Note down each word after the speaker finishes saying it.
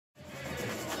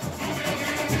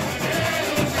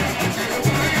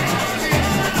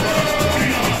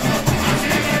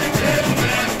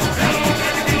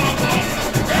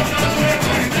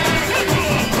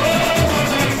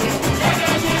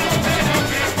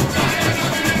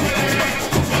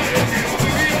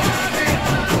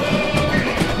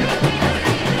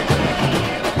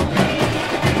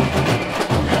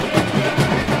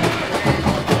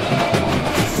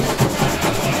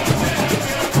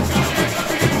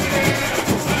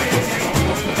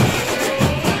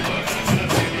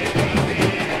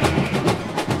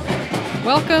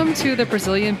Welcome to the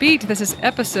Brazilian Beat. This is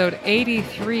episode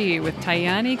 83 with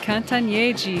Thayane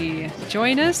Cantanhêde.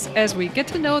 Join us as we get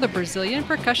to know the Brazilian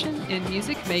percussion and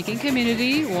music making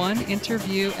community one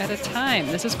interview at a time.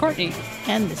 This is Courtney.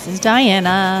 And this is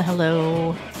Diana.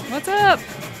 Hello. What's up?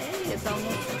 Hey, it's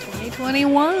almost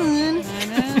 2021. I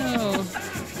know.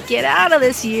 Get out of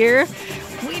this year.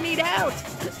 We need out.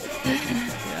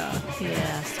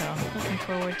 Yeah, so looking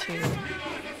forward to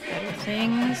better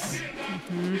things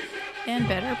and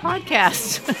better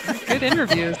podcasts. Good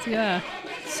interviews, yeah.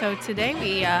 So today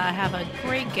we have a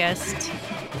great guest.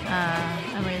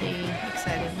 I'm really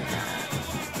excited to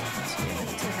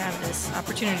have this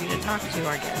opportunity to talk to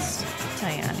our guest,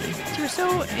 Thayane. You're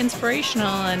so inspirational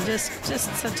and just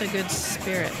such a good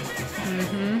spirit.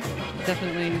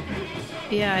 Definitely.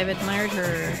 Yeah, I've admired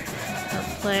her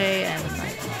play and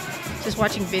just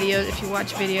watching videos. If you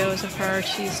watch videos of her,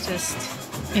 she's just,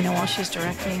 while she's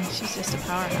directing, she's just a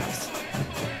powerhouse.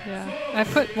 Yeah, I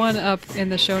put one up in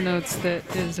the show notes that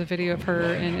is a video of her,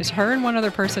 and it's her and one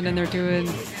other person, and they're doing,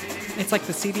 it's like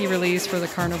the CD release for the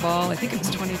Carnival. I think it was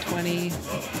 2020,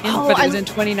 but it was in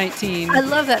 2019. I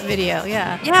love that video,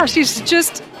 yeah. Yeah, she's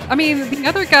just, the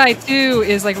other guy too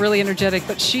is like really energetic,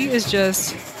 but she is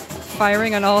just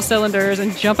firing on all cylinders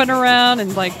and jumping around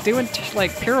and like doing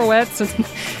like pirouettes and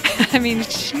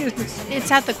she is just...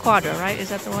 It's at the Quadra, right? Is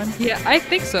that the one? Yeah, I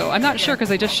think so. I'm not sure because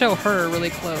they just show her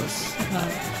really close.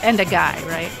 And a guy,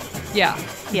 right? Yeah.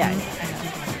 Yeah.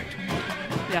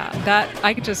 Yeah, that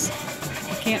I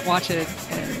can't watch it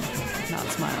and not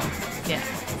smile. Yeah.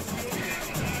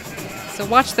 So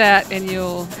watch that and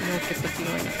you'll get the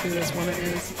feeling of who this woman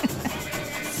is.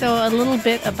 So a little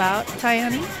bit about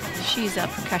Thayane. She's a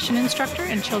percussion instructor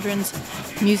and children's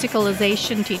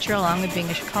musicalization teacher, along with being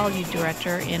a Chacalho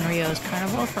director in Rio's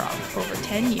Carnival for over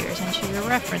 10 years, and she's a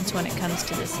reference when it comes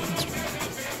to this instrument.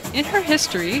 In her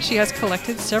history, she has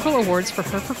collected several awards for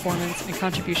her performance and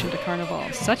contribution to Carnival,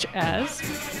 such as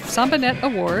Sambanet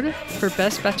Award for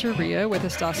Best Bateria with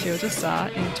Estácio de Sá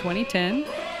in 2010.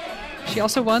 She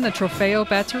also won the Trofeo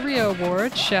Bateria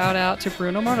Award, shout out to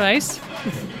Bruno Moraes,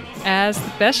 as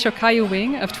the Best Chacalho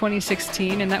Wing of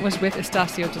 2016, and that was with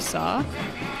Estácio de Sá.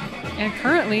 And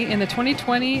currently, in the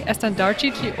 2020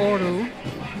 Estandarte de Ouro,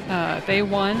 they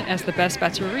won as the Best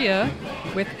Bateria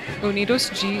with Unidos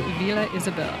de Vila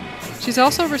Isabel. She's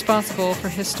also responsible for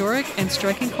historic and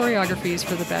striking choreographies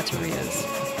for the baterias.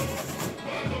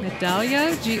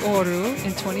 Medalha de Ouro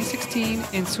in 2016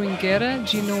 and Swingueira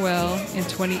de Noel in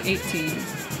 2018.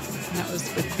 And that was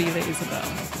with Vila Isabel.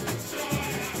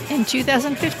 In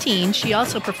 2015, she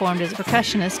also performed as a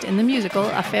percussionist in the musical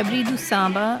A Febre do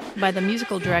Samba by the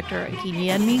musical director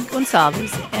Guilherme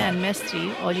Gonçalves and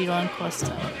Mestre Odiron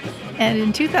Costa. And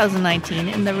in 2019,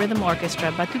 in the rhythm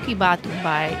orchestra Batuque Batu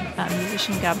by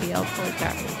musician Gabriel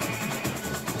Policarpo.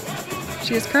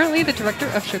 She is currently the director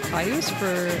of Chacalhos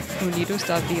for Unidos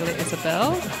da Vila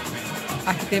Isabel,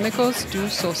 Acadêmicos do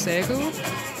Sossego,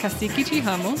 Cacique de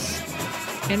Ramos,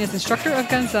 and is instructor of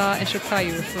Ganzá and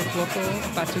Chacalho for Bloco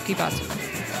Batuque Batu.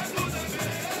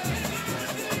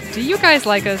 Do you guys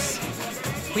like us?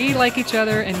 We like each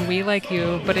other and we like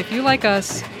you, but if you like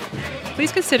us,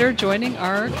 please consider joining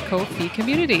our Ko-fi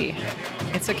community.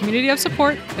 It's a community of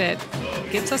support that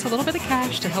gives us a little bit of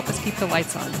cash to help us keep the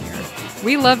lights on here.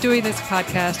 We love doing this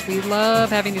podcast. We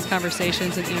love having these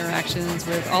conversations and interactions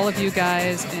with all of you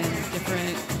guys and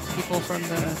different people from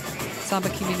the Samba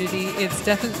community. It's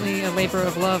definitely a labor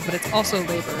of love, but it's also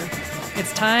labor.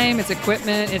 It's time, it's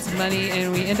equipment, it's money,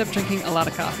 and we end up drinking a lot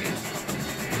of coffee.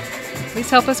 Please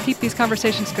help us keep these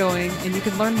conversations going, and you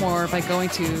can learn more by going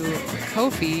to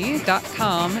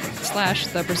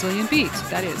ko-fi.com/The Brazilian Beat.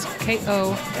 That is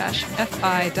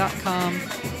ko-fi.com,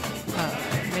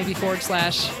 maybe /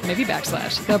 maybe /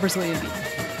 The Brazilian Beat.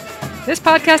 This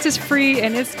podcast is free,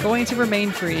 and it's going to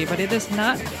remain free, but it is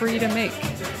not free to make.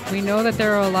 We know that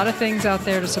there are a lot of things out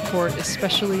there to support,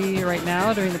 especially right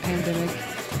now during the pandemic.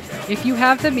 If you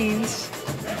have the means,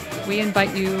 we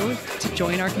invite you to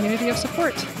join our community of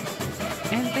support.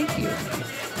 And thank you.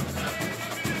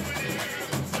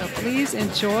 So please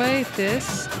enjoy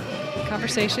this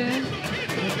conversation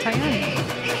with Thayane.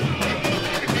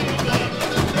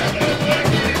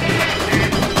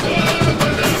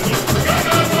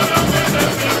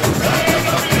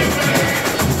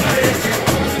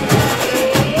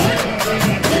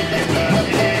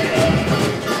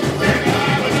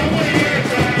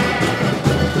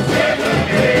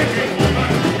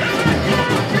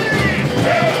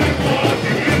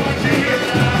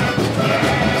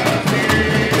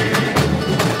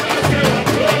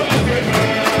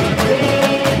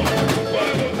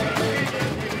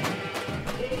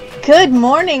 Good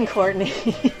morning, Courtney.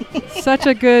 Such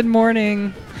a good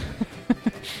morning.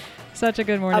 Such a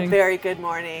good A morning. very good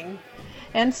morning.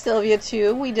 And Sylvia,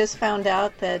 too. We just found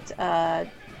out that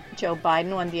Joe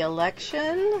Biden won the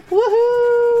election.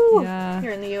 Woohoo! Yeah.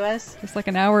 Here in the U.S. Just like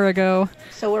an hour ago.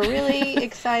 So we're really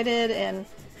excited and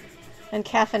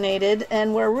caffeinated.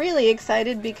 And we're really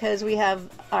excited because we have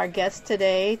our guest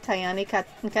today, Thayane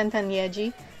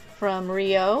Cantanhêde from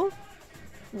Rio.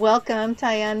 Welcome,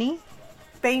 Thayane.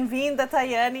 Bem-vinda,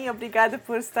 Thayane. Obrigada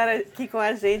por estar aqui com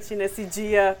a gente nesse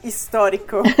dia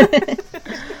histórico.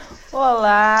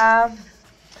 Olá,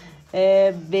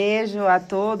 beijo a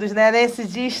todos, né? Nesse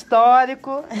dia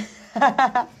histórico.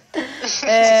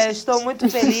 Estou muito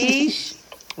feliz.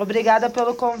 Obrigada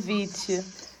pelo convite.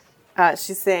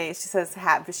 She says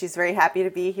she's very happy to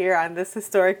be here on this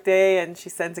historic day, and she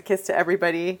sends a kiss to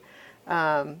everybody.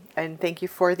 And thank you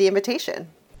for the invitation.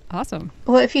 Awesome.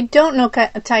 Well, if you don't know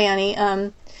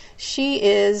Thayane, she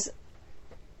is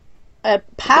a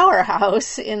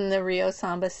powerhouse in the Rio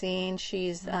Samba scene.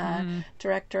 She's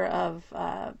director of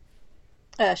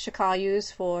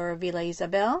Chacalhos for Vila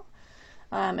Isabel,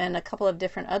 and a couple of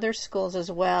different other schools as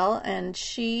well. And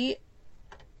Thayane's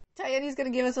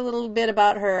going to give us a little bit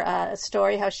about her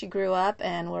story, how she grew up,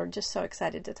 and we're just so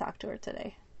excited to talk to her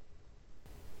today.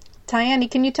 Thayane,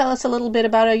 can you tell us a little bit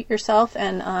about yourself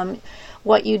and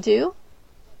what you do?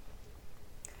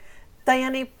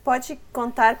 Thayane, pode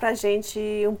contar pra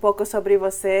gente um pouco sobre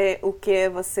você, o que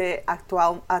você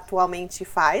atualmente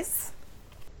faz?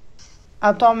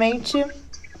 Atualmente,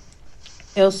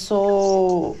 eu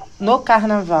sou no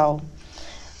Carnaval.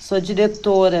 Sou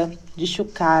diretora de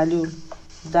chocalho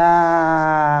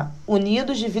da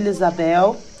Unidos de Vila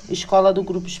Isabel, Escola do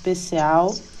Grupo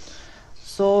Especial.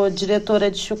 Sou diretora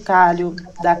de chocalho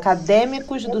da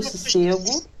Acadêmicos do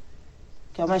Sossego,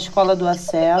 que é uma escola do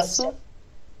acesso.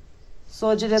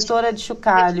 Sou diretora de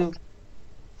chocalho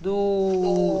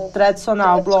do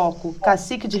tradicional bloco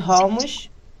Cacique de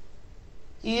Ramos.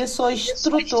 E sou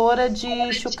instrutora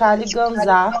de chocalho e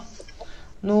ganzá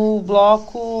no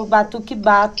bloco Batuque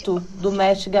Bato, do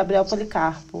mestre Gabriel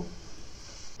Policarpo.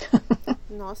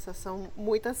 Nossa, são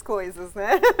muitas coisas,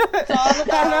 né? Só no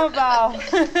carnaval.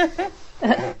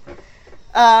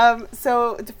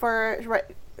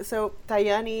 So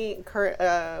Thayane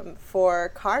for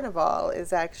Carnival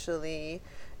is actually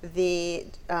the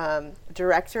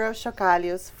director of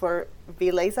Chocalhos for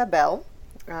Vila Isabel,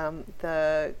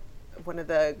 one of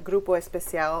the Grupo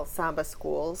Especial Samba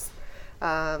schools.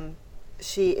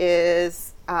 She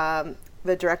is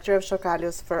the director of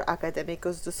Chocalhos for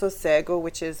Acadêmicos do Sossego,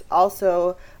 which is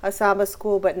also a samba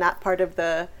school, but not part of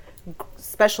the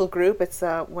special group. It's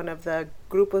one of the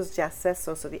grupos de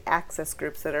acesso, so the access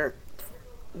groups that are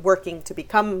working to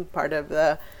become part of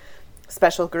the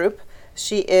special group.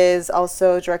 She is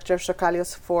also director of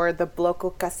Chocalhos for the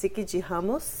Bloco Cacique de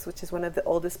Ramos, which is one of the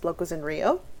oldest blocos in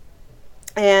Rio.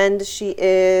 And she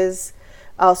is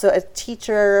also a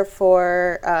teacher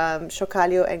for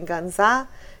Chocalho and Ganzá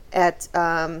at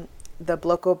the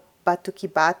Bloco Batuque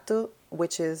Bato,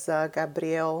 which is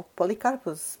Gabriel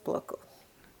Policarpo's bloco.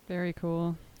 Very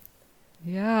cool.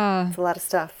 Yeah. It's a lot of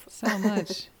stuff. So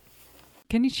much.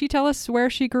 Can she tell us where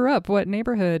she grew up, what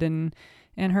neighborhood, and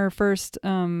her first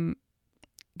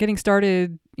getting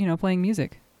started, playing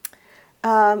music?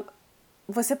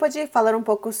 Você pode falar um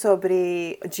pouco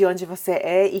sobre de onde você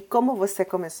é e como você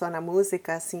começou na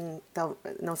música, assim,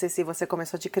 não sei se você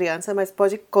começou de criança, mas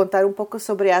pode contar um pouco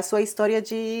sobre a sua história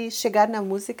de chegar na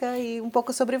música e um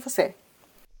pouco sobre você.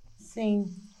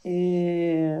 Sim,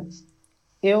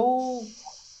 eu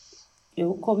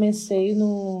comecei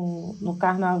no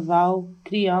carnaval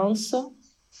criança.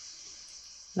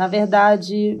 Na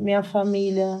verdade, minha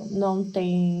família não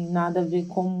tem nada a ver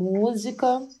com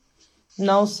música.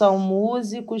 Não são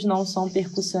músicos, não são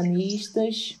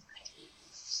percussionistas,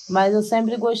 mas eu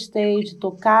sempre gostei de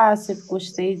tocar, sempre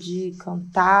gostei de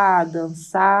cantar,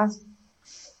 dançar.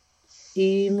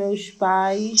 E meus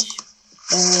pais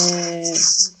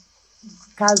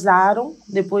casaram,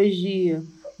 depois de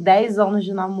 10 anos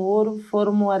de namoro,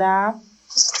 foram morar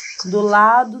do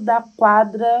lado da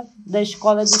quadra da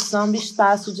escola de samba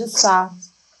Estácio de Sá,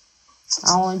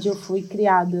 onde eu fui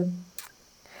criada.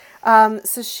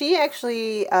 So she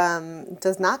actually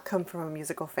does not come from a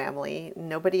musical family.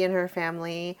 Nobody in her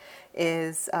family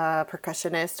is a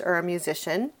percussionist or a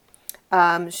musician.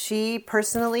 She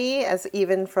personally, as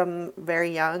even from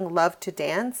very young, loved to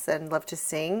dance and loved to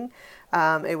sing.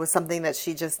 It was something that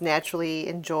she just naturally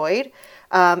enjoyed.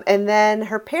 And then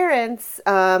her parents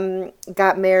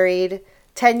got married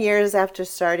 10 years after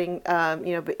starting,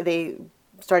 they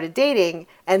started dating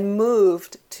and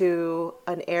moved to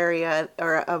an area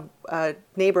or a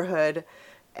neighborhood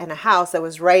in a house that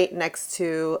was right next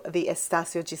to the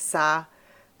Estácio de Sá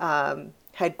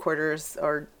headquarters,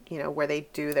 or where they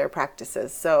do their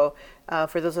practices. So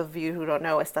for those of you who don't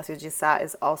know, Estácio de Sá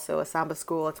is also a samba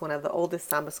school. It's one of the oldest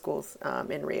samba schools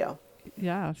in Rio.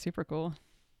 Yeah, super cool.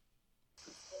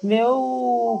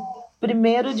 Meu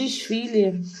primeiro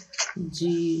desfile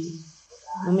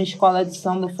numa escola de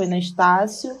samba foi na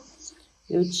Estácio.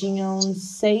 Eu tinha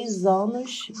uns 6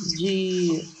 anos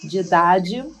de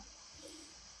idade.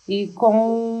 E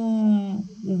com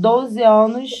 12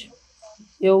 anos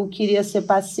eu queria ser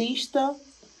passista.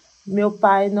 Meu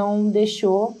pai não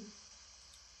deixou.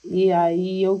 E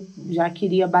aí eu já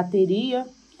queria bateria,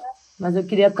 mas eu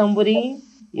queria tamborim.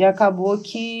 E acabou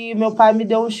que meu pai me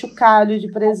deu um chocalho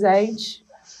de presente.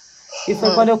 E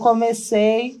foi quando eu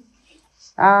comecei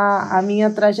a minha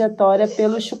trajetória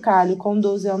pelo chocalho, com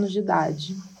 12 anos de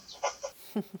idade.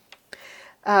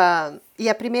 E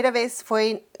a primeira vez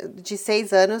foi de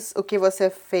 6 anos. O que você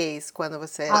fez quando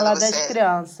você... Ala das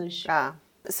crianças.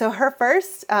 So her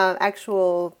first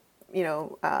actual,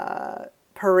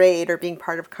 parade or being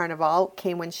part of Carnaval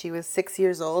came when she was 6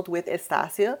 years old with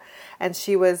Estácio, and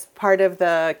she was part of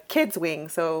the kids wing.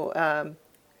 So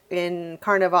in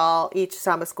Carnaval, each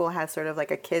samba school has sort of like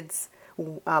a kids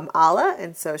ala,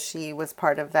 and so she was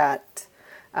part of that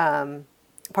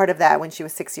when she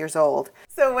was 6 years old.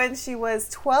 So when she was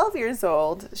 12 years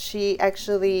old, she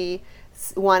actually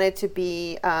wanted to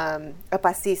be a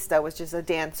passista, which is a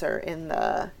dancer in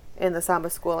the samba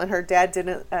school, and her dad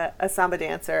didn't a samba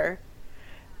dancer.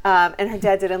 And her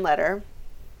dad didn't let her.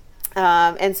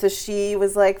 And so she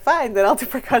was like, fine, then I'll do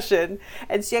percussion.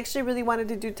 And she actually really wanted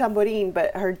to do tamborim,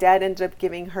 but her dad ended up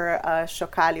giving her a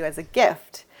chocalho as a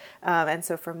gift. And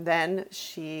so from then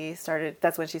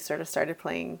that's when she started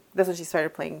playing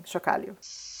chocalho.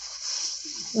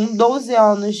 Com 12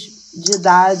 anos de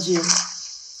idade,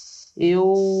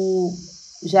 eu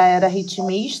já era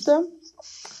ritmista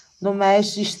no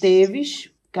mestre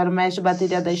Esteves, que era o mestre de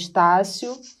bateria da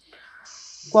Estácio.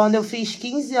 Quando eu fiz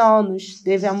 15 anos,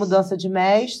 teve a mudança de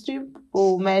mestre,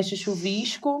 o mestre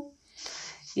Chuvisco.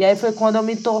 E aí foi quando eu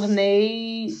me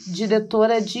tornei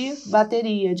diretora de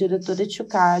bateria, diretora de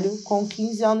chocalho, com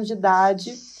 15 anos de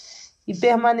idade. E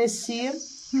permaneci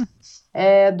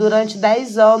durante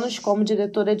 10 anos como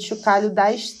diretora de chocalho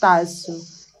da Estácio.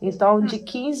 Então, de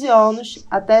 15 anos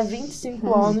até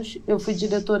 25 anos, eu fui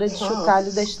diretora de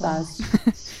chocalho da Estácio.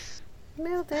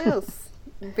 Meu Deus,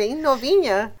 bem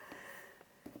novinha.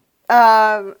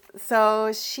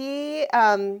 So she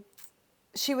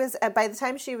was, by the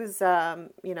time she was,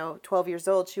 12 years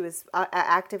old, she was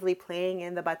actively playing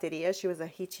in the bateria. She was a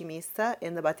ritmista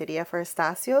in the bateria for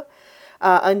Estácio,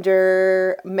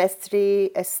 under Mestre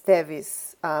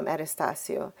Esteves, at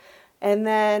Estácio. And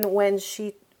then when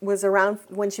she was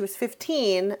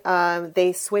 15,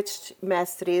 they switched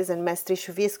mestres, and Mestre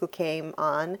Chuvisco came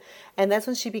on, and that's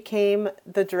when she became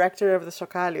the director of the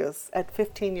chocalhos at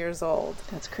 15 years old.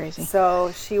 That's crazy.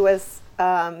 So she was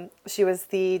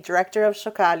the director of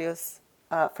chocalhos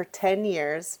for 10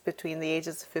 years between the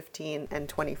ages of 15 and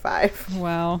 25.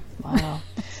 Wow.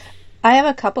 I have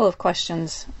a couple of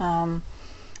questions.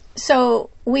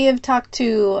 So we have talked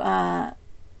to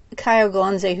Caio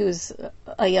Gonze, who's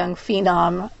a young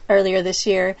phenom, earlier this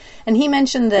year, and he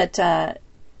mentioned that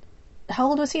how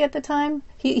old was he at the time?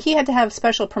 He had to have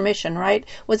special permission, right?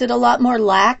 Was it a lot more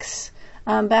lax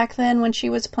back then when she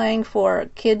was playing for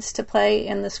kids to play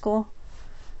in the school?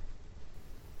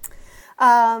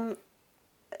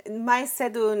 Mais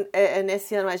cedo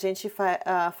nesse ano a gente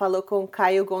falou com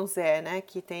Caio Gonze, né,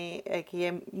 que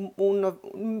é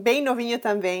bem novinho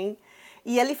também,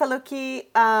 e ele falou que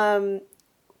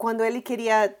quando ele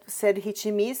queria ser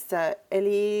ritmista,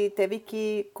 ele teve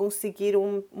que conseguir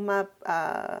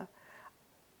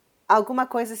alguma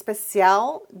coisa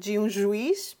especial de um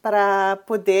juiz para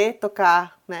poder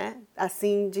tocar, né?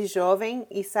 Assim, de jovem,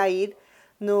 e sair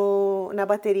na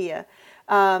bateria.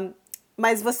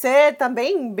 Mas você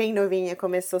também, bem novinha,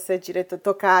 começou a ser diretor,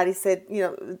 tocar e ser,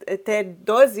 ter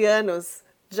 12 anos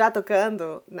já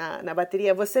tocando na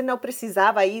bateria. Você não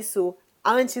precisava isso?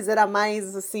 Antes era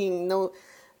mais assim,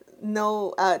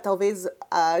 não, talvez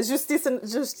a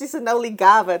justiça não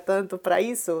ligava tanto para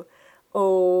isso?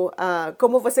 Ou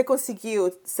como você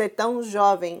conseguiu ser tão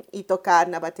jovem e tocar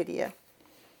na bateria?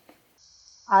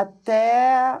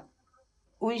 Até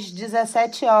os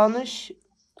 17 anos,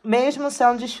 mesmo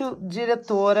sendo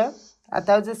diretora,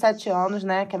 até os 17 anos,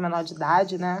 né, que é menor de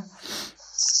idade, né,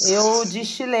 eu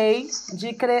desfilei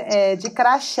de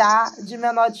crachá de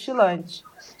menor desfilante.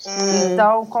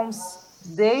 Então,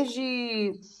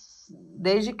 desde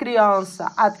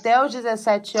criança até os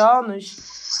 17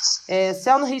 anos,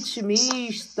 sendo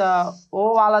ritmista,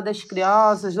 ou ala das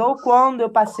crianças, ou quando eu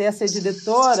passei a ser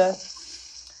diretora,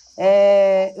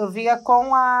 eu vinha com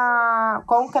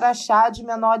o crachá de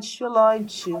menor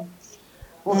desfilante.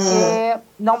 Porque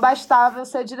não bastava eu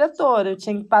ser diretora, eu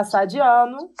tinha que passar de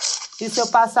ano. E se eu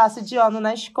passasse de ano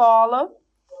na escola,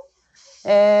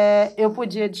 eu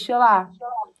podia desfilar.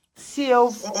 Se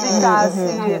eu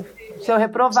se eu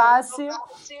reprovasse,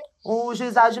 o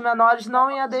juizado de menores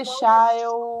não ia deixar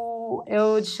eu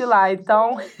desfilar.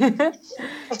 Então,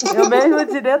 eu mesmo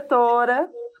diretora,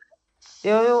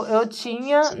 eu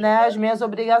tinha, né, as minhas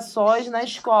obrigações na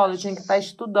escola. Eu tinha que estar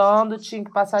estudando, tinha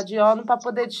que passar de ano para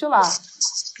poder desfilar.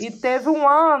 E teve um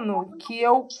ano que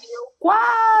eu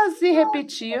quase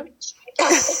repeti,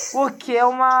 porque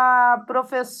uma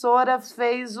professora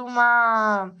fez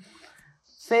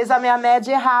a minha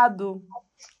média errado.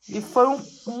 E foi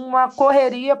uma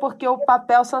correria, porque o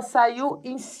papel só saiu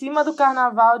em cima do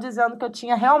carnaval, dizendo que eu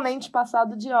tinha realmente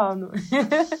passado de ano.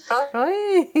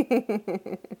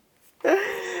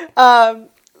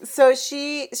 So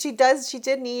she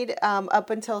did need,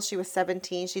 up until she was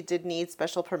 17, she did need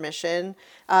special permission.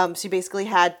 She basically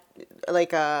had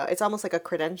it's almost like a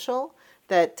credential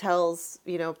that tells,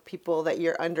 people that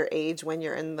you're underage when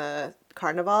you're in the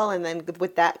carnival. And then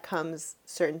with that comes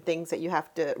certain things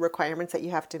requirements that you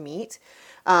have to meet.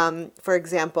 For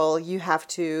example, you have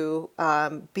to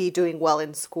be doing well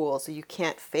in school. So you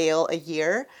can't fail a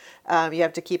year. You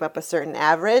have to keep up a certain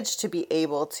average to be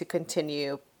able to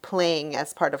continue playing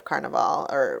as part of Carnival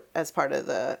or as part of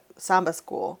the samba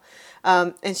school.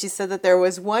 And she said that there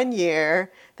was one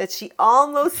year that she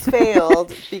almost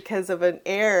failed because of an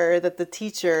error that the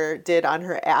teacher did on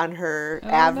her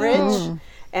average. No.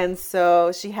 And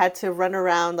so she had to run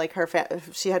around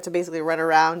she had to basically run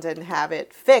around and have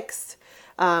it fixed.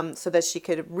 So that she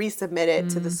could resubmit it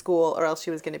to the school, or else she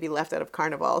was going to be left out of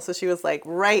Carnival. So she was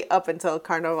right up until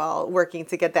Carnival working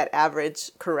to get that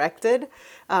average corrected,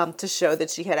 to show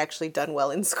that she had actually done well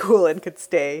in school and could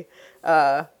stay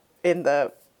in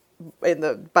the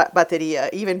bateria.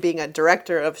 Even being a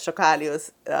director of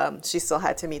chocalhos, she still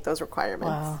had to meet those requirements.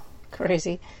 Wow,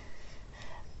 crazy.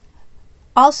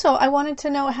 Also, I wanted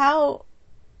to know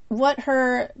what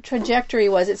her trajectory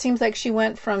was. It seems like she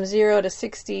went from 0 to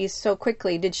 60 so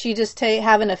quickly. Did she just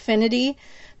have an affinity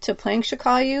to playing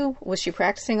chocalho? Was she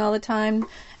practicing all the time?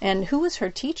 And who was her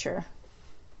teacher?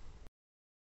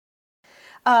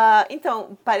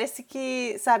 Então, parece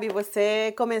que, sabe,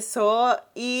 você começou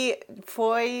e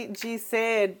foi de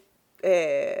ser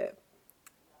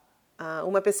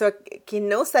uma pessoa que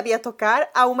não sabia tocar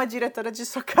a uma diretora de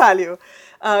chocalho.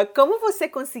 Como você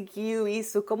conseguiu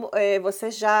isso? Como você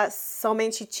já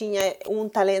somente tinha um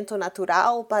talento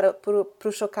natural para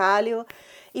o chocalho?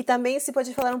 E também se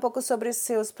pode falar um pouco sobre os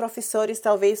seus professores,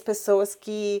 talvez pessoas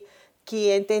que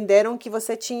entenderam que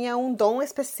você tinha um dom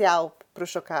especial para o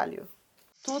chocalho.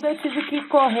 Tudo eu tive que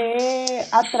correr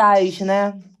atrás,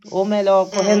 né? Ou melhor,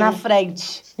 correr na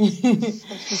frente.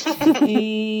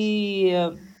 E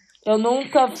eu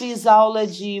nunca fiz aula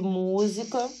de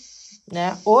música,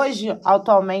 né? Hoje,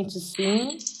 atualmente,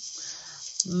 sim.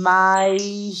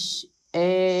 Mas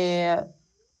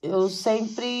eu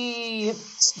sempre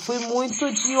fui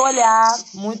muito de olhar,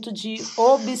 muito de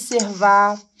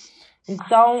observar.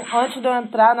 Então, antes de eu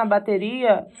entrar na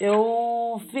bateria,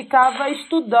 eu ficava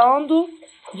estudando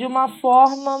de uma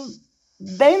forma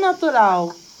bem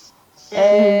natural.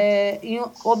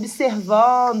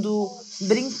 Observando,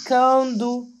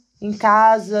 brincando em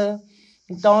casa.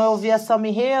 Então eu via samba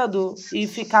enredo e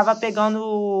ficava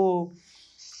pegando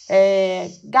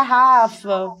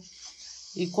garrafa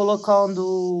e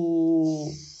colocando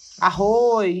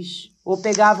arroz, ou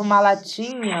pegava uma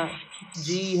latinha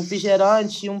de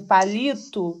refrigerante e um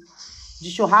palito de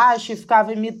churrasco e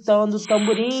ficava imitando o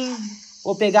tamborim,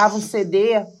 ou pegava um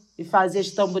CD e fazia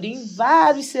esse tamborim.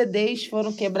 Vários CDs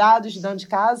foram quebrados dentro de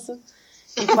casa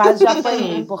e quase já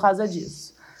apanhei por causa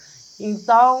disso.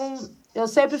 Então, eu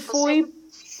sempre fui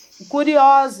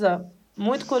curiosa,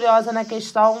 muito curiosa na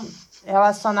questão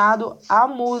relacionada à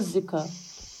música.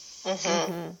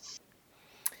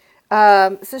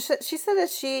 So she said that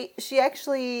she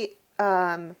actually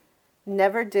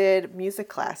never did music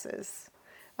classes.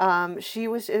 It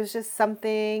was just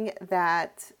something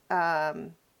that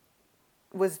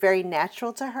was very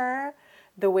natural to her.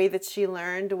 The way that she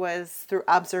learned was through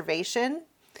observation,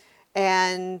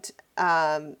 and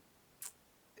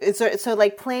so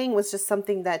like playing was just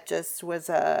something that just was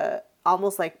a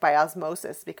almost like by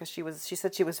osmosis, because she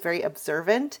said she was very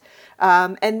observant.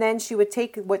 And then she would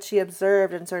take what she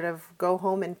observed and sort of go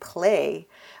home and play.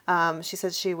 She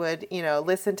said she would,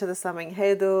 listen to the samba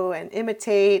enredo and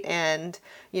imitate, and,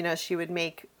 she would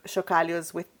make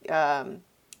chocalhos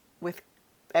with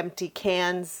empty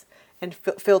cans and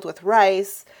filled with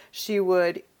rice. She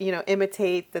would,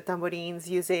 imitate the tamborins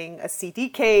using a CD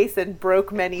case and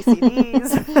broke many CDs.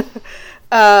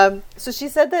 So she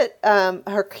said that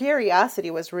her curiosity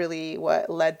was really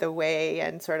what led the way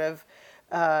and sort of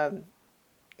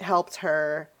helped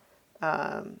her,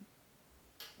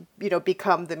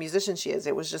 become the musician she is.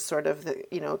 It was just sort of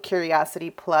the,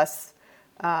 curiosity plus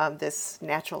this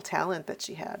natural talent that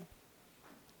she had.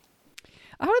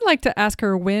 I would like to ask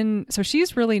her so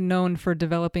she's really known for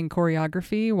developing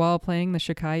choreography while playing the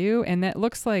chocalho, and that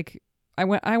looks like I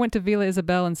went to Vila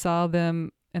Isabel and saw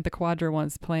them at the Quadra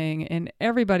once playing, and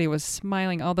everybody was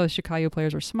smiling. All those chocalho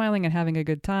players were smiling and having a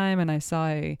good time, and I saw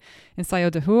a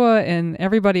ensayo de rua, and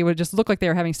everybody would just look like they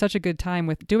were having such a good time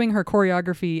with doing her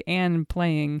choreography and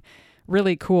playing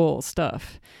really cool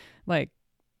stuff, like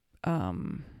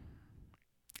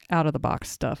out of the box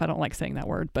stuff. I don't like saying that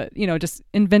word, but just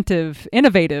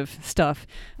innovative stuff.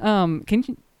 Can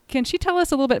she tell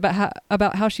us a little bit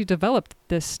about how she developed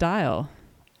this style?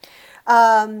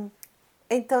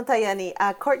 Então, Thayane,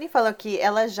 a Courtney falou que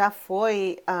ela já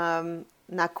foi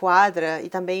na quadra e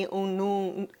também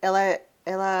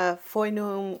ela foi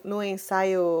no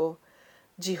ensaio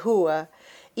de rua,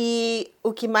 e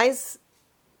o que mais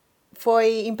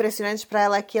foi impressionante para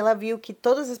ela é que ela viu que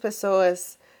todas as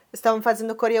pessoas estavam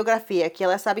fazendo coreografia, que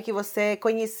ela sabe que você é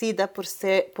conhecida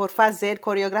por fazer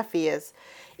coreografias,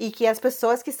 e que as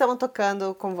pessoas que estavam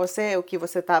tocando com você, o que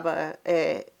você estava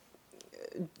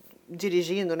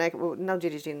dirigindo, né? Não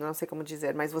dirigindo, não sei como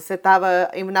dizer, mas você estava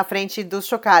na frente dos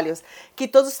chocalhos, que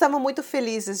todos estavam muito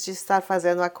felizes de estar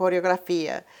fazendo a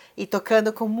coreografia e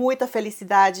tocando com muita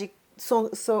felicidade,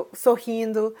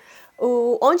 sorrindo.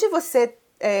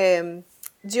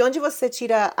 De onde você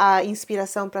tira a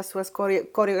inspiração para suas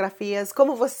coreografias?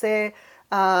 Como você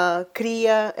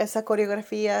cria essa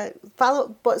coreografia?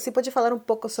 Você pode falar um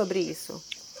pouco sobre isso?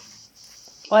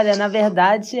 Olha, na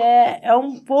verdade é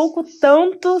um pouco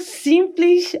tanto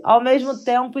simples, ao mesmo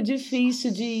tempo difícil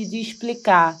de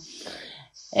explicar.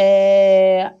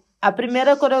 A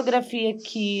primeira coreografia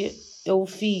que eu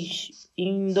fiz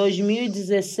em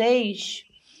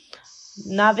 2016...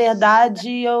 Na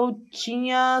verdade, eu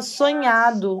tinha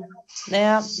sonhado,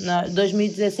 né?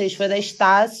 2016 foi da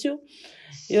Estácio.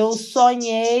 Eu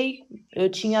sonhei, eu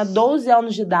tinha 12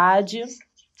 anos de idade.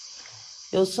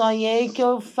 Eu sonhei que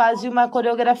eu fazia uma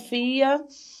coreografia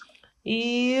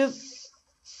e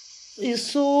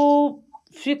isso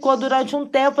ficou durante um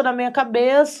tempo na minha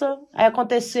cabeça. Aí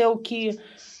aconteceu que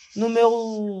no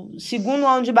meu segundo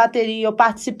ano de bateria eu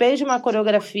participei de uma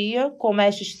coreografia com o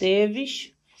mestre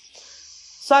Esteves.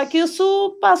 Só que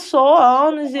isso passou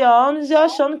anos e anos e eu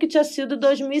achando que tinha sido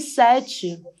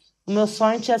 2007. O meu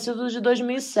sonho tinha sido de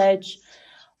 2007.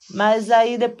 Mas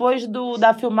aí depois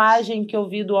da filmagem que eu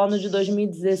vi do ano de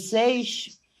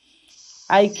 2016,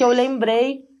 aí que eu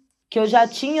lembrei que eu já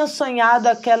tinha sonhado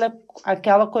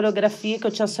aquela coreografia que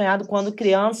eu tinha sonhado quando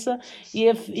criança e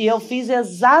eu fiz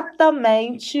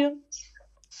exatamente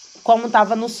como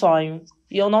estava no sonho.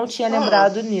 E eu não tinha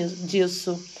lembrado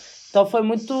disso. Então, foi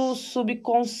muito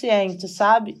subconsciente,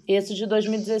 sabe? Esse de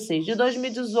 2016. De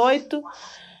 2018,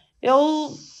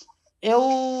 eu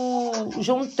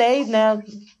juntei, né,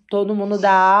 todo mundo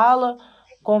da ala,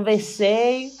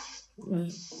 conversei,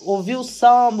 ouvi o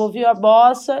samba, ouvi a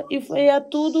bossa, e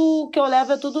tudo que eu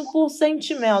levo é tudo por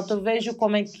sentimento. Eu vejo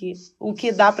como é o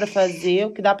que dá para fazer,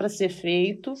 o que dá para ser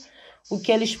feito, o que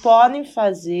eles podem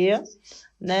fazer,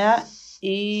 né?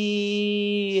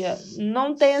 E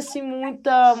não tem assim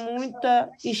muita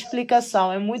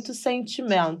explicação, é muito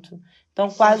sentimento. Então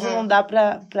quase não dá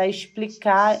para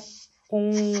explicar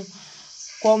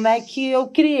como é que eu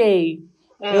criei.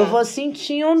 Eu vou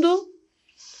sentindo,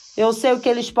 eu sei o que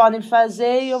eles podem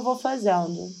fazer e eu vou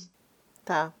fazendo.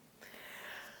 Tá.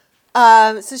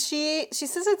 So she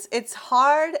says it's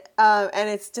hard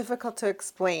and it's difficult to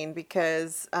explain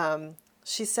because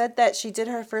she said that she did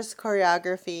her first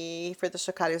choreography for the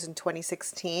chocalhos in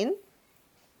 2016.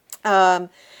 And,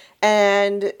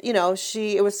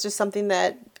 it was just something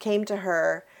that came to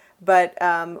her. But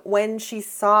when she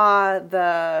saw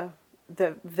the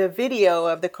video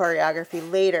of the choreography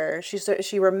later,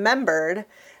 she remembered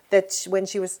that when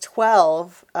she was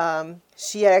 12,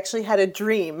 she actually had a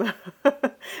dream.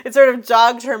 It sort of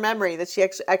jogged her memory that she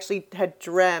actually had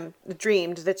dreamed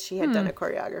that she had done a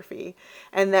choreography.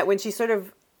 And that when she sort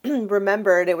of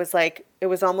remembered, it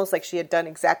was almost like she had done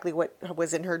exactly what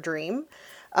was in her dream.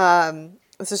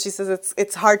 So she says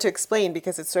it's hard to explain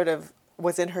because it sort of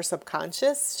was in her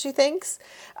subconscious, she thinks.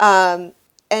 And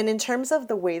in terms of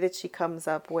the way that she comes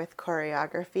up with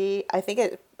choreography, I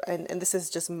think and this is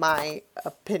just my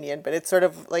opinion, but it's sort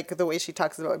of like the way she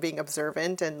talks about being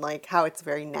observant and like how it's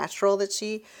very natural that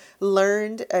she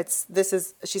learned.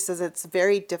 She says it's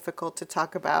very difficult to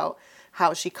talk about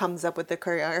how she comes up with the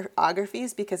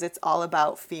choreographies because it's all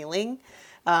about feeling.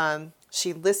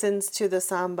 She listens to the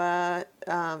samba.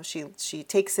 She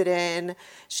takes it in.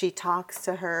 She talks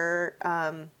to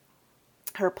her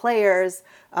players.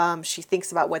 She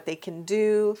thinks about what they can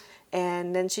do,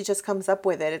 and then she just comes up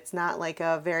with it. It's not like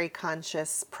a very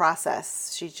conscious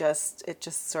process. It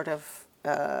just sort of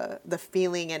the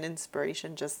feeling and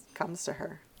inspiration just comes to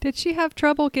her. Did she have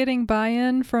trouble getting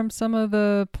buy-in from some of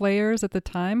the players at the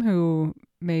time who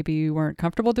maybe weren't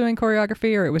comfortable doing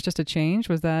choreography, or it was just a change?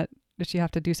 Did she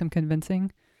have to do some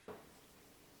convincing?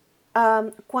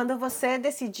 Quando você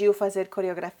decidiu fazer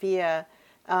coreografia,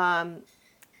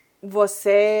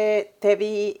 você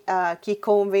teve que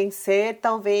convencer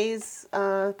talvez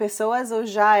pessoas, ou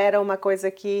já era uma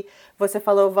coisa que você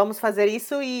falou, vamos fazer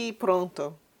isso e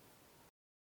pronto?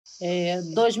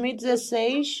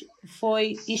 2016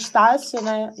 foi Estácio,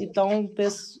 né? Então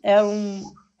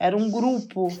era um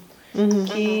grupo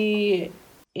que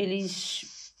eles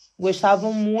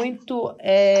gostavam muito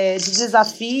de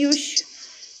desafios.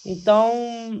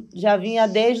 Então já vinha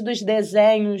desde os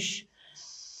desenhos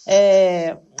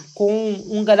com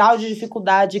um grau de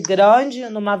dificuldade grande,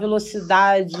 numa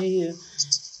velocidade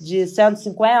de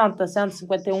 150,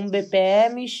 151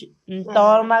 BPMs.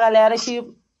 Então era uma galera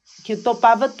que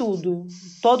topava tudo,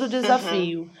 todo o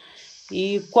desafio.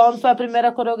 E quando foi a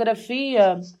primeira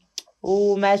coreografia,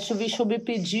 o mestre Vishu me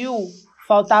pediu,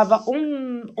 faltava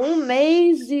um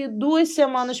mês e 2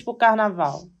 semanas para o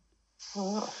carnaval.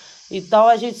 Então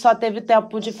a gente só teve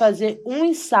tempo de fazer um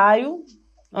ensaio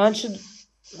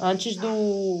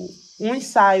um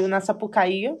ensaio na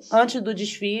Sapucaí, antes do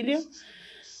desfile.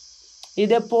 E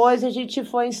depois a gente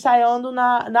foi ensaiando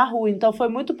na rua. Então foi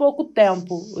muito pouco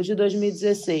tempo, o de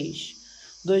 2016.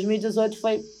 2018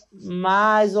 foi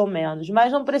mais ou menos.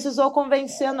 Mas não precisou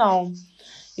convencer, não.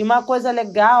 E uma coisa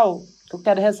legal que eu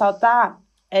quero ressaltar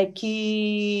é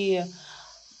que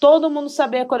todo mundo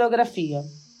sabia a coreografia.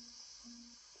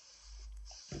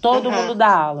 Todo mundo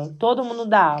dá aula.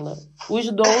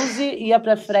 Os 12 ia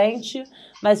para frente,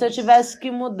 mas se eu tivesse que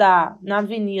mudar na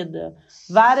avenida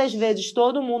várias vezes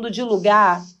todo mundo de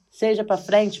lugar, seja para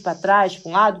frente, para trás, para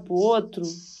um lado, para o outro,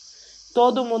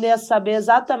 todo mundo ia saber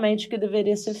exatamente o que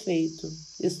deveria ser feito.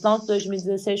 Isso tanto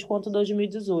 2016 quanto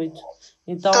 2018.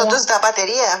 Então, todos da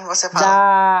bateria, você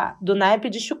fala? Do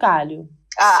naipe de chocalho.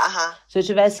 Aham. Se eu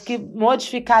tivesse que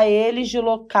modificar eles de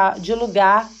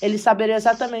lugar, eles saberiam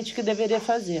exatamente o que deveria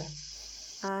fazer.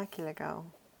 Ah, que legal.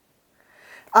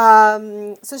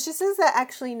 So she says that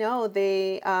actually, no,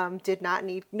 they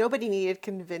nobody needed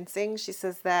convincing. She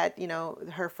says that,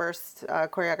 her first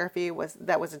choreography was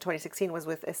in 2016 was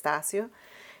with Estácio.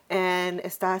 And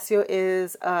Estácio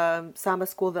is a samba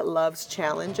school that loves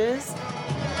challenges.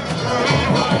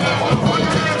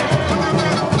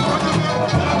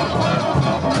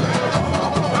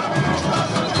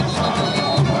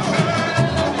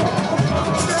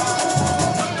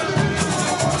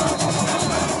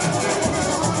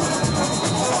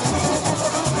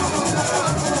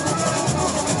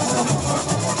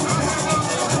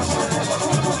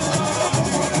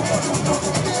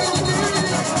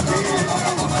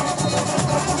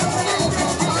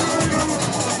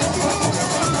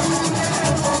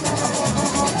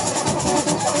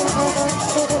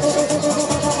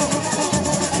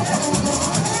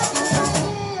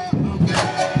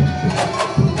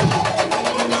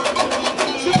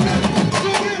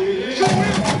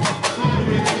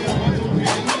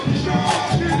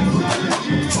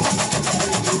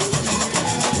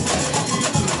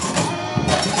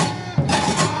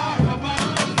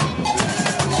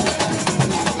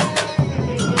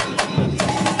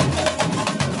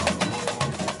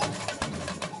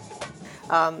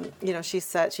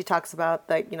 She talks about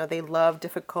that, they love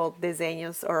difficult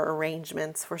diseños or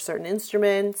arrangements for certain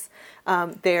instruments.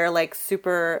 They're like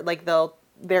super, like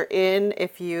they're in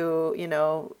if you,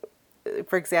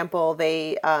 for example,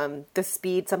 they, the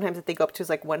speed sometimes that they go up to is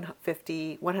like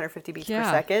 150 beats per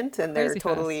second, and they're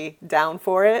totally down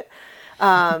for it.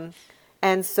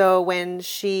 And so when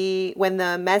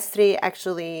the mestre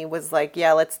actually was like,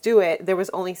 yeah, let's do it, there was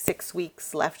only 6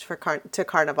 weeks left to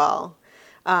Carnaval.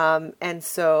 And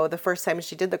so the first time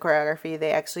she did the choreography,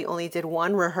 they actually only did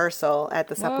one rehearsal at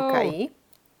the Sapucaí.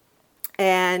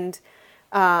 And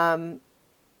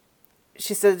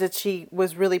she said that she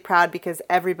was really proud because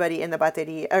everybody in the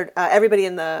bateria, or everybody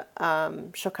in the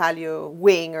chocalho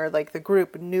wing, or like the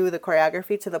group, knew the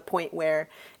choreography to the point where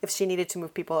if she needed to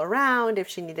move people around, if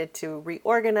she needed to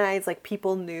reorganize, like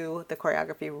people knew the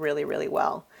choreography really, really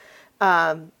well.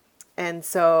 And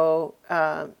so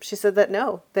she said that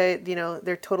no,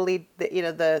 they're totally,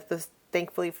 the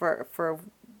thankfully for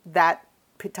that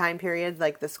time period,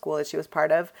 like the school that she was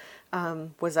part of,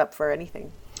 was up for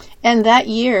anything. And that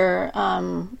year,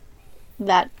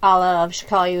 that ala of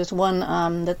Chocalhos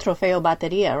won the Trofeo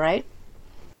Bateria, right?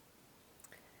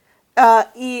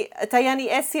 E, Thayane,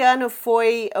 esse ano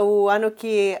foi o ano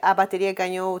que a bateria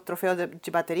ganhou o troféu de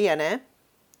bateria, né?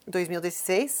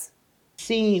 2016?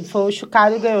 Sim, foi o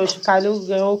chocalho ganhou. O chocalho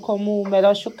ganhou como o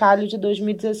melhor chocalho de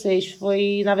 2016.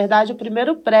 Foi, na verdade, o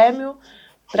primeiro prêmio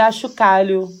para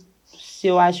chocalho. Se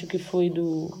eu acho que foi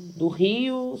do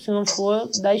Rio, se não for,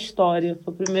 da história.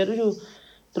 Foi o primeiro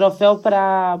troféu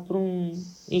para um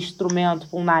instrumento,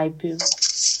 para um naipe.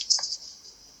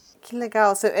 Que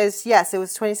legal. So, it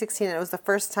was 2016, and it was the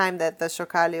first time that the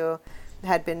chocalho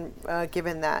had been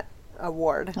given that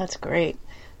award. That's great.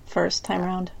 First time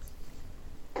around.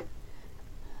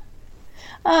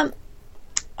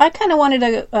 I kind of wanted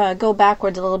to go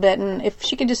backwards a little bit, and if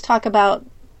she could just talk about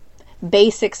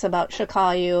basics about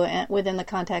chocalho within the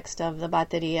context of the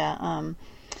bateria.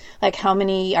 Like how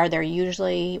many are there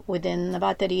usually within the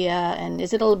bateria, and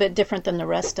is it a little bit different than the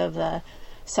rest of the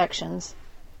sections?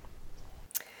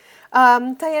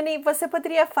 Thayane, você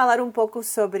poderia falar um pouco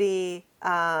sobre,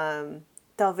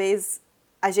 talvez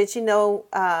a gente não,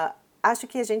 acho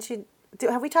que a gente,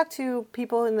 have we talked to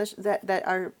people in that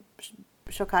are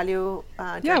chocalho?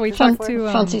 Yeah, we talked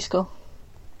to Francisco.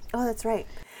 Oh, that's right.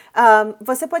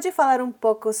 Você pode falar um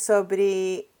pouco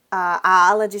sobre a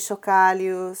ala de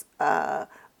chocalhos,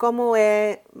 como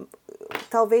é,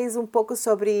 talvez um pouco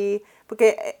sobre,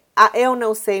 porque eu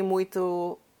não sei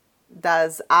muito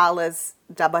das alas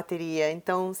da bateria,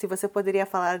 então se você poderia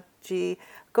falar de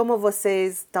como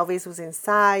vocês, talvez os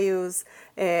ensaios,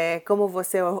 como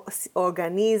você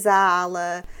organiza a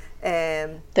ala,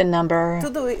 the number,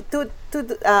 tudo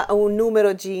o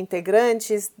número de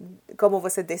integrantes, como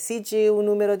você decide o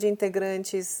número de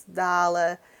integrantes da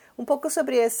ala, um pouco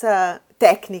sobre essa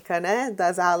técnica, né,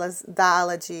 da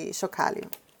ala de chocalho.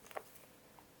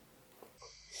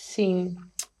 Sim,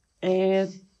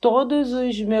 todos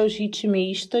os meus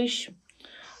ritmistas,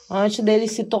 antes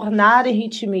deles se tornarem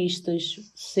ritmistas,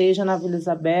 seja na Vila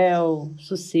Isabel,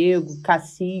 Sossego,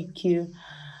 Cacique,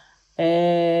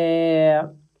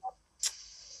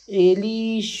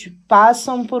 eles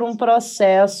passam por um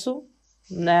processo,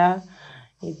 né?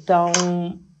 Então,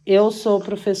 eu sou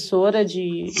professora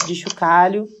de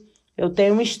chocalho, eu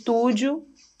tenho um estúdio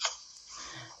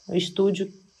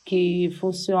que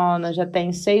funciona, já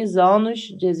tem 6 anos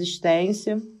de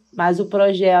existência, mas o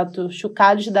projeto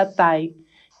Chocalhos da Thay,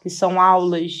 que são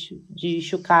aulas de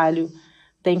chocalho,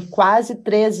 tem quase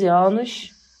 13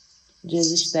 anos de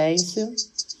existência.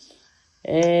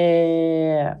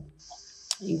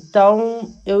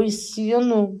 Então, eu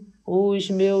ensino os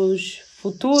meus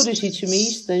futuros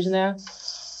ritmistas, né,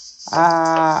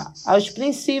 aos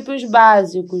princípios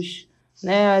básicos,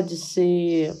 né, de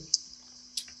ser,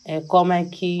 como é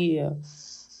que,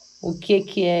 o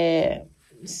que é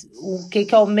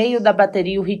o meio da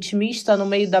bateria, o ritmista no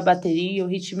meio da bateria, o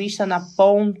ritmista na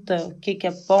ponta, o que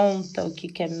é ponta, o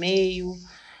que é meio,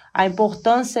 a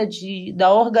importância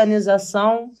da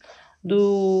organização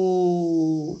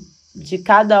de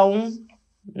cada um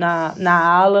na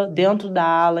ala, dentro da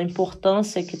ala, a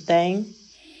importância que tem,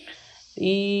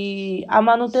 e a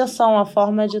manutenção, a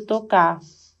forma de tocar.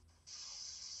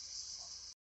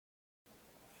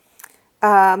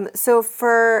 So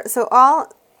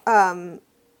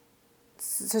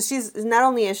she's not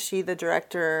only is she the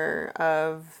director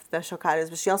of the chocalhos,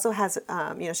 but she also has,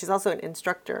 she's also an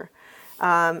instructor.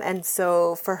 And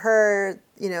so for her,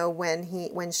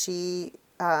 when she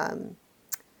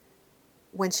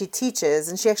teaches,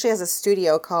 and she actually has a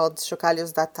studio called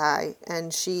Chocalhos da Thay,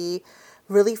 and she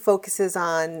really focuses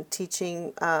on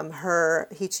teaching her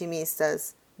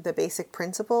ritmistas the basic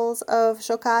principles of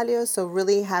chocalho, so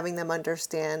really having them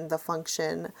understand the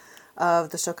function of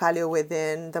the chocalho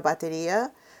within the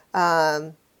bateria,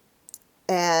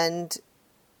 and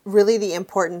really the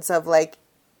importance of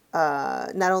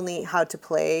not only how to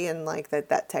play and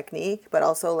that technique, but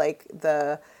also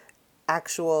the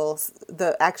actual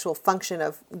function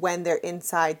of when they're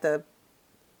inside the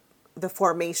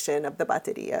formation of the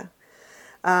bateria.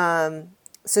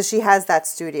 So she has that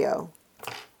studio.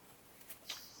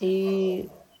 E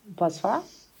posso falar?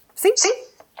 Sim.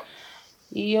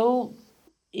 E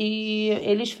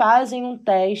eles fazem um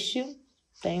teste,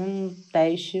 tem um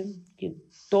teste que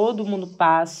todo mundo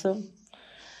passa,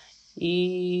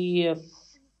 e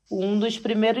um dos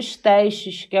primeiros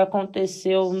testes que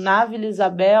aconteceu na Vila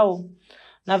Isabel,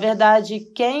 na verdade,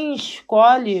 quem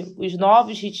escolhe os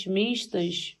novos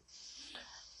ritmistas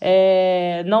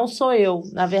não sou eu.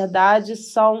 Na verdade,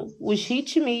 são os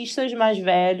ritmistas mais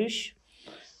velhos.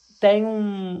 Tem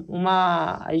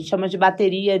a gente chama de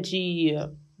bateria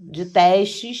de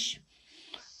testes.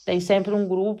 Tem sempre um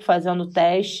grupo fazendo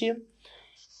teste.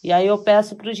 E aí eu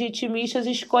peço para os ritmistas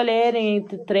escolherem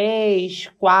entre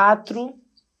 3, 4.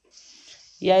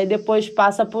 E aí depois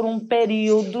passa por um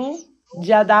período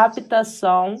de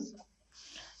adaptação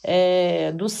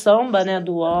do samba, né,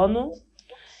 do ano.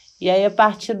 E aí, a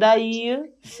partir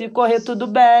daí, se correr tudo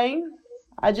bem,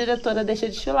 a diretora deixa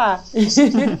de desfilar.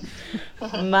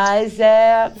 Mas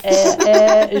é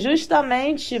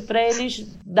justamente para eles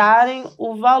darem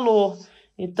o valor.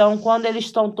 Então, quando eles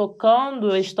estão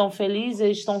tocando, eles estão felizes,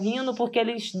 eles estão rindo, porque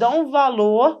eles dão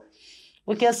valor,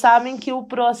 porque sabem que o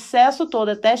processo todo,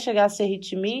 até chegar a ser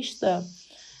ritmista,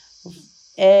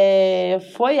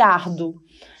 foi árduo.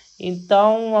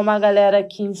 Então, é uma galera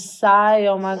que ensaia,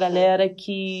 é uma galera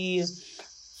que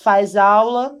faz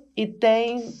aula e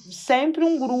tem sempre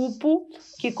um grupo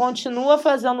que continua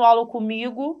fazendo aula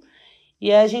comigo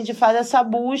e a gente faz essa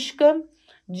busca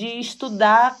de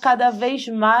estudar cada vez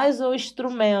mais o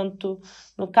instrumento.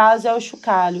 No caso, é o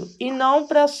chocalho. E não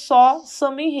para só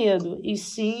samba enredo, e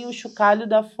sim o chocalho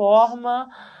das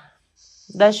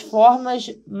formas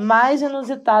mais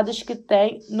inusitadas que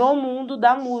tem no mundo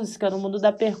da música, no mundo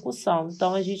da percussão.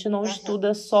 Então, a gente não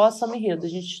estuda só samba enredo, a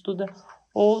gente estuda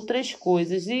outras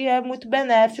coisas. E é muito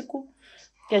benéfico,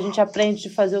 que a gente aprende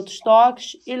a fazer outros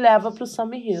toques e leva para o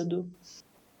samba enredo.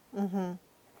 Uhum.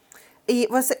 E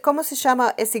como se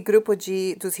chama esse grupo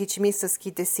dos ritmistas que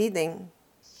decidem?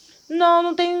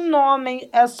 Não tem nome,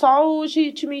 é só os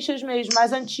ritmistas mesmo,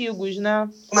 mais antigos, né?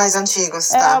 Mais antigos,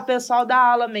 tá. É o pessoal da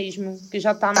ala mesmo, que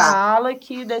já tá na ala,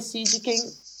 que decide quem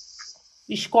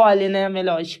escolhe, né?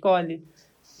 Escolhe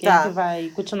quem que vai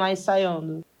continuar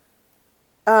ensaiando.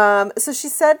 So she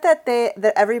said that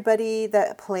everybody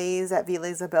that plays at Vila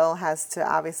Isabel has to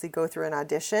obviously go through an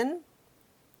audition.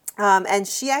 And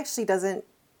she actually doesn't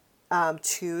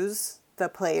choose the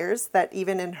players, that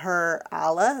even in her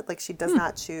ala, like she does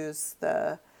not choose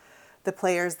the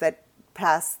players that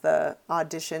pass the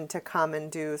audition to come and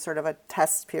do sort of a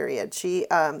test period. She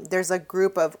there's a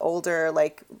group of older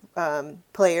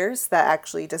players that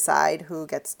actually decide who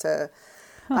gets to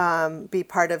be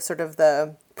part of sort of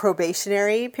the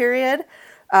probationary period,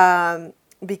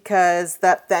 because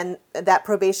that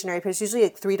probationary period is usually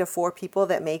 3 to 4 people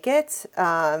that make it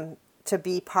to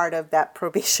be part of that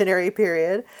probationary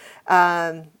period.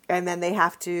 And then they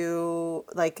have to,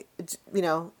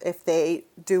 if they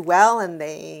do well and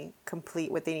they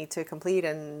complete what they need to complete,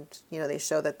 and, they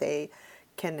show that they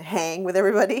can hang with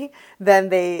everybody,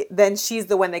 then she's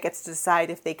the one that gets to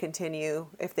decide if they continue,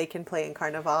 if they can play in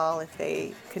Carnival, if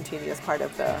they continue as part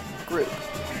of the group.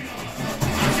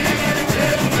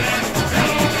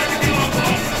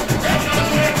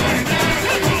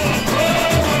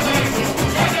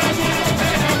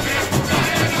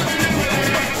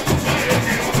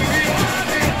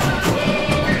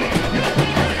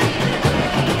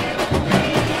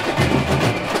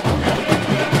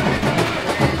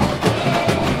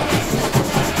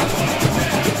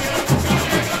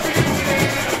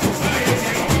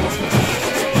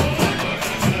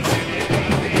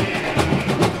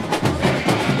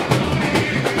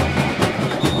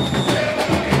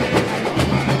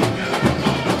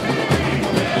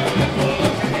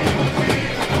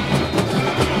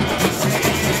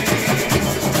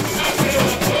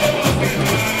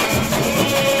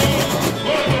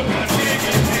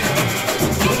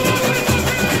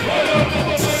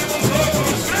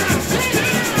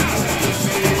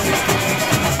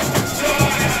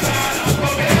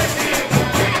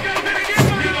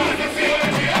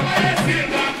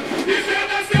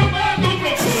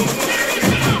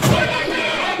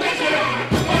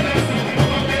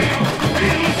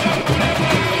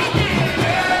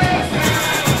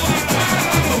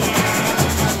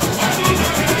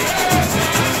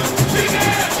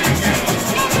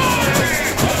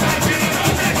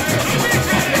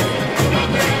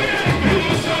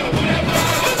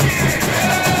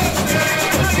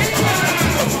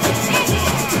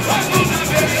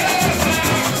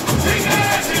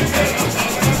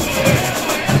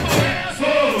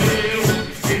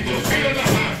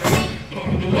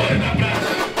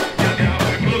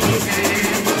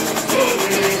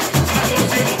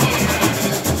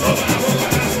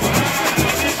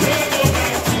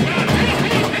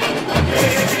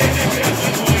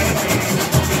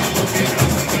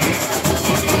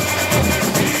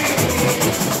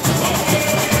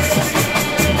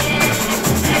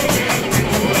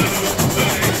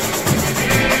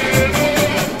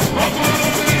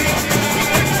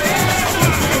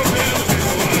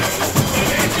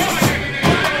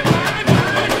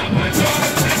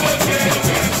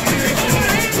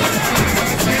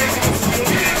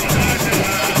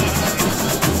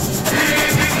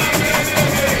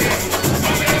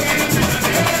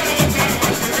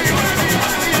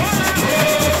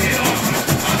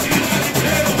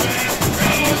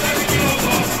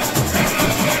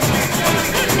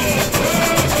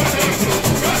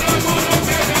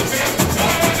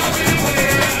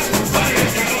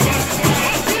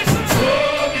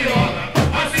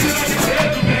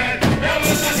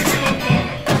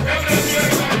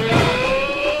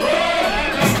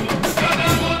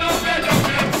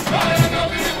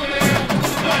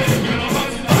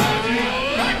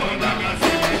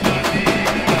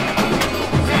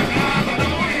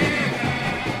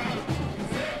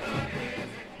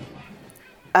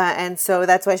 And so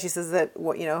that's why she says that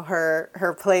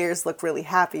her players look really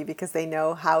happy because they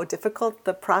know how difficult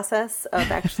the process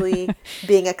of actually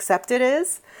being accepted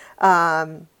is,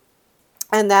 and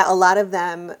that a lot of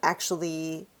them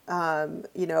actually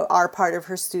are part of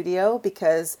her studio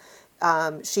because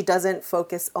she doesn't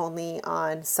focus only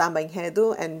on samba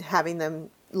enredo and having them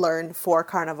learn for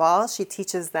Carnaval. She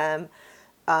teaches them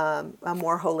a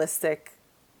more holistic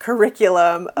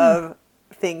curriculum of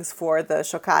things for the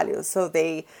chocalhos. So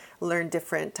they learn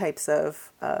different types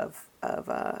of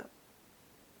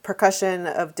percussion,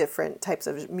 of different types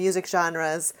of music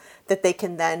genres that they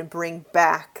can then bring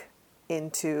back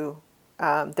into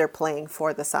their playing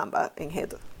for the samba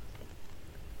enredo.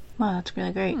 Wow, that's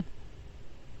really great.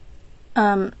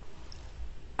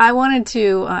 I wanted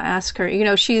to ask her,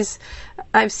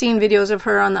 I've seen videos of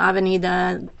her on the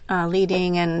Avenida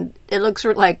leading, and it looks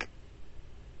like,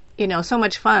 so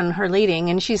much fun, her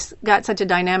leading, and she's got such a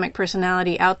dynamic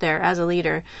personality out there as a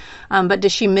leader. But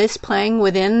does she miss playing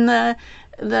within the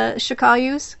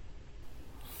chocalhos?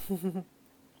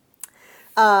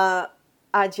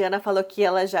 A Diana falou que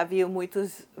ela já viu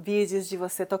muitos vídeos de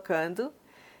você tocando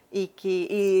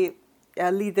e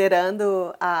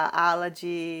liderando a ala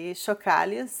de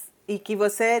chocalhos, e que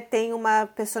você tem uma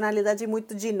personalidade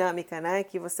muito dinâmica, né?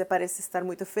 Que você parece estar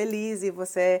muito feliz e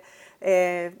você,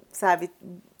 sabe,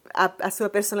 a sua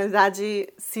personalidade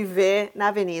se vê na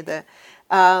avenida.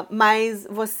 Mas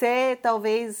você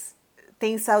talvez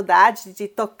tem saudade de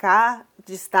tocar,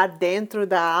 de estar dentro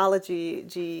da aula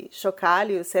de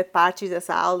chocalho, ser parte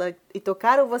dessa aula e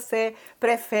tocar, ou você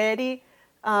prefere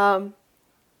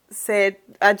ser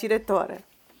a diretora?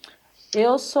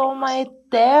 Eu sou uma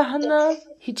eterna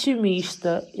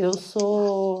ritmista. Eu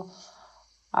sou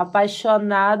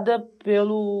apaixonada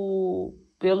pelo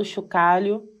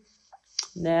chocalho,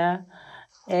 né?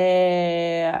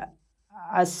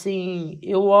 Assim,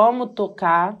 eu amo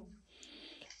tocar.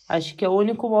 Acho que é o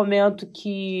único momento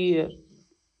que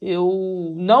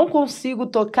eu não consigo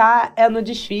tocar é no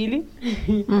desfile.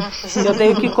 Eu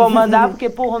tenho que comandar, porque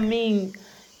por mim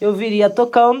eu viria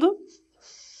tocando.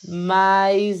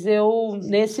 Mas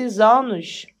nesses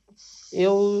anos,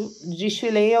 eu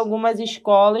desfilei em algumas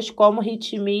escolas como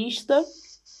ritmista.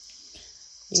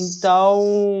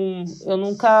 Então, eu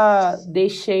nunca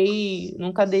deixei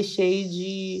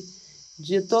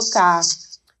de tocar.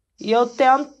 E eu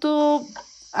tento,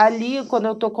 ali, quando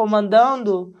eu estou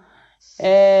comandando,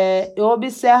 eu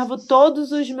observo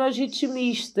todos os meus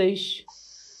ritmistas.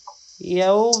 E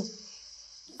eu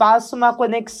faço uma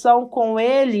conexão com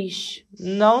eles,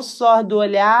 não só do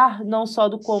olhar, não só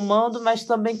do comando, mas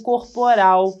também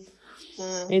corporal.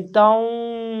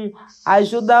 Então,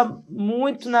 ajuda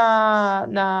muito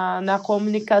na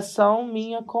comunicação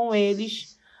minha com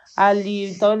eles ali.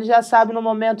 Então, eles já sabem no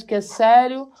momento que é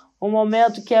sério, o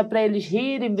momento que é para eles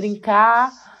rirem,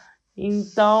 brincar.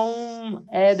 Então,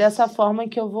 é dessa forma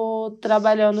que eu vou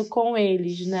trabalhando com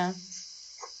eles, né?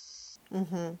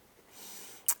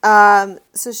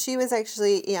 So she was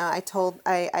actually,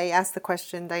 I asked the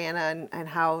question, Diana, and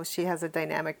how she has a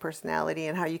dynamic personality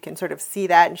and how you can sort of see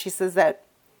that. And she says that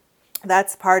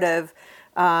that's part of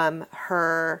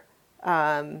her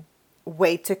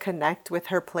way to connect with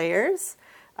her players,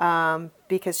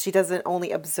 because she doesn't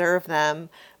only observe them,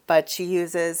 but she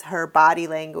uses her body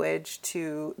language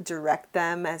to direct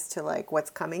them as to like what's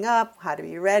coming up, how to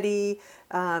be ready,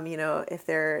 if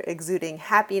they're exuding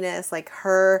happiness, like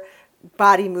her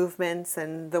body movements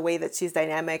and the way that she's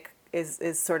dynamic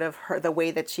is sort of the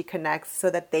way that she connects so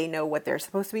that they know what they're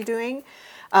supposed to be doing.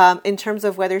 In terms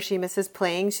of whether she misses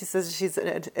playing, she says she's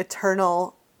an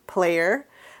eternal player.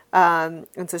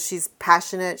 And so she's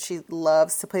passionate. She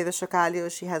loves to play the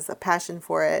chocalho. She has a passion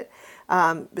for it.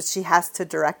 But she has to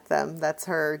direct them. That's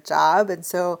her job. And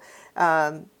so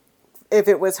if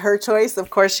it was her choice,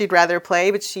 of course she'd rather play,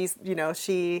 but she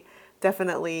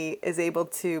definitely is able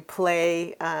to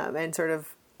play and sort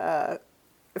of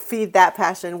feed that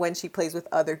passion when she plays with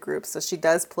other groups. So she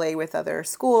does play with other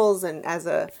schools and as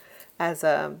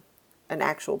an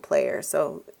actual player.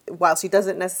 So while she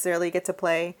doesn't necessarily get to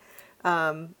play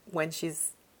when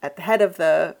she's at the head of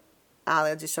the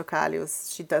ala de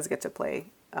chocalhos, she does get to play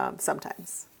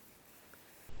sometimes.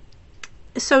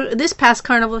 So this past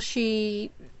carnival,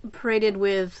 she paraded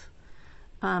with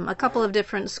a couple of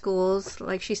different schools,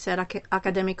 like she said,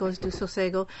 Académicos do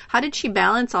Sossego. How did she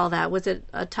balance all that? Was it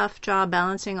a tough job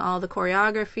balancing all the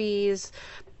choreographies,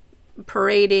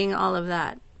 parading, all of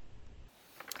that?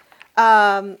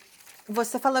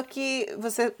 Você falou que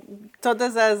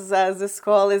todas as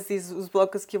escolas e os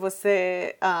blocos que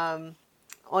você,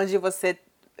 onde você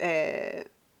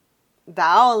dá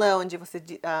aula, onde você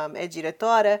é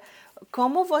diretora,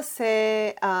 como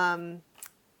você...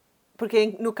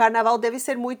 porque no carnaval deve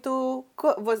ser muito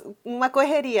uma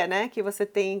correria, né? Que você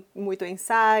tem muito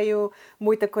ensaio,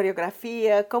 muita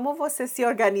coreografia. Como você se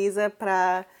organiza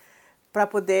para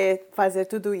poder fazer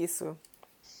tudo isso?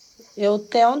 Eu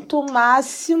tento o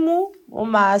máximo,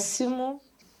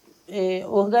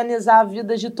 organizar a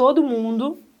vida de todo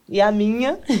mundo e a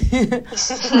minha.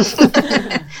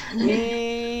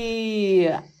 E,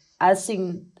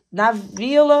 assim, na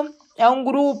vila é um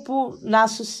grupo, na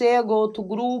Sossego outro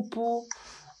grupo,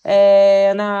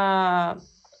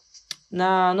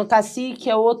 no Cacique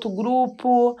é outro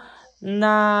grupo,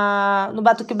 no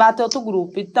Batuque-Bata é outro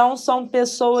grupo. Então, são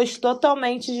pessoas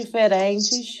totalmente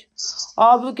diferentes.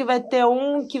 Óbvio que vai ter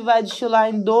um que vai desfilar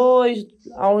em 2,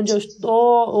 onde eu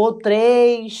estou, ou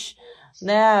 3,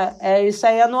 né? Isso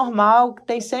aí é normal.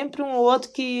 Tem sempre um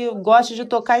outro que gosta de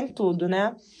tocar em tudo,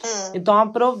 né? Então,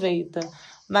 aproveita.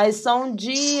 Mas são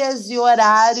dias e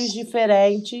horários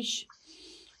diferentes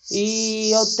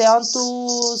e eu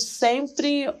tento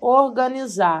sempre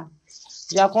organizar.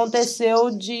 Já aconteceu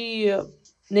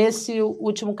nesse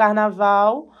último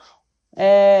carnaval,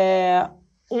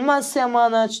 uma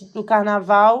semana antes do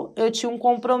carnaval, eu tinha um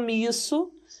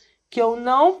compromisso que eu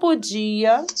não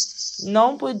podia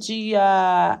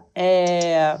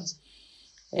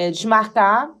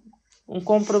desmarcar, um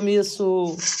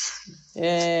compromisso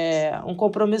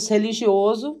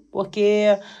religioso,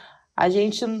 porque a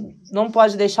gente não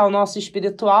pode deixar o nosso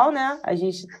espiritual, né? A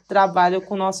gente trabalha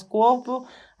com o nosso corpo,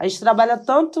 a gente trabalha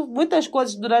muitas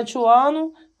coisas durante o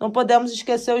ano, não podemos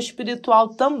esquecer o espiritual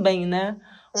também, né?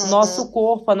 O nosso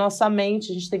corpo, a nossa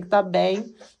mente, a gente tem que estar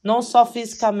bem, não só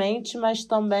fisicamente, mas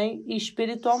também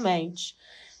espiritualmente.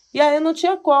 E aí não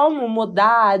tinha como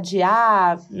mudar,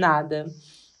 adiar, nada.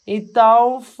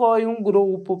 Então, foi um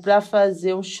grupo para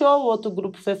fazer um show, outro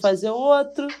grupo foi fazer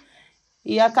outro,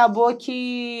 e acabou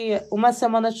que uma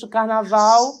semana antes do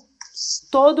carnaval,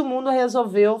 todo mundo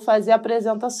resolveu fazer a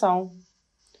apresentação.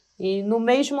 E no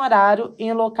mesmo horário,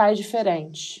 em locais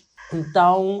diferentes.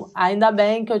 Então, ainda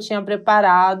bem que eu tinha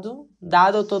preparado,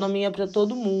 dado autonomia para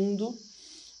todo mundo.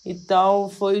 Então,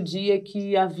 foi o dia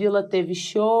que a vila teve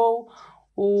show,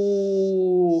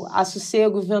 a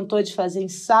Sossego inventou de fazer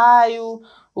ensaio,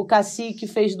 o Cacique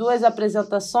fez 2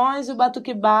 apresentações e o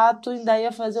Batuque-Bato ainda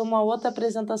ia fazer uma outra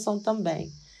apresentação também.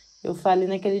 Eu falei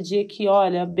naquele dia que,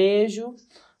 olha, beijo,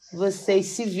 vocês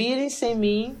se virem sem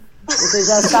mim, vocês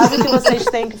já sabem o que vocês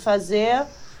têm que fazer,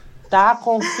 tá?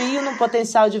 Confio no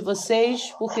potencial de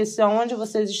vocês, porque se onde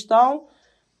vocês estão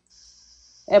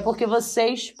é porque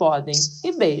vocês podem.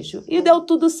 E beijo. E deu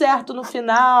tudo certo no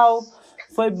final,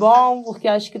 foi bom, porque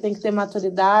acho que tem que ter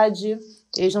maturidade,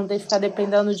 eles não têm que ficar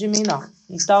dependendo de mim, não.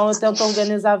 Então, eu tento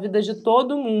organizar a vida de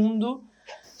todo mundo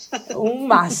o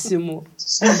máximo.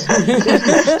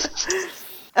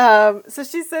 So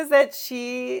she says that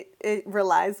she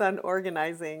relies on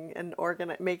organizing and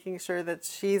making sure that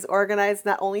she's organized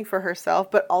not only for herself,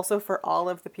 but also for all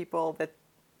of the people that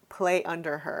play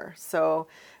under her. So,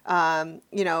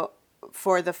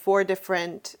 for the 4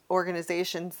 different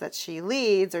organizations that she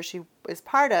leads or she is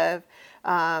part of,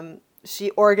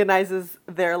 she organizes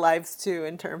their lives too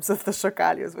in terms of the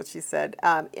chocalhos, what she said.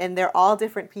 And they're all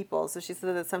different people. So she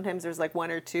said that sometimes there's like 1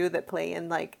 or 2 that play in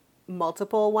like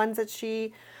multiple ones that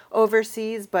she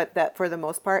oversees, but that for the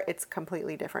most part, it's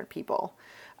completely different people.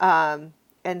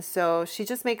 And so she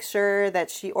just makes sure that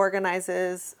she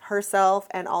organizes herself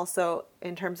and also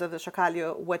in terms of the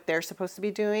chocalho, what they're supposed to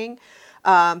be doing.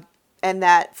 And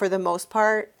that for the most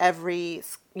part, every,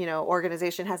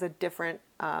 organization has a different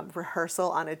rehearsal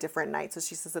on a different night. So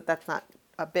she says that that's not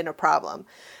been a problem.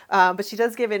 But she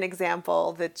does give an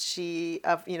example that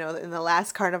in the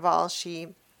last carnival,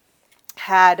 she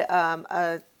had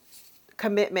a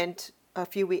commitment a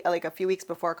few weeks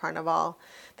before Carnival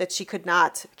that she could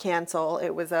not cancel.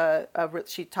 It was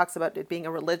she talks about it being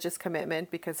a religious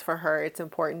commitment because for her it's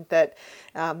important that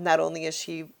not only is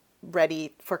she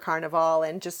ready for Carnival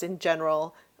and just in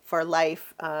general for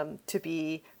life to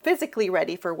be physically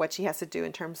ready for what she has to do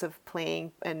in terms of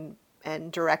playing and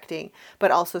directing,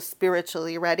 but also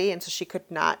spiritually ready. And so she could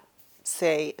not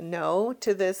say no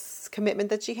to this commitment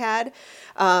that she had.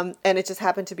 And it just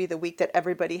happened to be the week that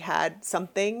everybody had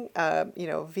something.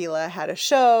 Vila had a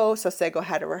show, Sossego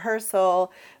had a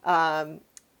rehearsal,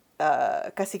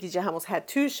 Cacique de Ramos had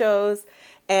 2 shows.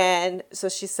 And so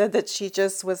she said that she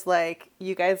just was like,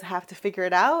 you guys have to figure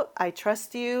it out. I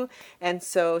trust you. And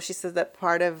so she said that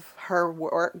part of her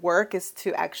work is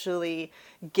to actually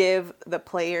give the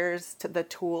players the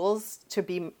tools to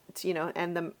be,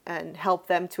 and help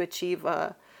them to achieve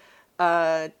a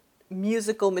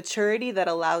musical maturity that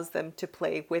allows them to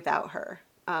play without her.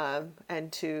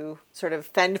 and to sort of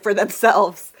fend for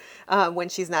themselves when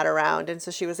she's not around. And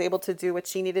so she was able to do what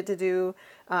she needed to do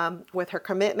with her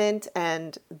commitment,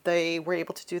 and they were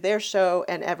able to do their show,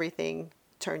 and everything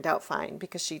turned out fine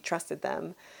because she trusted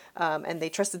them, and they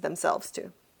trusted themselves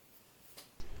too.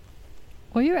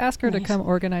 Will you ask her to come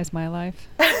organize my life?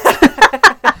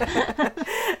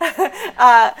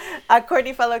 A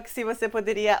Courtney falou que se você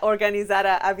poderia organizar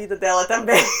a vida dela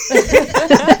também.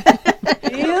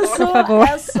 Isso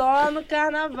é só no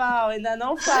carnaval. Ainda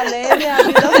não falei minha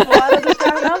vida fora do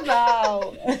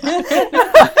carnaval.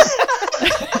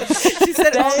 She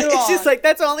said she's like,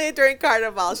 that's only during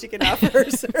carnaval she can offer her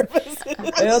services.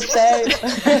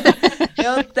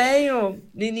 Eu tenho,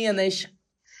 meninas,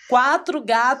 4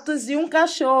 gatos e um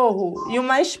cachorro e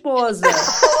uma esposa.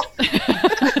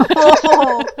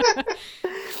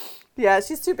 Yeah,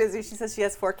 she's too busy. She says she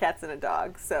has 4 cats and a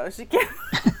dog, so she can't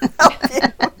help you.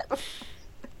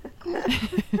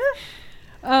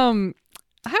 I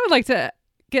would like to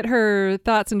get her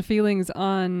thoughts and feelings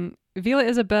on Vila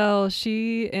Isabel.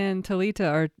 She and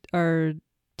Talita are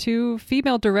 2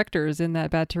 female directors in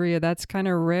that batteria. That's kind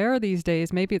of rare these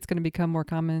days. Maybe it's going to become more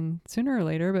common sooner or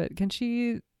later, but can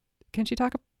she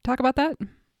talk about that?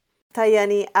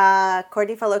 Thayane, a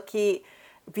Courtney falou que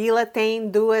Vila tem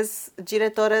 2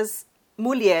 diretoras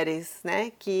mulheres,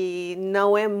 né? Que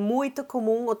não é muito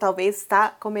comum, ou talvez está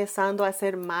começando a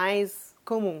ser mais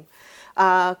comum.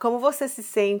 Como você se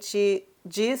sente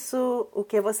disso? O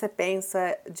que você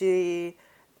pensa de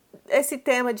esse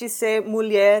tema de ser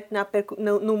mulher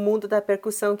no mundo da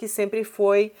percussão, que sempre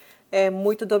foi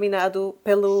muito dominado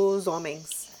pelos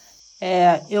homens?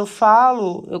 Eu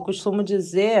costumo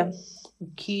dizer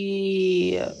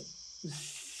que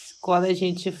quando a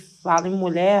gente fala em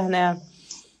mulher, né,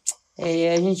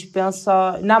 a gente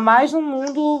pensa, ainda mais no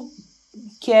mundo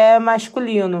que é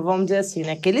masculino, vamos dizer assim,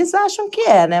 né, que eles acham que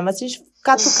né, mas se a gente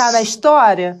catucar na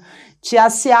história, Tia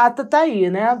Seata tá aí,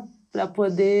 né, para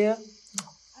poder,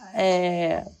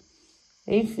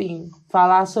 enfim,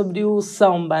 falar sobre o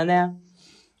samba, né,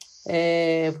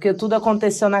 porque tudo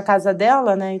aconteceu na casa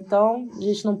dela, né? Então a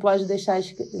gente não pode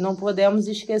não podemos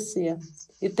esquecer.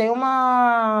 E tem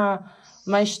uma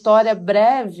história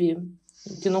breve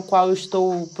no qual eu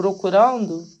estou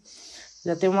procurando.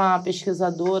 Já tem uma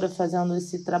pesquisadora fazendo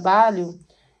esse trabalho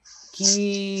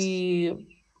que,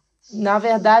 na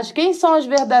verdade, quem são as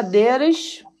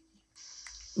verdadeiras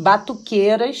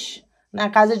batuqueiras na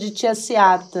casa de Tia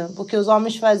Seata? Porque os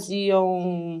homens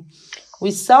faziam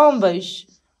os sambas,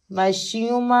 mas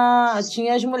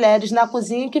tinha as mulheres na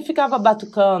cozinha que ficavam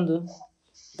batucando.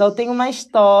 Então tem uma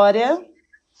história,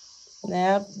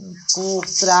 né, por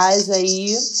trás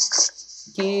aí,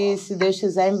 que, se Deus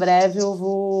quiser, em breve eu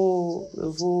vou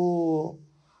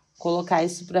colocar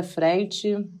isso para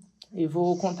frente e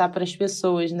vou contar para as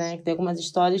pessoas, né, que tem algumas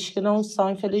histórias que não são,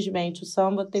 infelizmente. O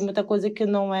samba tem muita coisa que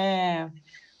não é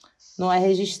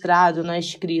registrado, não é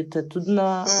escrita, tudo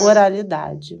na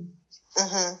oralidade.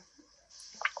 Uhum.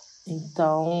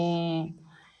 Então,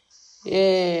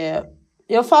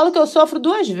 eu falo que eu sofro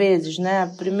 2 vezes,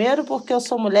 né? Primeiro porque eu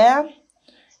sou mulher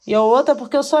e a outra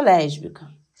porque eu sou lésbica.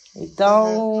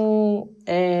 Então,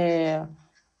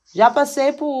 já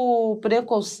passei por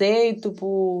preconceito,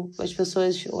 por as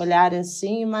pessoas olharem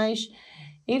assim, mas,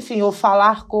 enfim, ou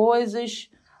falar coisas,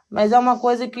 mas é uma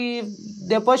coisa que,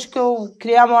 depois que eu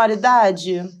criei a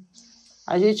maioridade,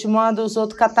 a gente manda os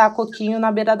outros catar coquinho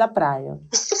na beira da praia.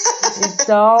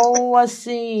 Então,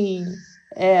 assim,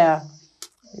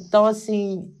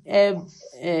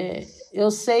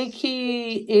 eu sei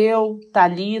que eu,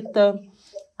 Thalita,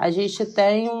 a gente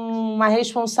tem uma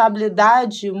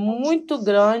responsabilidade muito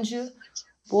grande,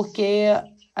 porque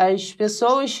as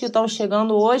pessoas que estão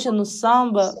chegando hoje no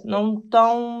samba não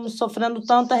estão sofrendo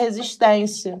tanta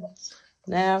resistência,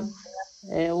 né?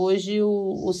 Hoje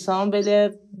o samba ele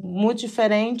é muito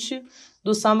diferente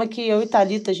do samba que eu e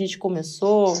Thalita a gente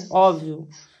começou, óbvio,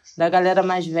 da galera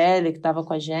mais velha que estava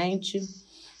com a gente,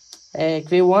 que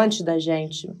veio antes da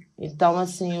gente. Então,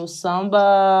 assim, o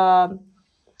samba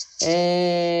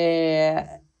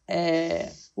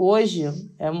hoje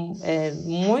é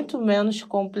muito menos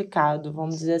complicado,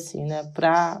 vamos dizer assim, né,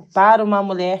 para uma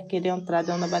mulher querer entrar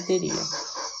dentro da bateria.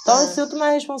 Então, eu sinto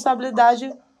uma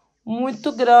responsabilidade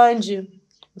muito grande,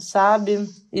 sabe?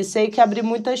 E sei que abri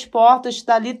muitas portas,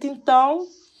 Thalita, então,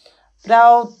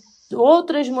 para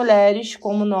outras mulheres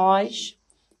como nós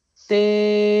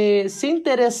se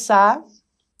interessar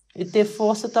e ter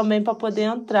força também para poder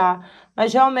entrar.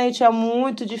 Mas realmente é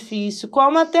muito difícil.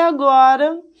 Como até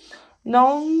agora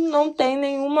não tem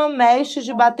nenhuma mestre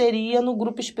de bateria no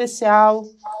grupo especial,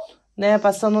 né,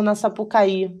 passando na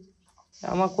Sapucaí.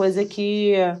 É uma coisa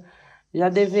que já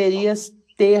deveria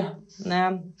ter,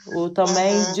 né? Ou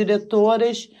também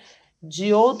diretoras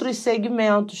de outros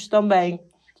segmentos também.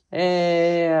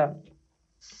 É,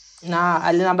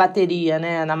 ali na bateria,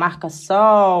 né? Na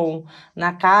marcação,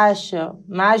 na caixa,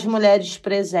 mais mulheres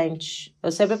presentes.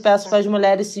 Eu sempre peço para as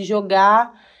mulheres se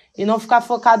jogar e não ficar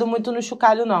focado muito no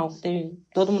chocalho, não.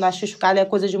 Todo mundo acha que chocalho é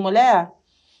coisa de mulher?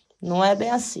 Não é bem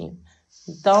assim.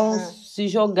 Então, se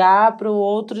jogar para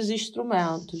outros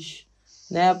instrumentos,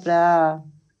 né? Para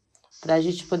a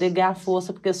gente poder ganhar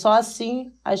força, porque só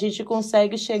assim a gente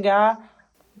consegue chegar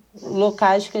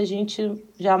locais que a gente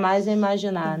jamais ia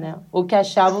imaginar, né? Ou que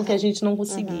achavam que a gente não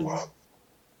conseguia.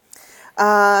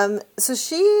 So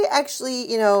she actually,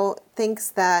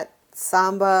 thinks that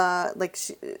samba,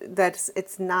 that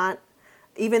it's not,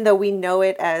 even though we know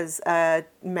it as a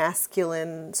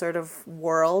masculine sort of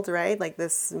world, right? Like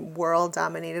this world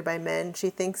dominated by men. She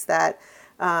thinks that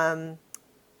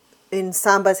in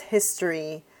samba's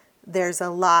history, there's a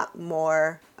lot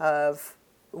more of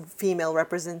female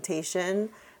representation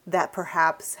that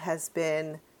perhaps has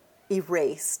been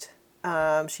erased.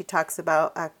 She talks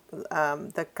about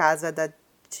the Casa da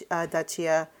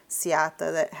Tia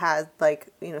Ciata that had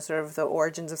sort of the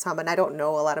origins of samba. And I don't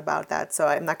know a lot about that, so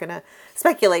I'm not going to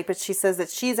speculate. But she says that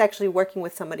she's actually working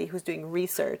with somebody who's doing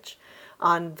research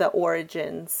on the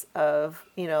origins of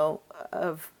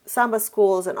of samba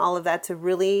schools and all of that to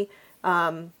really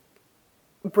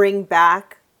bring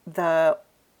back the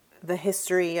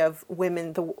history of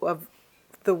women, of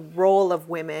the role of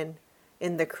women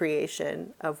in the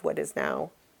creation of what is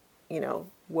now,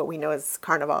 what we know as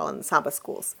carnival and samba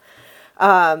schools.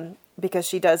 Because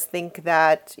she does think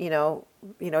that,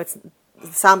 it's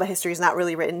samba history is not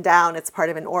really written down. It's part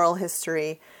of an oral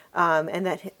history. And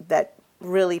that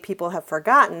really people have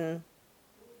forgotten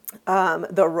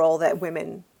the role that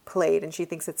women played. And she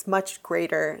thinks it's much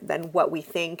greater than what we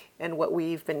think and what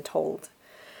we've been told.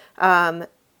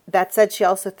 That said, she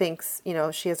also thinks,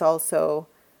 she is also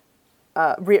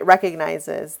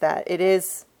recognizes that it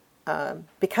is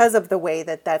because of the way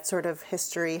that sort of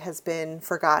history has been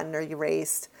forgotten or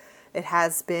erased. It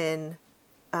has been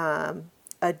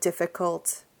a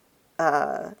difficult,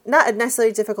 not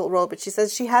necessarily a difficult role, but she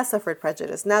says she has suffered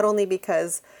prejudice, not only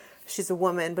because she's a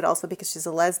woman, but also because she's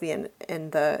a lesbian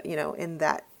in in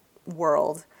that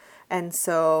world. And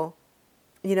so,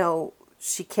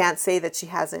 she can't say that she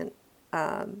hasn't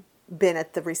been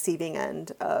at the receiving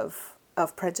end of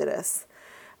prejudice.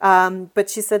 But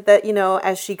she said that,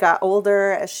 as she got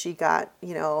older, as she got,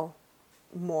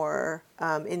 more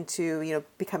into,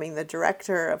 becoming the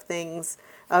director of things,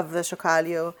 of the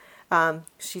Chocalho,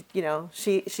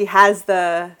 she has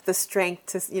the strength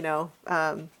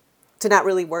to not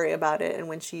really worry about it. And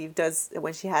when she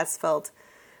has felt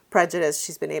prejudice,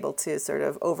 she's been able to sort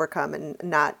of overcome and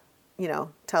not,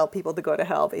 tell people to go to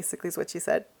hell, basically is what she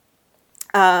said.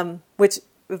 Which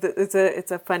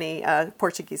it's a funny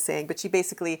Portuguese saying, but she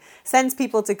basically sends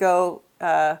people to go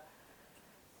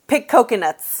pick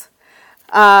coconuts.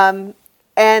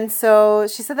 And so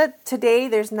she said that today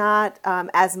there's not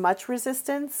as much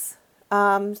resistance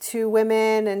to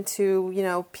women and to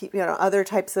other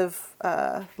types of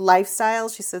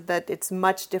lifestyles. She said that it's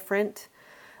much different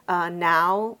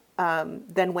now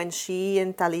than when she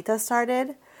and Talita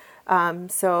started.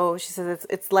 So she says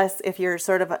it's less, if you're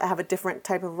sort of have a different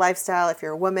type of lifestyle, if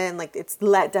you're a woman, like it's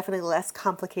definitely less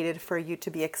complicated for you to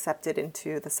be accepted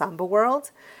into the samba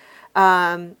world.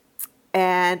 But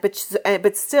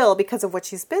still, because of what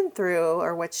she's been through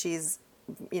or what she's,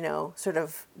 sort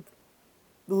of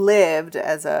lived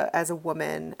as a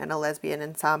woman and a lesbian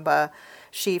in samba,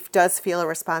 she does feel a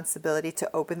responsibility to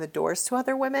open the doors to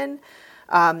other women.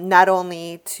 Not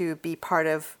only to be part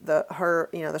of the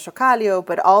chocalho,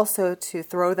 but also to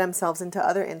throw themselves into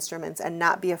other instruments and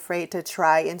not be afraid to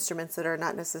try instruments that are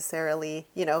not necessarily,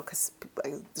 because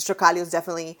the chocalho is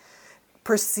definitely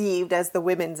perceived as the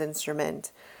women's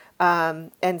instrument.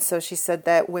 And so she said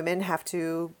that women have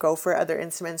to go for other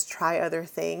instruments, try other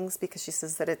things, because she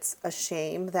says that it's a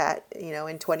shame that,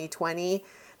 in 2020,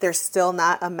 there's still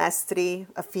not a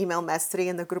female mestre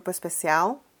in the Grupo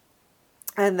Especial,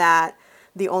 and that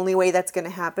the only way that's going to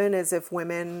happen is if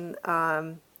women,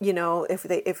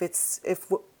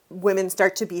 if women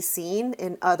start to be seen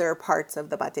in other parts of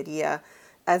the bateria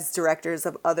as directors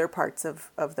of other parts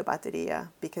of the bateria,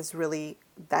 because really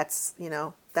that's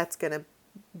going to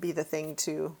be the thing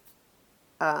to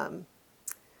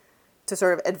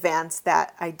sort of advance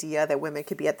that idea that women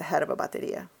could be at the head of a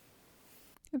bateria.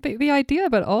 The idea,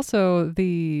 but also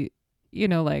the,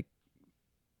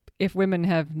 if women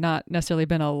have not necessarily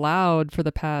been allowed for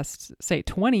the past, say,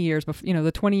 20 years,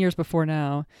 the 20 years before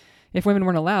now, if women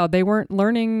weren't allowed, they weren't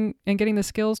learning and getting the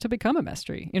skills to become a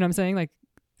mestre. You know what I'm saying? Like,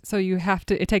 so you have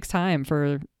to, it takes time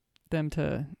for them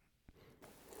to,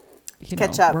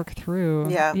 catch up, work through.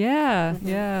 Yeah.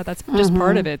 Yeah. That's just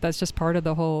part of it. That's just part of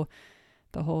the whole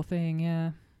thing.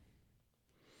 Yeah.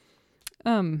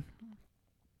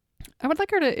 I would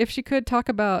like her to, if she could, talk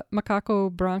about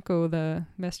Macaco Branco, the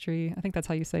mestre, I think that's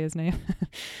how you say his name,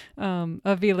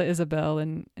 of Vila Isabel,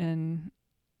 and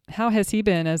how has he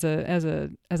been as a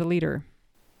leader?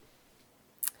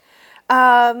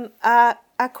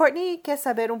 A Courtney quer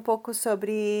saber pouco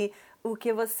sobre o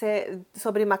que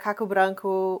sobre Macaco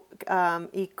Branco,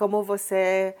 e como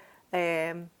você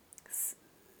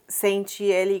sente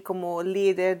ele como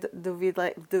líder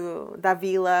da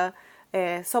vila.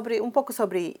 Sobre pouco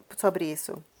sobre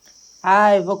isso.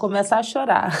 Ai, vou começar a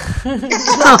chorar.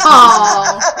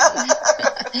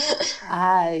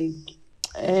 Ai,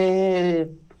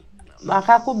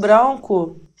 Macaco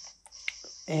Branco,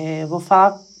 vou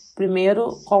falar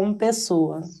primeiro como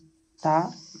pessoa,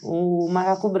 tá? O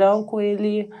Macaco Branco,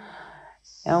 ele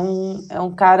é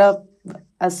um cara,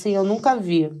 assim, eu nunca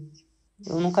vi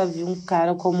um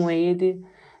cara como ele,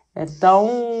 tão...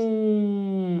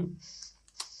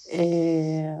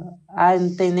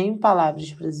 não tem nem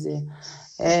palavras para dizer.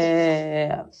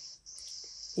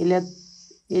 Ele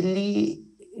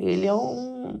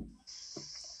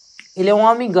é um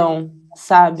amigão,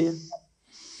 sabe?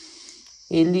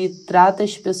 Ele trata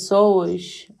as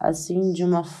pessoas assim de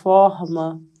uma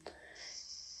forma,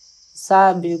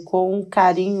 sabe, com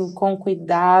carinho, com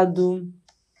cuidado.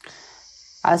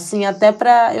 Assim,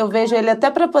 eu vejo ele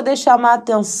até para poder chamar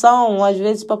atenção, às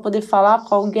vezes para poder falar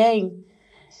com alguém.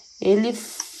 Ele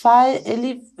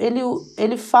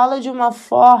fala de uma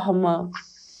forma,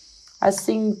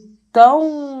 assim,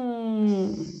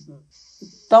 tão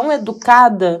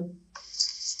educada,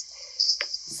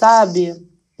 sabe?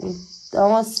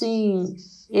 Então, assim,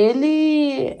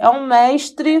 ele é um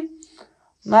mestre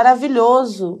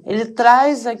maravilhoso. Ele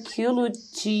traz aquilo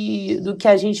do que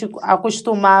a gente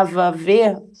acostumava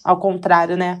ver, ao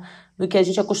contrário, né? Do que a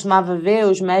gente acostumava ver,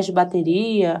 os mestres de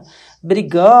bateria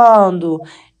brigando,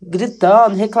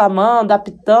 gritando, reclamando,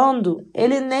 apitando.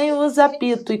 Ele nem usa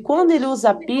apito. E quando ele usa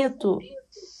apito,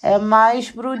 é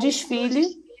mais pro desfile.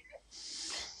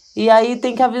 E aí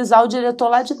tem que avisar o diretor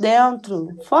lá de dentro.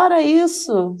 Fora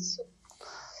isso,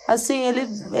 assim,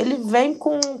 ele vem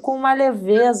com uma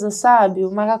leveza, sabe?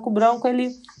 O Macaco Branco,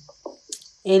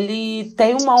 ele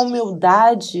tem uma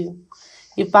humildade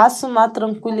e passa uma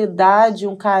tranquilidade,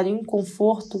 um carinho, um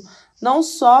conforto, não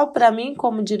só para mim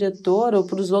como diretora ou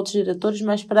para os outros diretores,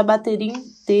 mas para a bateria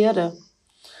inteira.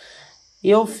 E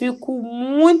eu fico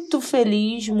muito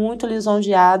feliz, muito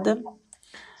lisonjeada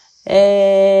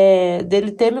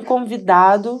dele ter me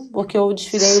convidado, porque eu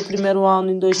desfilei o primeiro ano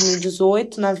em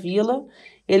 2018 na Vila.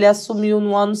 Ele assumiu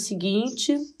no ano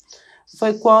seguinte,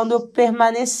 foi quando eu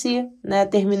permaneci, né?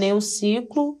 Terminei um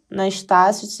ciclo na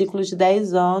Estácio, ciclo de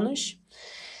 10 anos,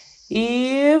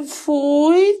 e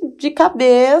fui de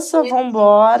cabeça,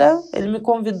 vambora. Ele me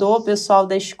convidou, o pessoal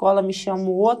da escola me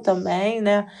chamou também,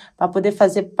 né? Para poder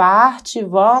fazer parte,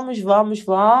 vamos,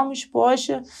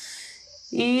 poxa.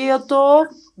 E eu tô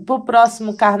pro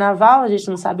próximo carnaval, a gente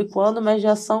não sabe quando, mas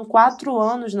já são 4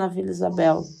 anos na Vila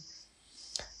Isabel.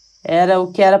 Era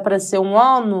o que era para ser 1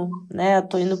 ano, né? Eu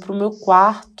tô indo pro meu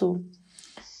 4º.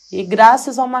 E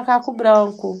graças ao Macaco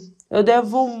Branco, eu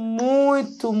devo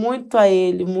muito, muito a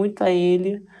ele,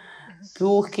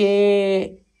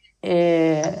 porque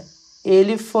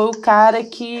ele foi o cara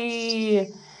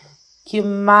que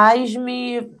mais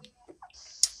me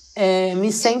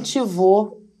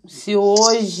incentivou. Se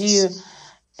hoje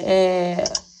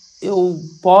eu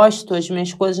posto as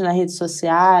minhas coisas nas redes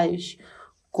sociais,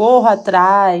 corro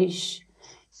atrás,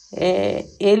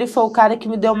 ele foi o cara que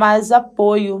me deu mais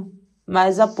apoio.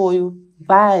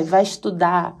 Vai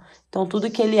estudar. Então, tudo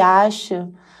que ele acha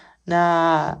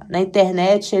na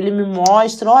internet, ele me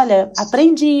mostra, olha,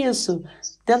 aprendi isso,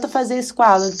 tenta fazer isso com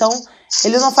ela. Então,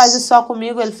 ele não faz isso só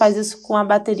comigo, ele faz isso com a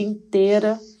bateria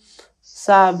inteira,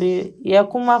 sabe? E é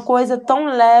com uma coisa tão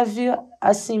leve,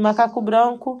 assim, Macaco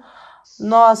Branco,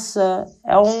 nossa,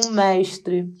 é um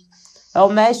mestre. É o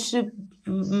mestre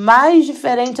mais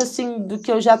diferente, assim, do que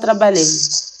eu já trabalhei.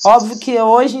 Óbvio que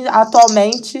hoje,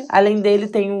 atualmente, além dele,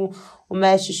 tem o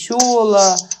mestre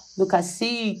Chula, do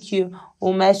Cacique,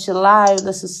 o mestre Laio,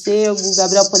 da Sossego, o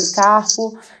Gabriel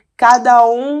Policarpo. Cada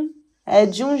um é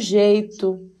de um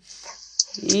jeito.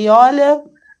 E olha,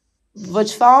 vou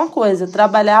te falar uma coisa,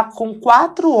 trabalhar com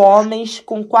 4 homens,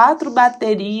 com 4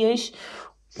 baterias,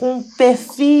 com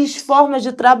perfis, formas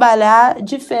de trabalhar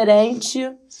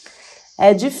diferente,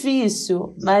 É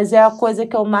difícil, mas é a coisa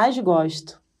que eu mais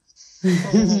gosto.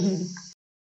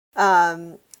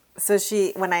 So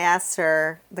when I asked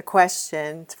her the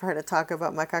question for her to talk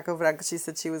about Macaco Branco, she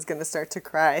said she was going to start to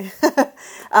cry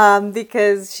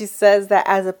because she says that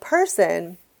as a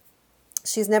person,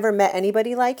 she's never met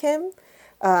anybody like him.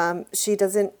 She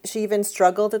even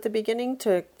struggled at the beginning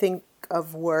to think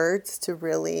of words to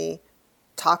really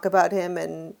talk about him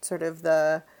and sort of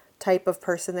the type of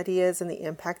person that he is and the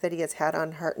impact that he has had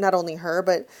on her, not only her,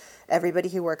 but everybody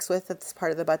he works with that's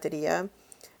part of the bateria.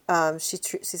 She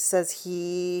says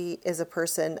he is a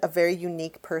very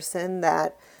unique person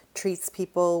that treats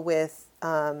people with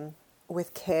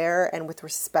care and with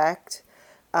respect.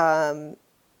 And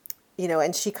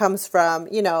she comes from,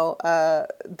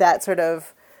 that sort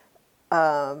of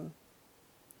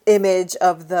image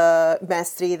of the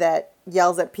mestre that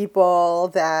yells at people,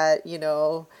 that,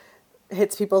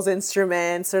 hits people's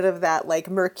instruments, sort of that like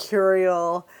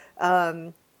mercurial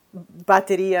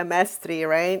bateria mestre,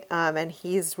 right? And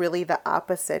he's really the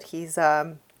opposite. She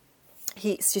said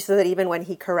that even when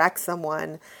he corrects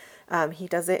someone, he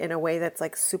does it in a way that's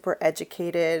like super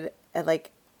educated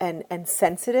and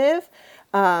sensitive,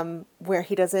 where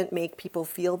he doesn't make people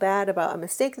feel bad about a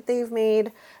mistake that they've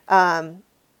made.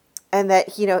 And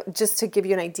that, just to give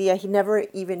you an idea, he never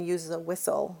even uses a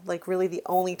whistle. Like really the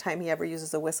only time he ever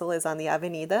uses a whistle is on the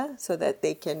avenida so that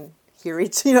they can hear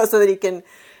so that he can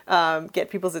get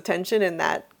people's attention in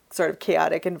that sort of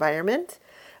chaotic environment.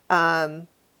 But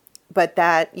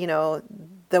that,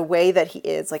 the way that he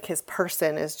is, like his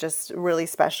person is just really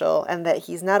special. And that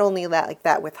he's not only like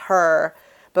that with her,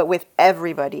 but with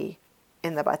everybody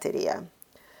in the bateria.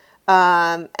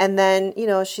 And then,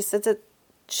 she said that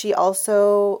she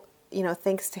also,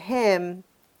 thanks to him,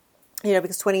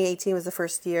 because 2018 was the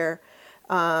first year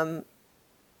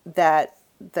that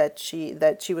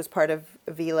she was part of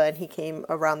Vila, and he came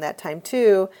around that time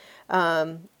too.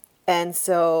 And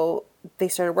so they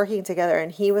started working together,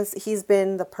 and he's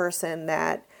been the person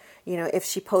that, if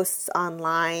she posts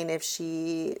online, if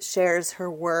she shares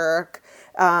her work,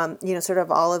 sort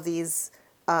of all of these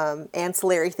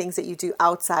ancillary things that you do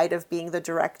outside of being the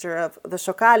director of the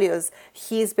Chocalhos,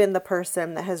 he's been the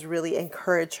person that has really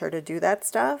encouraged her to do that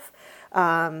stuff.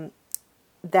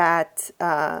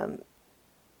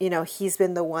 He's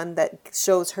been the one that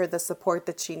shows her the support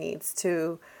that she needs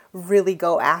to really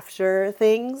go after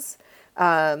things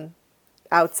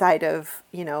outside of,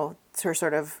 her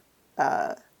sort of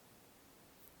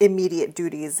immediate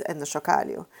duties in the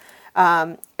Chocalho.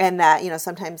 And that,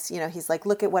 sometimes, he's like,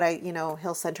 look at what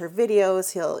he'll send her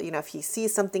videos. He'll, if he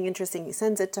sees something interesting, he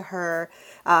sends it to her.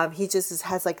 He just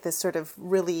has like this sort of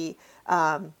really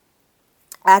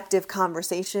active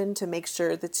conversation to make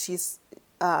sure that she's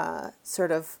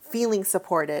sort of feeling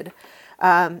supported.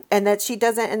 And that she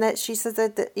doesn't, and that she says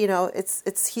that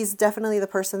he's definitely the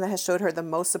person that has showed her the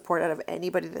most support out of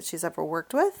anybody that she's ever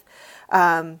worked with.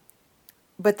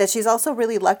 But that she's also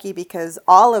really lucky because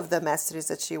all of the mestres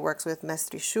that she works with,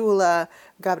 Mestre Shula,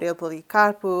 Gabriel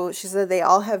Policarpo, she said they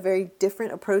all have very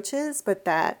different approaches, but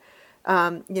that,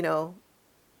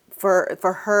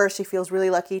 for her, she feels really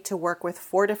lucky to work with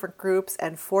 4 different groups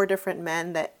and 4 different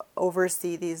men that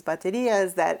oversee these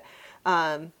baterias that,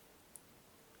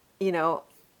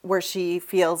 where she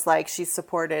feels like she's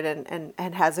supported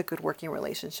and has a good working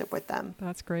relationship with them.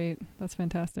 That's great. That's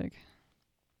fantastic.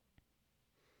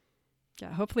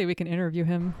 Yeah, hopefully we can interview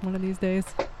him one of these days.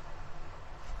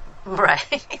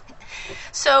 Right.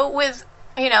 So with,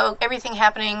 everything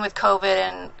happening with COVID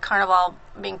and Carnival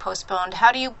being postponed,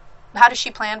 how does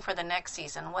she plan for the next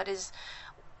season? What is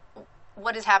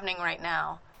happening right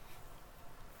now?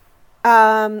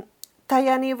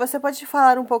 Thayane, você pode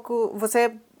falar um pouco,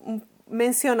 você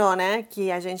mencionou, né,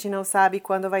 que a gente não sabe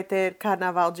quando vai ter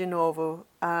Carnaval de novo.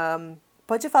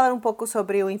 Pode falar um pouco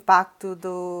sobre o impacto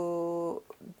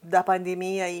da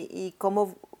pandemia e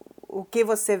como o que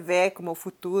você vê como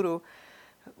futuro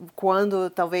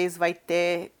quando talvez vai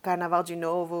ter Carnaval de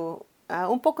novo?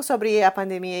 Um pouco sobre a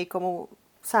pandemia e como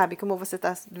você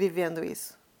está vivendo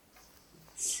isso.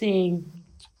 Sim,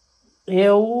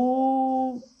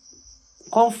 eu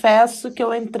confesso que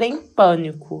eu entrei em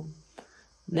pânico,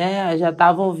 né? Já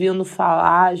estava ouvindo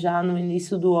falar já no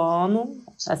início do ano,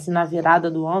 assim, na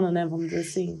virada do ano, né? Vamos dizer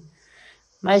assim.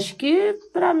 Mas que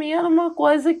para mim era uma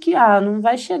coisa que, não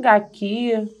vai chegar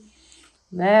aqui,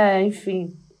 né?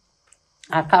 Enfim,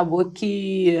 acabou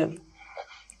que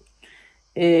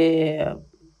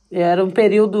era um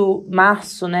período,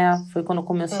 março, né? Foi quando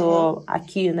começou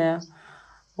aqui, né?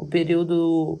 O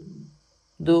período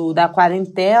da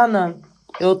quarentena.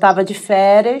 Eu estava de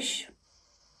férias,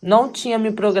 não tinha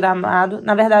me programado.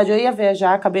 Na verdade, eu ia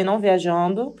viajar, acabei não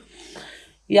viajando.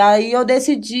 E aí eu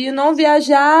decidi não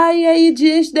viajar, e aí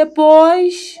dias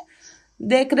depois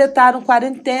decretaram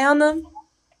quarentena.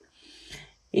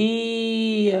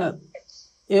 E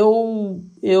eu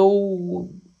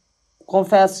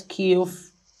confesso que eu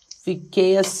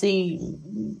fiquei assim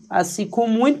com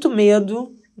muito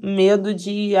medo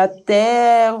de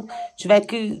até tiver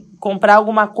que comprar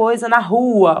alguma coisa na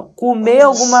rua, comer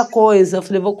alguma coisa. Eu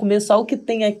falei, vou comer só o que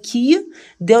tem aqui,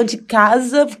 dentro de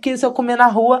casa, porque se eu comer na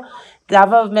rua,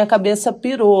 minha cabeça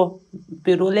pirou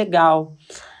legal.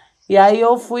 E aí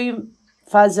eu fui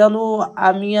fazendo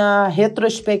a minha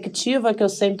retrospectiva, que eu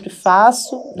sempre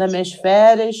faço nas minhas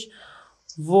férias.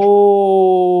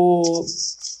 Vou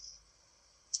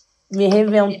me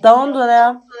reinventando,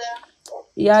 né?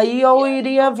 E aí eu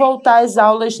iria voltar às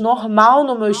aulas normal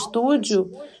no meu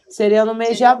estúdio, seria no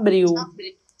mês de abril.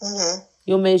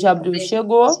 E o mês de abril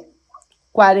chegou,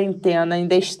 quarentena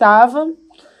ainda estava,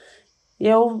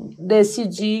 eu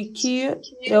decidi que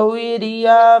eu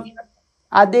iria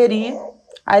aderir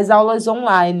às aulas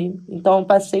online. Então, eu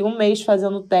passei um mês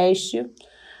fazendo teste,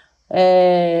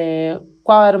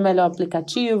 qual era o melhor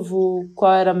aplicativo,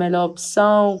 qual era a melhor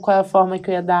opção, qual é a forma que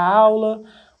eu ia dar aula,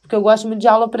 porque eu gosto muito de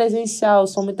aula presencial,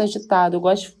 sou muito agitada, eu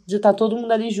gosto de estar todo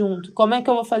mundo ali junto. Como é que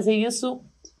eu vou fazer isso?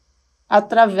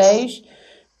 Através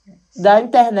da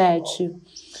internet.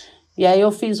 E aí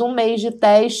eu fiz um mês de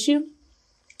teste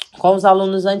com os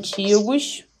alunos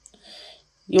antigos,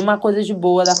 e uma coisa de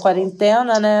boa da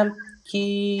quarentena, né,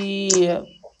 que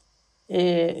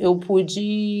eu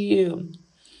pude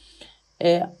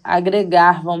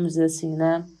agregar, vamos dizer assim,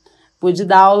 né? Pude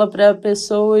dar aula para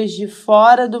pessoas de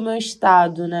fora do meu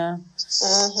estado, né?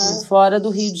 Fora do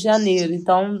Rio de Janeiro.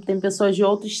 Então, tem pessoas de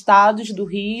outros estados do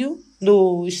Rio,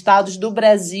 estados do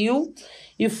Brasil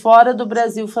e fora do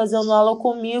Brasil fazendo aula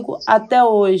comigo até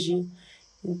hoje.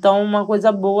 Então, uma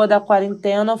coisa boa da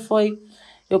quarentena foi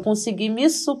eu conseguir me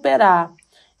superar.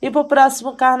 E para o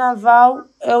próximo carnaval,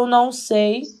 eu não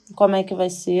sei como é que vai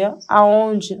ser.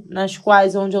 Onde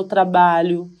eu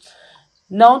trabalho,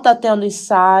 não está tendo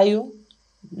ensaio,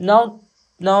 não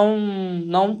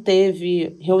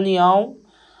teve reunião.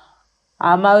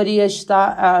 A maioria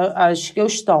as que eu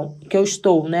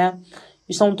estou, né?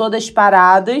 Estão todas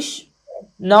paradas,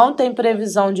 não tem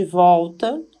previsão de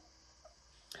volta.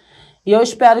 E eu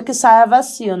espero que saia a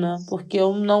vacina, porque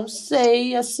eu não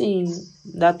sei, assim,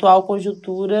 da atual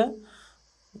conjuntura,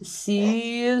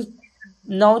 se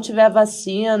não tiver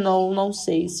vacina, ou não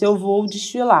sei se eu vou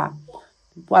desfilar.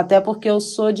 Até porque eu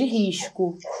sou de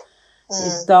risco.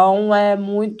 Então, é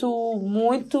muito,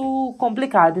 muito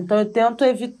complicado. Então, eu tento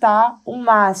evitar o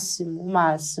máximo.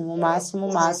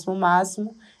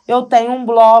 Eu tenho um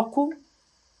bloco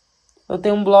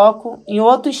em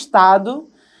outro estado,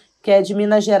 que é de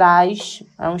Minas Gerais.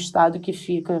 É um estado que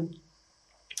fica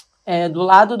do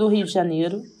lado do Rio de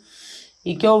Janeiro.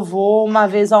 E que eu vou uma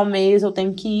vez ao mês, eu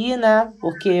tenho que ir, né?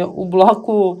 Porque o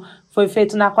bloco foi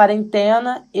feito na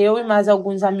quarentena, eu e mais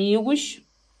alguns amigos.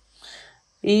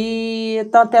 E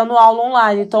estão tendo aula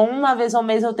online. Então, uma vez ao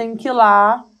mês eu tenho que ir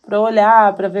lá para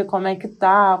olhar, para ver como é que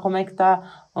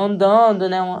tá andando,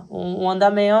 né? Um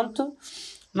andamento.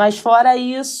 Mas fora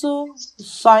isso,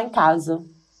 só em casa.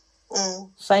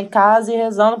 Só em casa e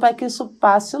rezando para que isso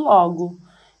passe logo.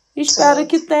 Espero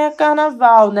que tenha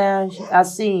carnaval, né?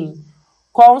 Assim,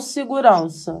 com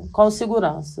segurança.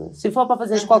 Se for para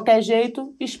fazer de qualquer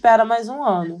jeito, espera mais um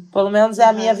ano. Pelo menos é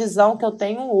a minha visão que eu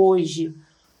tenho hoje.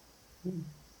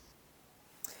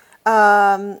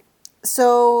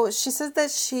 So she says that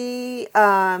she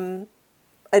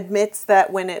admits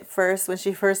that when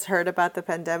she first heard about the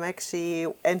pandemic, she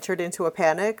entered into a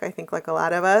panic, I think like a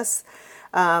lot of us.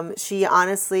 She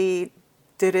honestly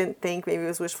didn't think, maybe it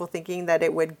was wishful thinking, that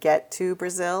it would get to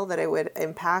Brazil, that it would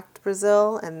impact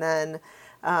Brazil. And then,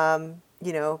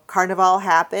 Carnival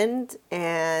happened.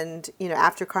 And,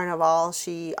 after Carnival,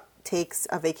 she takes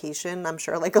a vacation. I'm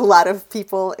sure like a lot of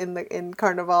people in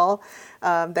Carnival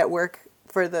that work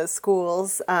for the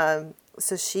schools.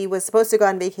 So she was supposed to go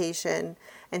on vacation,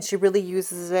 and she really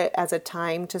uses it as a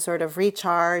time to sort of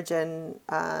recharge and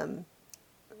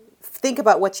think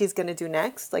about what she's going to do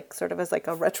next, like sort of as like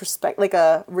a like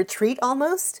a retreat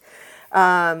almost.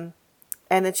 And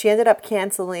then she ended up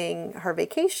canceling her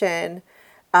vacation.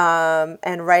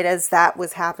 And right as that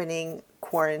was happening,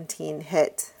 quarantine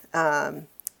hit.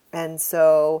 And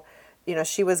so,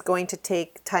 she was going to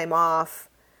take time off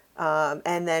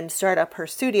and then start up her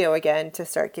studio again to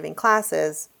start giving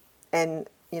classes. And,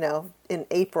 in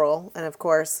April, and of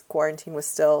course, quarantine was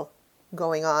still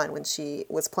going on when she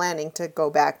was planning to go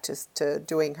back to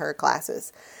doing her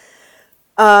classes.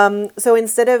 So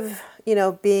instead of,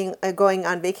 being going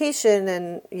on vacation,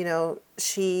 and,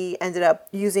 she ended up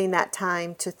using that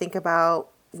time to think about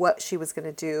what she was going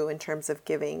to do in terms of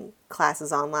giving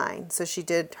classes online. So she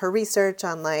did her research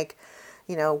on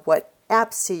what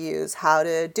apps to use, how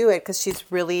to do it, because she's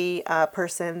really a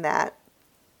person that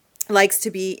likes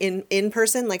to be in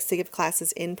person, likes to give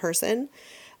classes in person.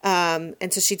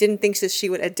 And so she didn't think that she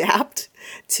would adapt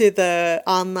to the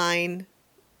online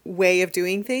way of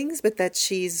doing things, but that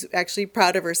she's actually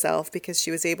proud of herself because she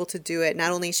was able to do it.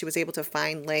 Not only she was able to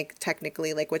find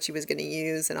technically what she was going to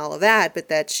use and all of that, but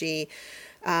that she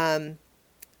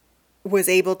was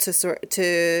able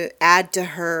to add to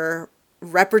her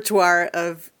repertoire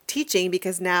of teaching,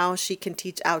 because now she can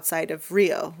teach outside of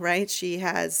Rio, right? She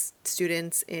has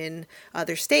students in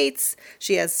other states,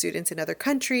 she has students in other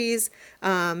countries,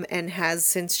 and has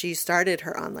since she started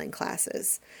her online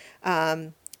classes.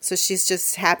 So she's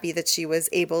just happy that she was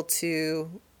able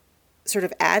to sort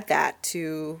of add that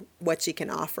to what she can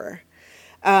offer.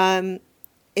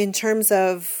 In terms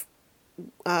of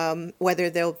whether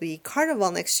there'll be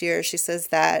carnival next year, she says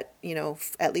that,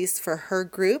 at least for her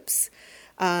groups,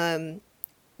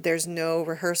 there's no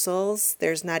rehearsals,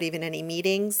 there's not even any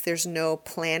meetings, there's no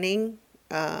planning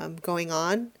going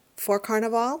on for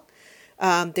carnival.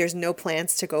 There's no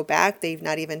plans to go back. They've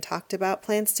not even talked about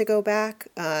plans to go back.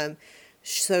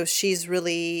 So she's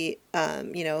really,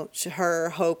 her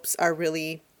hopes are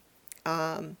really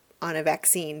on a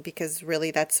vaccine, because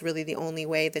really that's really the only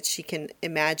way that she can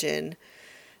imagine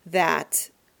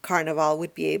that Carnival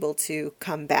would be able to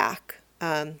come back.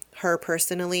 Her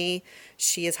personally,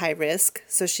 she is high risk.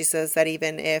 So she says that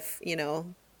even if,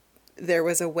 there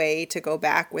was a way to go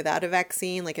back without a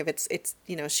vaccine, if it's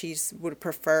she would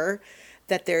prefer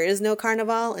that there is no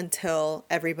Carnival until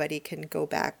everybody can go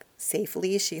back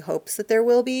safely. She hopes that there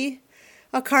will be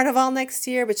a Carnival next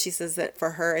year, but she says that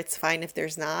for her it's fine if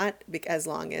there's not, as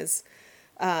long as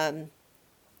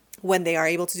when they are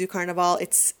able to do Carnival,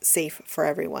 it's safe for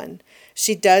everyone.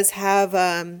 She does have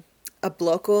a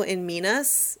bloco in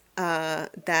Minas,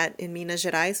 that in Minas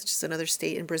Gerais, which is another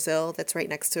state in Brazil that's right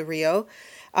next to Rio,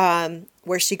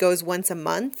 where she goes once a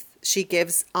month. She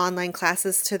gives online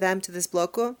classes to them, to this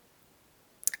bloco.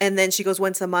 And then she goes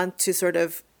once a month to sort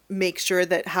of make sure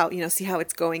that see how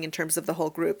it's going in terms of the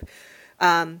whole group.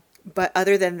 But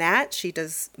other than that, she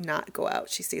does not go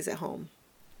out. She stays at home.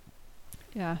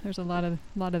 Yeah, there's a lot of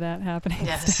that happening.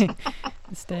 Yes.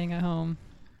 Staying at home.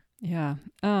 Yeah.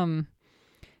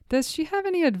 Does she have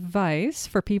any advice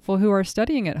for people who are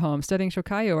studying at home, studying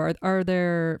shokayo? Are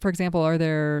there, for example,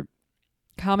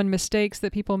 common mistakes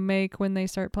that people make when they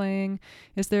start playing?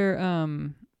 Is there,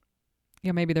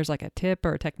 maybe there's a tip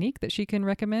or a technique that she can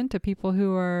recommend to people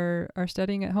who are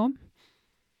studying at home?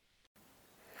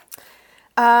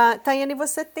 Thayane,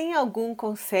 você tem algum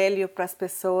conselho para as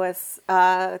pessoas,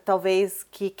 talvez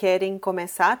que querem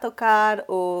começar a tocar,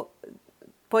 ou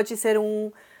pode ser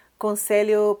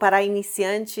conselho para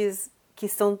iniciantes que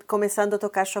estão começando a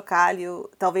tocar chocalho?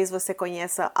 Talvez você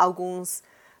conheça alguns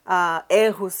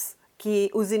erros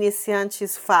que os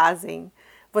iniciantes fazem.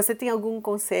 Você tem algum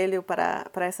conselho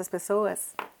para essas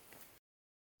pessoas?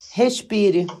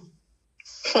 Respire.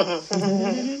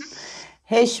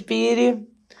 Respire.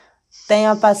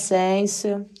 Tenha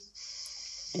paciência.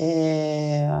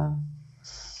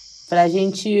 Para a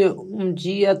gente um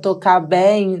dia tocar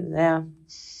bem, né?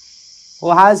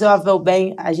 O razoável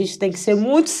bem, a gente tem que ser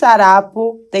muito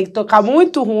sarapo, tem que tocar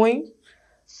muito ruim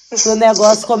para o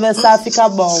negócio começar a ficar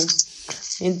bom.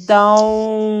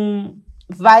 Então,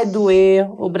 vai doer,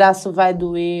 o braço vai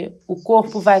doer, o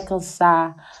corpo vai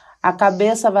cansar, a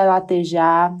cabeça vai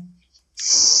latejar,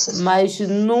 mas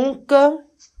nunca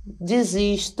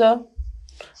desista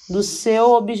do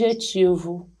seu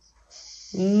objetivo.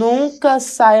 Nunca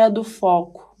saia do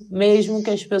foco, mesmo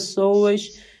que as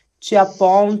pessoas te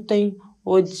apontem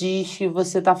ou diz que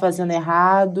você está fazendo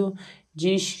errado,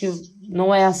 diz que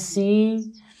não é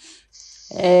assim.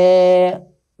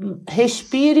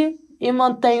 Respire e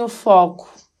mantenha o foco.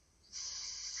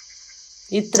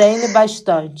 E treine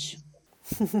bastante.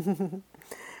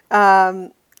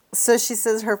 So she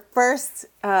says her first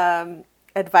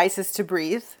advice is to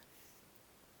breathe,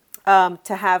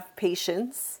 to have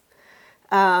patience,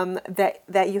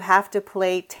 that you have to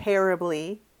play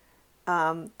terribly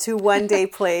to one day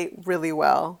play really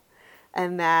well.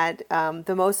 And that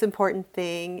the most important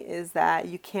thing is that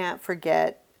you can't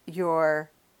forget your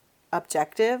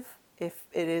objective if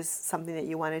it is something that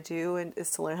you want to do, and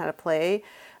is to learn how to play,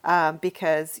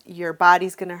 because your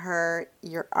body's going to hurt,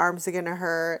 your arms are going to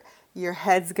hurt, your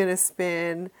head's going to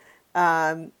spin.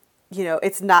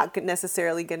 It's not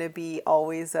necessarily going to be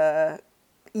always a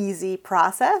easy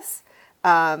process,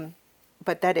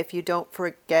 but that if you don't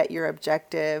forget your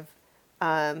objective,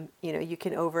 you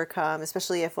can overcome,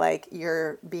 especially if like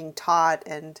you're being taught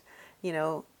and,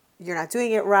 you're not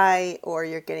doing it right, or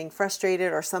you're getting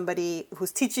frustrated, or somebody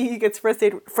who's teaching you gets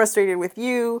frustrated with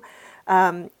you.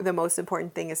 The most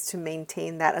important thing is to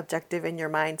maintain that objective in your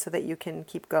mind so that you can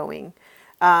keep going.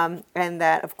 And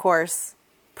that, of course,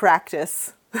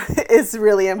 practice is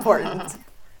really important.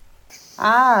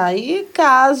 E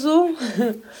caso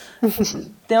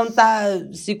tentar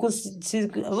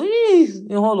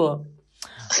enrolou.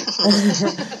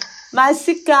 Mas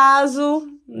se caso,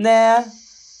 né,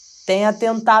 tenha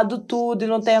tentado tudo e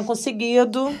não tenha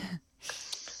conseguido,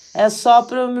 é só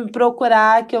para me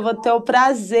procurar que eu vou ter o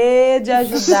prazer de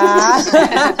ajudar.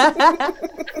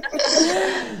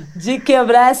 De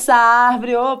quebrar essa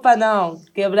árvore. Opa, não.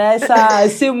 Quebrar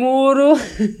esse muro.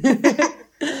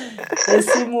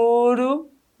 Esse muro,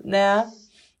 né?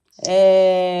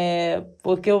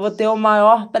 Porque eu vou ter o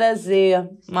maior prazer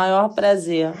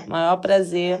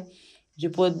de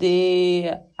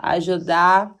poder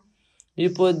ajudar, de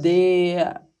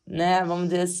poder, né, vamos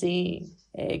dizer assim,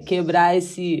 quebrar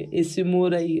esse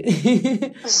muro aí,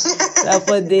 para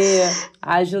poder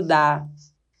ajudar.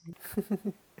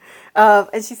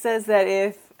 And she says that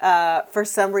if for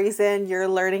some reason you're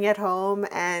learning at home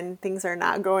and things are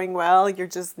not going well, you're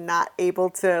just not able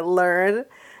to learn,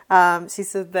 she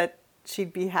said that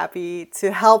she'd be happy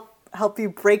to help you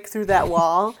break through that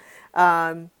wall,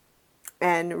 and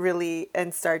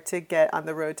start to get on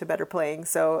the road to better playing.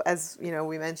 So as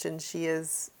we mentioned, she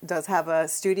does have a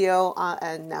studio,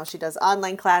 and now she does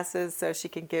online classes, so she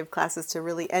can give classes to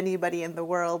really anybody in the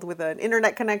world with an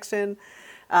internet connection.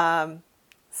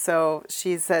 So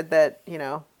she said that,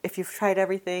 if you've tried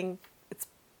everything, it's,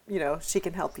 she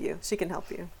can help you.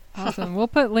 Awesome. We'll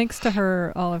put links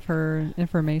to all of her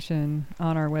information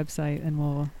on our website, and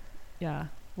we'll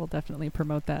definitely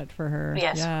promote that for her.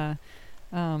 Yes. Yeah.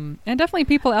 And definitely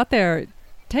people out there,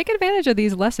 take advantage of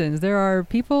these lessons. There are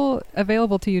people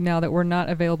available to you now that were not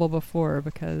available before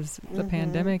because the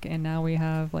pandemic, and now we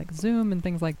have like Zoom and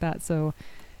things like that. So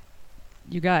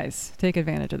you guys, take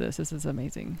advantage of this. This is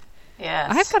amazing.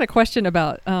 Yes. I've got a question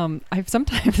about, I've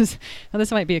sometimes, now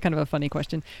this might be a kind of a funny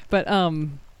question, but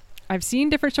I've seen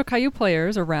different shokayu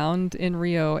players around in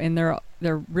Rio, and they're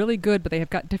really good, but they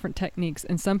have got different techniques.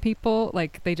 And some people,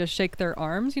 like, they just shake their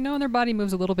arms, and their body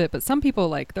moves a little bit. But some people,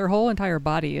 like, their whole entire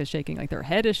body is shaking, like their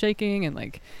head is shaking, and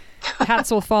like hats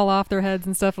will fall off their heads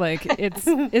and stuff. Like,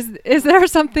 is there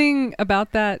something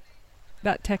about that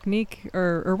technique,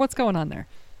 or what's going on there?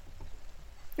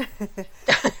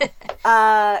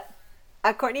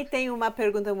 A Courtney tem uma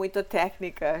pergunta muito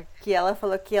técnica, que ela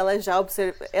falou que ela já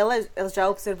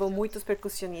observou muitos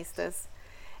percussionistas,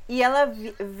 e ela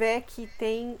vê que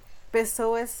tem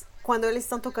pessoas, quando eles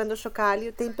estão tocando o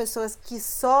chocalho, tem pessoas que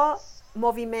só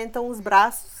movimentam os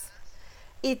braços,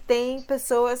 e tem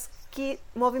pessoas que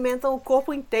movimentam o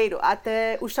corpo inteiro,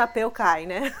 até o chapéu cai,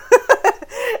 né?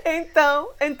 Então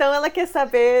ela quer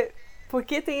saber por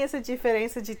que tem essa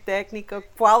diferença de técnica,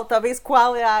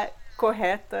 qual é a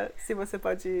correta, se você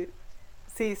pode,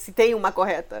 se tem uma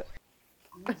correta.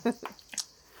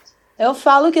 Eu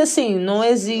falo que assim, não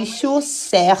existe o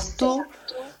certo,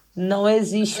 não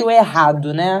existe o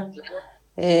errado, né?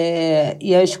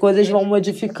 E as coisas vão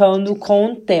modificando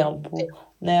com o tempo,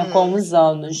 né? Com os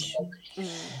anos.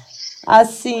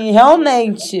 Assim,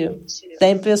 realmente,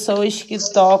 tem pessoas que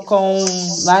tocam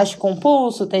mais com o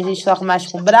pulso, tem gente que toca mais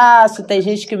com o braço, tem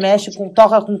gente que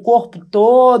toca com o corpo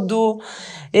todo.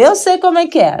 Eu sei como é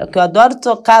que é, que eu adoro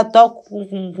tocar, toco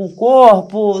com o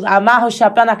corpo, amarro o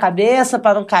chapéu na cabeça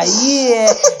para não cair,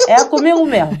 é comigo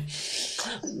mesmo.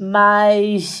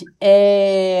 Mas,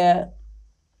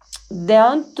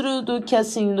 dentro do que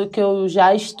eu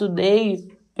já estudei,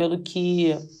 pelo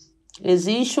que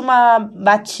existe uma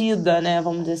batida, né,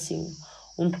 vamos dizer assim,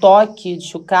 um toque de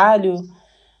chocalho,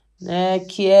 né,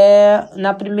 que é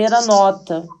na primeira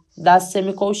nota da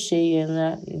semicolcheia,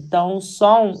 né? Então o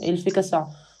som, ele fica assim, ó,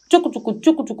 tchucu tchucu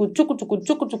tchucu tchucu tchucu tchucu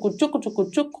tchucu tchucu tchucu tchucu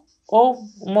tchucu, ou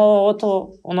uma outra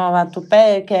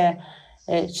onomatopeia que é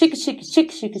chique chique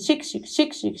chique chique chique chique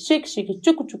chique chique chique chique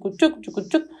tchucu tchucu tchucu tchucu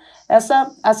tchucu,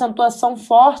 essa acentuação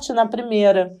forte na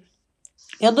primeira.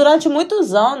 Eu, durante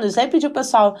muitos anos, sempre pedi ao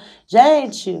pessoal,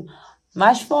 gente,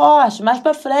 mais forte, mais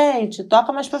pra frente,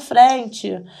 toca mais pra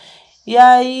frente. E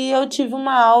aí eu tive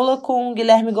uma aula com o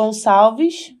Guilherme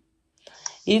Gonçalves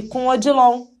e com o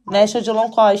Odilon, mestre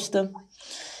Odilon Costa.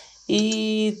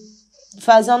 E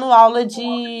fazendo aula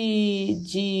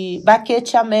de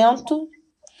baqueteamento,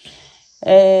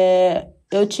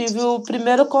 eu tive o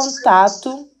primeiro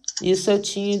contato Isso eu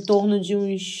tinha em torno de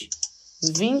uns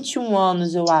 21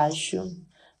 anos, eu acho.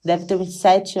 Deve ter uns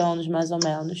 7 anos, mais ou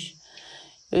menos.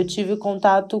 Eu tive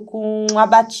contato com a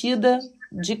batida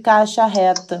de caixa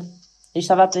reta. Eu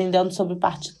estava aprendendo sobre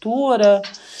partitura.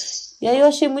 E aí eu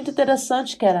achei muito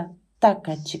interessante que era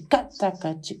taca-tica,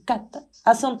 taca-tica,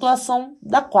 acentuação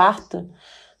da quarta.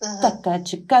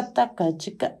 Taca-tica,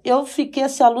 taca-tica. Eu fiquei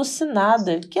assim,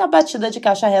 alucinada, que é a batida de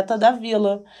caixa reta da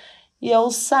Vila. E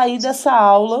eu saí dessa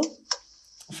aula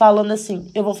falando assim,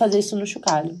 eu vou fazer isso no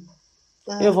chocalho.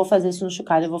 Eu vou fazer isso no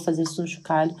chocalho, eu vou fazer isso no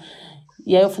chocalho.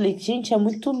 E aí eu falei, gente, é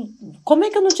muito... Como é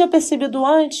que eu não tinha percebido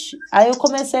antes? Aí eu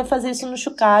comecei a fazer isso no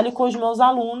chocalho com os meus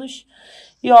alunos.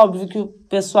 E óbvio que o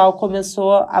pessoal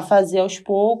começou a fazer aos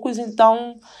poucos.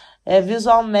 Então,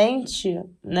 visualmente,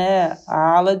 né,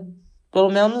 a aula, pelo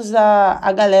menos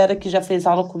a galera que já fez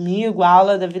aula comigo, a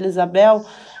aula da Vila Isabel,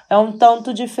 é um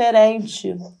tanto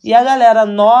diferente. E a galera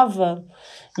nova,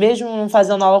 mesmo não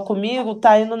fazendo aula comigo,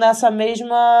 tá indo nessa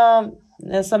mesma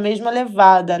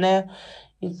levada, né?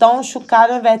 Então, o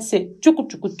chocalho, ao invés de ser tchucu,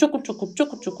 tchucu, tchucu, tchucu,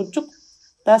 tchucu, tchucu, tchucu,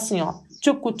 tá assim, ó.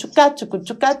 Tchucu, tchuca, tchucu,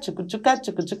 tchuca, tchucu, tchuca,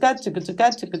 tchucu, tchuca, tchucu,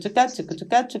 tchuca, tchucu, tchuca, tchucu,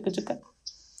 tchuca, tchucu, tchuca.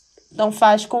 Então,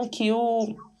 faz com que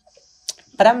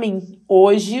pra mim,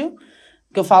 hoje,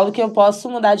 que eu falo que eu posso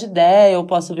mudar de ideia, eu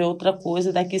posso ver outra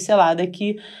coisa, daqui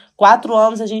 4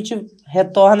 anos a gente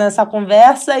retorna essa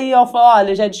conversa e eu falo, olha,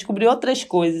 eu já descobri outras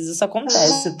coisas, isso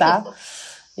acontece, tá?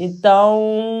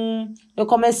 Então, eu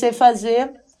comecei a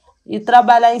fazer e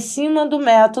trabalhar em cima do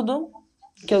método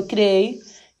que eu criei,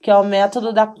 que é o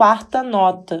método da quarta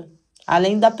nota.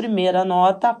 Além da primeira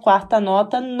nota, a quarta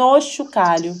nota no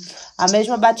chocalho. A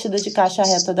mesma batida de caixa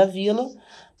reta da Vila,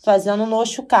 fazendo no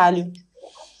chocalho.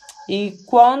 E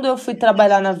quando eu fui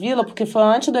trabalhar na Vila, porque foi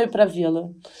antes de eu ir para a Vila,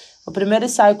 o primeiro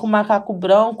ensaio com o Macaco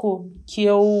Branco, que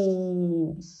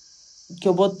eu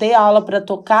botei a aula para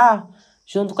tocar,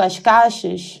 junto com as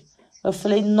caixas, eu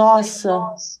falei, nossa,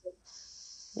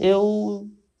 eu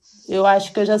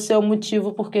acho que eu já sei o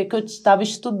motivo porque que eu estava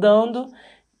estudando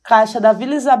caixa da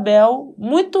Vila Isabel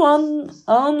muito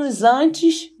anos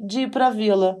antes de ir para a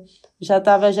Vila. Já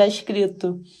estava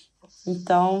escrito.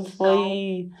 Então,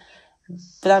 foi...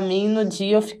 Para mim, no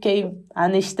dia, eu fiquei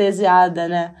anestesiada,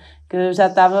 né? Que eu já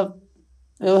estava...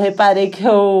 Eu reparei que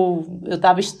eu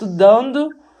estava estudando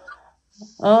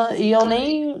e eu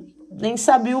nem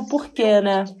sabia o porquê,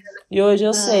 né? E hoje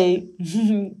eu sei.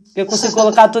 Eu consigo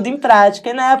colocar tudo em prática.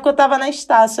 E na época eu estava na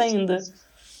Estácio ainda.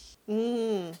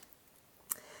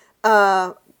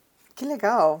 Que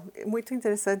legal. Muito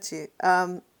interessante.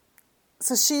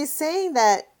 So she's saying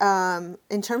that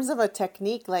in terms of a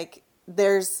technique, like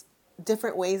there's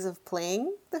different ways of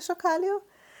playing the chocalho.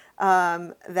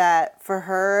 That for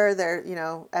her, there,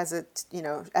 as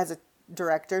a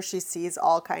director, she sees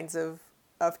all kinds of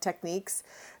techniques.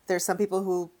 There's some people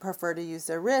who prefer to use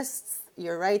their wrists.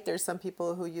 You're right. There's some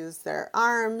people who use their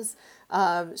arms.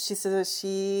 She says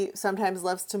she sometimes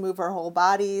loves to move her whole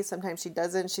body. Sometimes she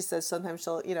doesn't. She says sometimes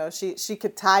she'll, she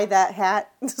could tie that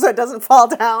hat so it doesn't fall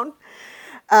down.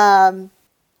 That,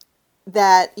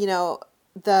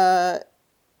 the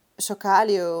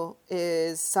chocalho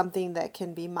is something that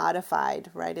can be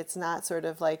modified, right? It's not sort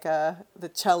of like the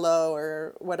cello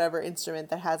or whatever instrument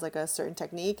that has like a certain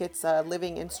technique. It's a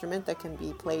living instrument that can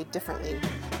be played differently.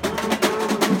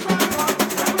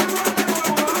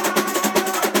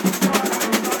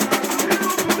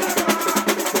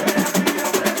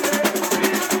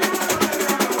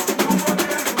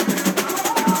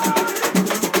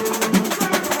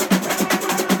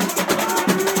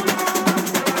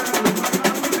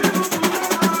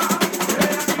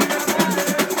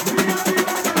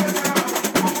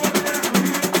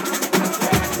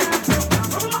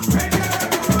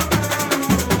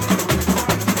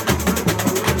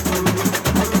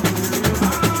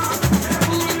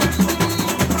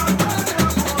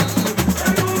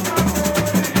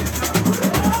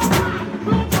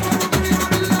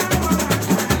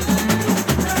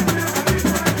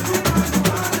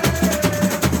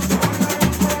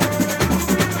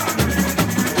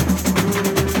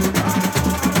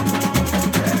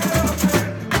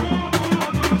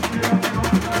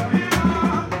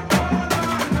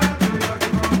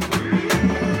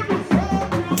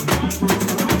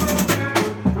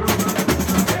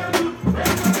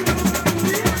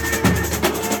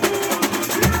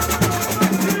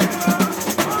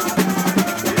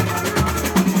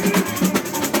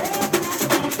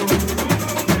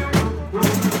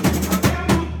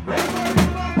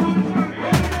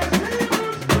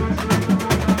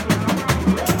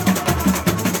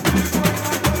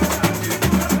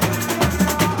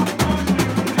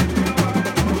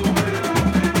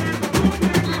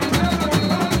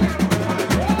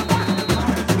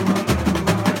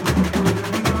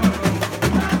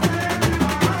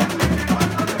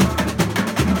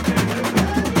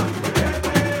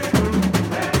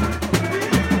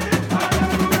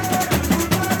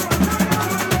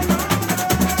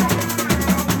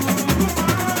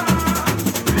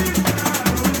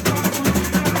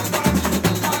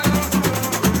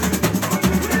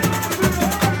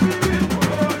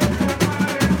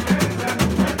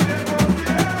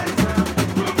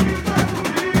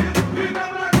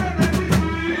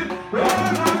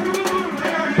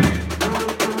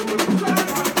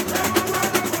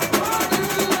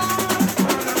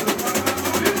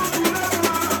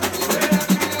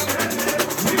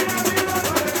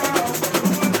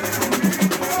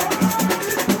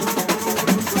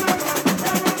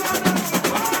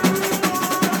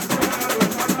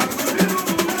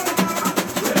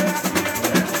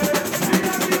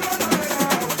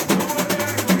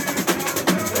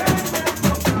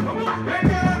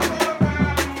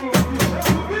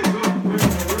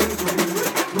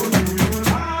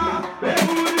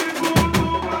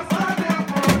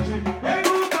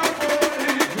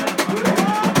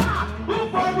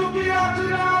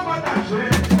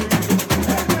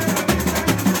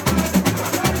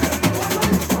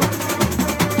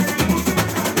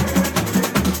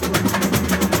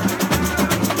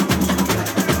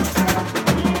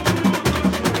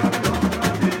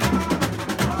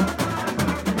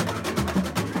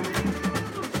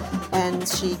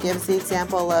 she gives the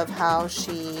example of how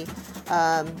she,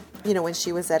 when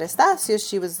she was at Estácio,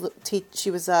 she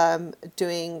was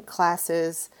doing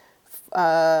classes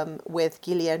with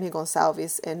Guilherme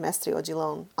Gonçalves and Mestre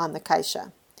Odilon on the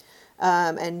caixa,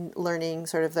 and learning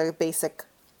sort of the basic,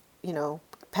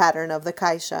 pattern of the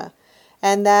caixa.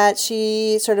 And that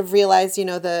she sort of realized,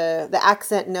 the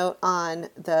accent note on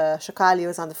the chocalho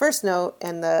is on the first note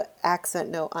and the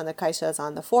accent note on the caixa is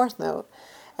on the fourth note.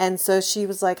 And so she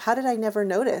was like, how did I never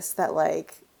notice that,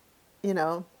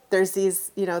 there's these,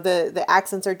 the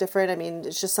accents are different. I mean,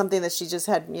 it's just something that she just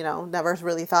had, never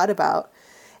really thought about.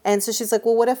 And so she's like,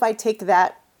 well, what if I take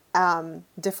that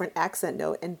different accent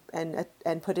note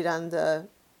and put it on the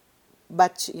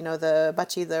the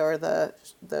batida or the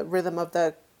rhythm of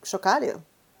the chocalho.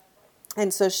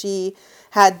 And so she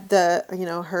had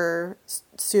her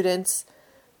students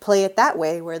play it that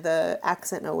way, where the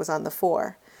accent note was on the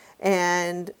 4.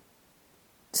 And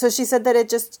so she said that it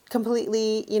just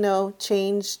completely,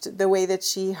 changed the way that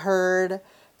she heard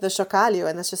the chocalho.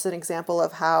 And that's just an example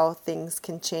of how things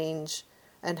can change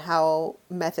and how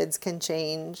methods can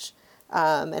change,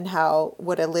 and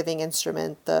what a living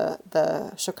instrument the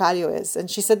chocalho is. And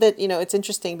she said that, it's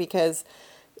interesting because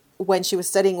when she was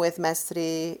studying with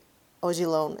Mestre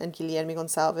Odilon and Guilherme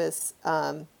Gonçalves,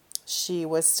 she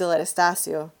was still at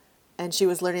Estácio, and she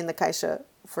was learning the caixa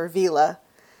for Vila.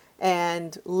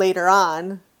 And later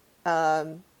on,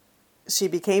 she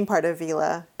became part of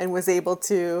Vila and was able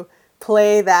to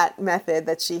play that method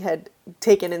that she had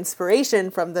taken inspiration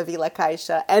from the Vila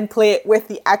caixa and play it with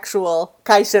the actual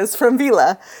caixas from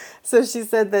Vila. So she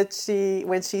said that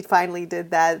when she finally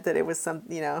did that it was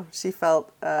she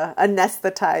felt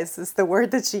anesthetized is the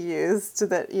word that she used, so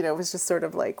that, it was just sort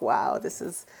of like, wow, this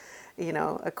is,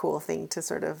 a cool thing to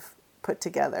sort of put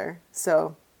together.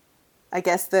 So I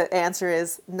guess the answer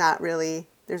is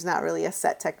there's not really a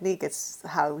set technique. It's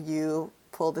how you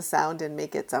pull the sound and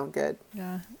make it sound good.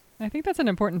 Yeah. I think that's an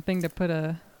important thing to put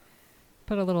a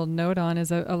little note on,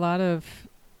 is a lot of,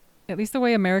 at least the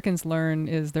way Americans learn,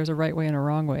 is there's a right way and a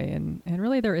wrong way. And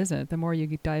really there isn't. The more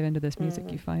you dive into this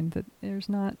music, you find that there's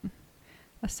not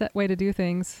a set way to do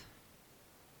things.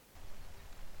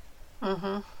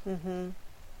 Totally.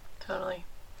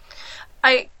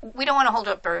 We don't want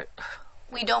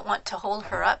to hold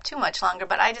her up too much longer,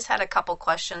 but I just had a couple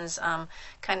questions,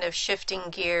 kind of shifting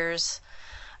gears.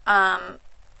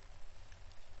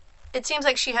 It seems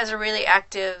like she has a really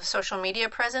active social media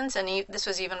presence, and this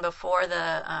was even before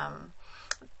the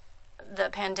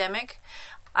pandemic.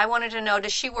 I wanted to know,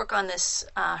 does she work on this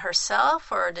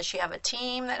herself, or does she have a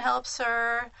team that helps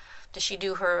her? Does she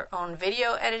do her own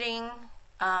video editing?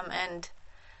 And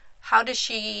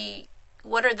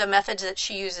what are the methods that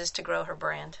she uses to grow her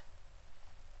brand?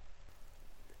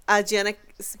 A Diana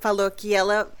falou que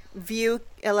ela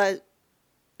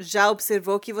já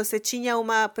observou que você tinha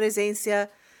uma presença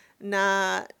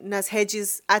nas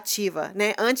redes ativa,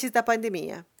 né, antes da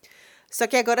pandemia. Só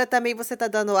que agora também você está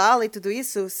dando aula e tudo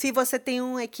isso. Se você tem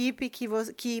uma equipe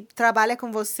que trabalha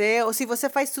com você, ou se você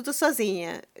faz tudo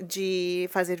sozinha, de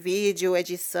fazer vídeo,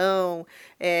 edição,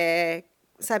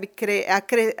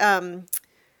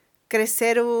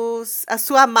 crescer a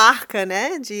sua marca,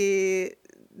 né, se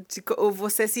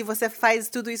você faz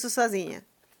tudo isso sozinha.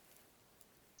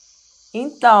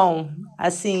 Então,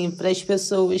 assim, para as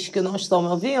pessoas que não estão me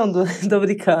ouvindo, tô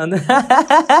brincando.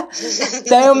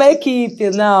 Tem uma equipe,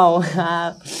 não.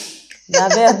 Na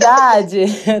verdade,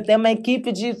 tem uma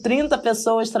equipe de 30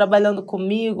 pessoas trabalhando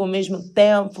comigo ao mesmo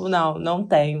tempo. Não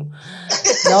tenho.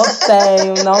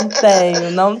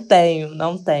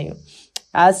 Não tenho.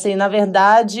 Assim, na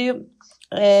verdade,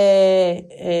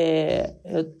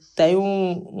 eu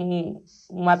tenho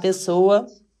uma pessoa...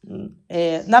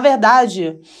 na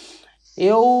verdade...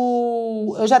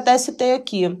 Eu já até citei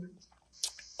aqui.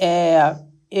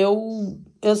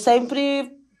 Eu sempre...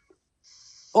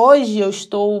 Hoje eu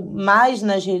estou mais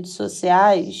nas redes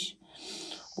sociais,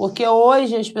 porque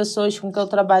hoje as pessoas com que eu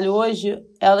trabalho hoje,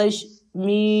 elas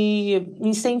me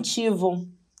incentivam.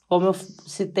 Como eu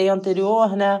citei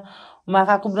anterior, né? O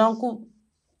Macaco Branco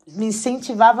me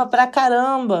incentivava pra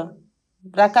caramba.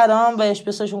 E as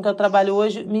pessoas com que eu trabalho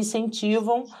hoje me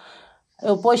incentivam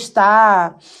eu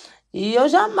postar... E eu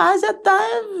jamais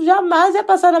ia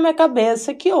passar na minha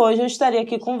cabeça que hoje eu estaria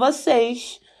aqui com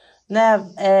vocês, né,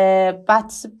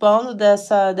 participando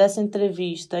dessa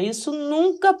entrevista. Isso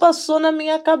nunca passou na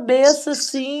minha cabeça,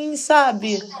 assim,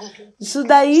 sabe? Isso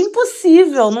daí é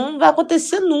impossível, não vai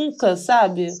acontecer nunca,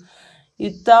 sabe?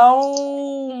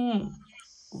 Então,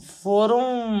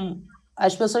 foram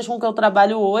as pessoas com que eu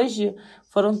trabalho hoje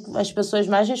foram as pessoas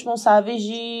mais responsáveis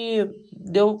de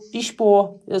eu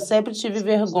expor. Eu sempre tive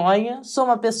vergonha, sou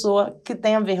uma pessoa que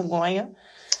tem a vergonha.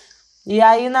 E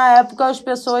aí, na época, as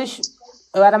pessoas...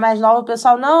 Eu era mais nova, o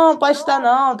pessoal, não, posta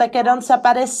não, tá querendo se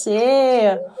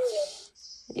aparecer.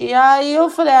 E aí eu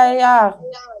falei,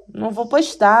 não vou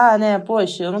postar, né?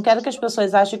 Poxa, eu não quero que as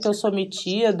pessoas achem que eu sou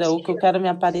metida ou que eu quero me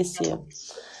aparecer.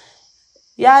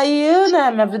 E aí,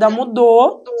 né, minha vida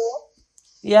mudou.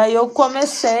 E aí eu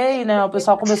comecei, né, o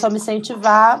pessoal começou a me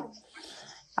incentivar.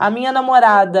 A minha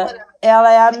namorada, ela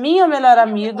é a minha melhor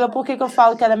amiga. Por que eu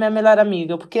falo que ela é minha melhor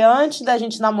amiga? Porque antes da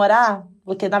gente namorar,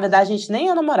 porque na verdade a gente nem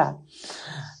ia namorar,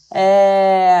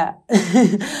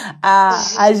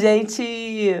 a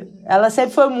gente, ela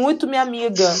sempre foi muito minha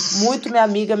amiga,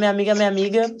 minha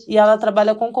amiga, e ela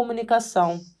trabalha com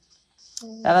comunicação.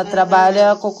 Ela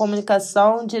trabalha com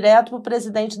comunicação direto para o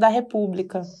presidente da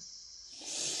República.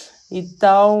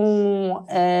 Então,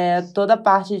 toda a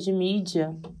parte de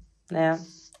mídia, né?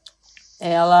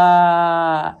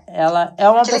 Ela é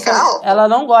uma pessoa, ela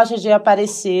não gosta de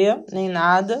aparecer nem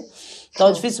nada.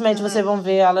 Então, dificilmente vocês vão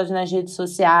ver elas nas redes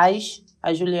sociais.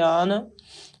 A Juliana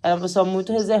é uma pessoa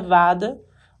muito reservada,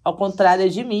 ao contrário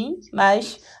de mim,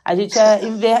 mas a gente é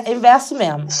inverso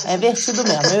mesmo, é invertido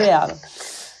mesmo, eu e ela.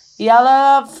 E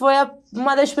ela foi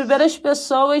uma das primeiras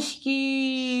pessoas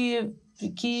que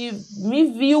me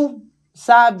viu,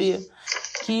 sabe?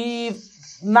 Que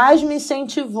mais me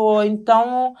incentivou.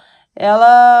 Então,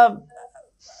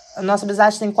 a nossa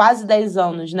amizade tem quase 10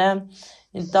 anos, né?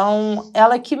 Então,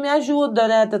 ela que me ajuda,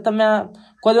 né?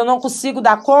 Quando eu não consigo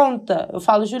dar conta, eu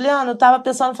falo, Juliana, eu tava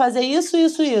pensando em fazer isso,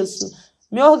 isso, isso.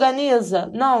 Me organiza?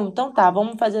 Não, então tá,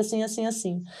 vamos fazer assim, assim,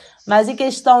 assim. Mas em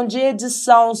questão de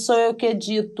edição, sou eu que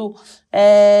edito.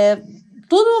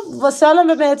 Tudo, você olha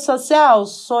na minha rede social,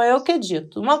 sou eu que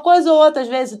edito. Uma coisa ou outra, às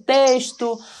vezes,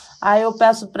 texto, aí eu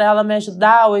peço para ela me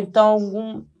ajudar, ou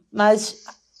então, mas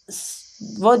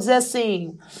vou dizer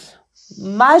assim,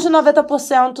 mais de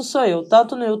 90% sou eu,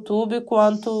 tanto no YouTube,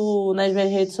 quanto nas minhas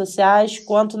redes sociais,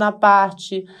 quanto na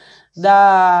parte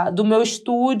do meu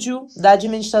estúdio, da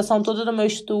administração toda do meu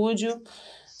estúdio.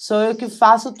 Sou eu que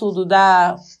faço tudo,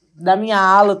 da minha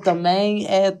ala também,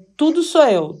 tudo sou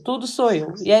eu.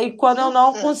 E aí, quando eu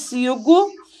não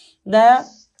consigo, né,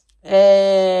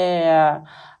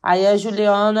 aí a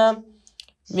Juliana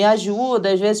me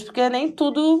ajuda, às vezes, porque nem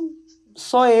tudo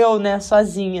sou eu, né,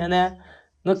 sozinha, né.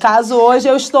 No caso, hoje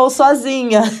eu estou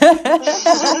sozinha.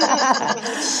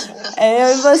 É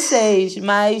eu e vocês,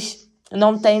 mas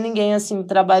não tem ninguém, assim,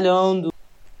 trabalhando.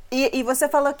 E você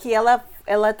falou que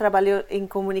ela trabalhou em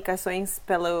comunicações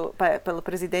pelo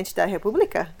presidente da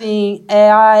República? Sim,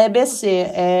 é a EBC,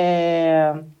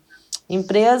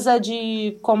 Empresa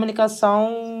de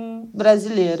Comunicação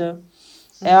Brasileira.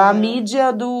 É a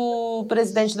mídia do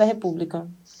presidente da República.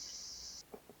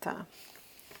 Tá.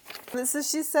 So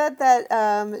she said that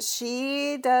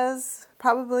she does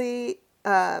probably,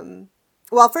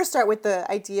 well, first start with the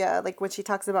idea, like when she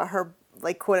talks about her,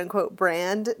 like, quote unquote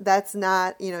brand, that's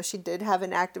not, she did have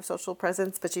an active social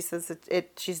presence, but she says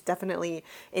she's definitely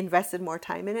invested more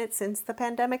time in it since the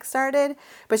pandemic started,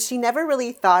 but she never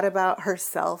really thought about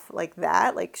herself like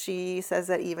that. Like, she says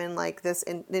that even like this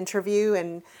interview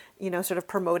and, sort of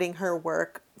promoting her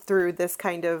work through this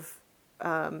kind of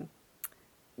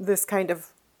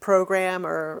program,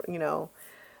 or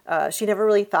she never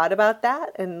really thought about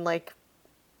that and like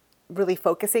really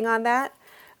focusing on that,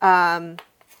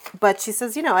 but she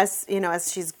says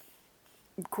as she's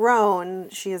grown,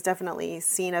 she has definitely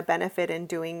seen a benefit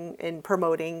in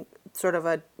promoting sort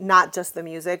of not just the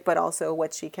music, but also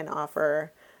what she can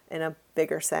offer in a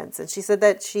bigger sense. And she said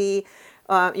that she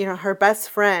her best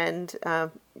friend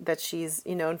that she's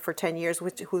known for 10 years,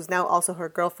 who's now also her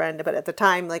girlfriend, but at the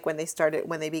time, like when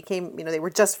they became, they were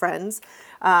just friends.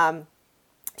 Her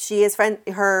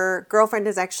girlfriend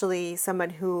is actually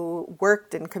someone who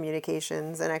worked in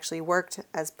communications and actually worked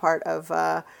as part of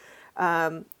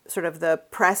sort of the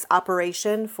press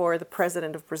operation for the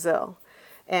president of Brazil.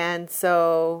 And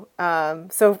so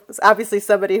obviously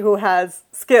somebody who has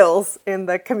skills in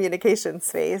the communication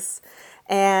space.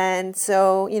 And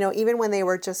so, even when they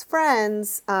were just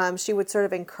friends, she would sort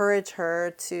of encourage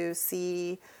her to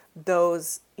see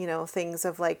those, things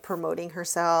of like promoting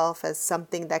herself as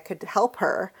something that could help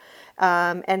her.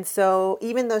 And so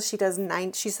even though she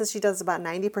says she does about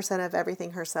 90% of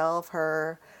everything herself,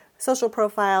 her social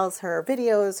profiles, her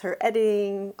videos, her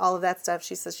editing, all of that stuff,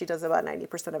 she says she does about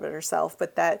 90% of it herself,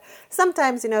 but that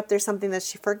sometimes, if there's something that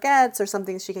she forgets or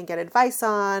something she can get advice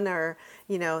on, or,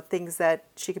 things that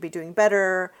she could be doing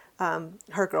better,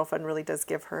 her girlfriend really does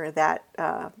give her that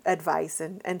advice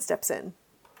and steps in.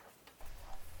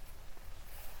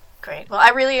 Great. Well,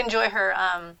 I really enjoy her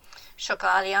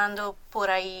chocaleando por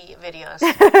ahí videos.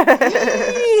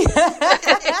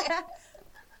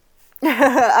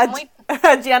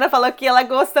 A Diana falou que ela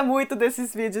gosta muito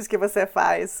desses vídeos que você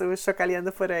faz, o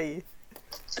chocaleando por aí.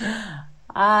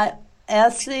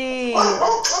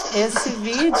 Esse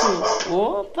vídeo...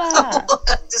 Opa!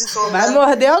 Vai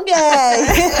morder alguém!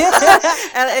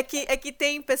 É que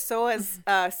tem pessoas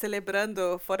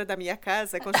celebrando fora da minha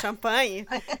casa com champanhe.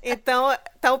 Então,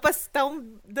 estão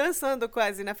dançando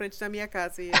quase na frente da minha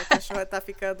casa. E a cachorra tá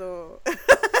ficando...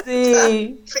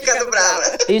 Sim. ficando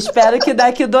brava. Espero que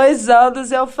daqui 2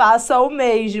 anos eu faça o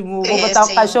mesmo. Vou botar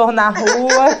o cachorro na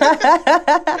rua.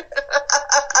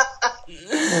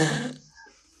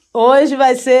 Hoje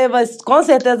com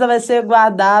certeza vai ser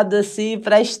guardado assim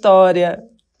para a história.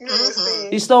 Uhum.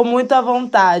 Estou muito à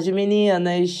vontade,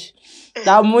 meninas.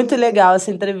 Tá muito legal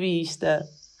essa entrevista.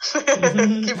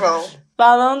 Que bom.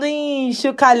 Falando em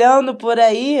chocalhando por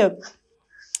aí,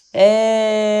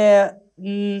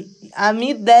 a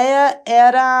minha ideia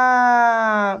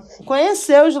era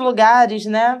conhecer os lugares,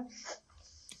 né?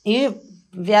 E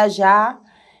viajar.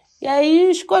 E aí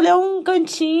escolher um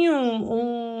cantinho,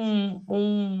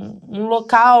 um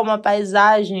local, uma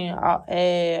paisagem,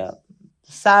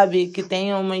 sabe, que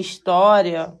tenha uma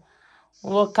história, um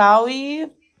local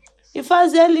e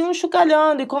fazer ali um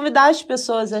chocalhando e convidar as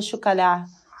pessoas a chocalhar,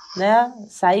 né?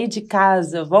 Sair de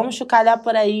casa, vamos chocalhar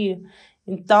por aí.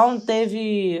 Então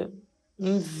teve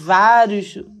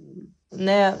vários,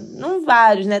 né? Não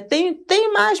vários, né?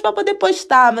 Tem mais para poder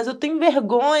postar, mas eu tenho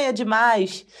vergonha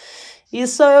demais. E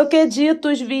sou eu que edito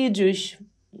os vídeos.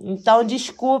 Então,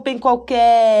 desculpem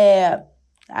qualquer,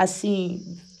 assim,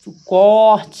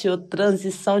 corte ou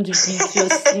transição de vídeo,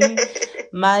 assim.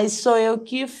 Mas sou eu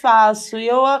que faço. E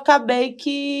eu acabei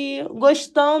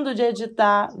gostando de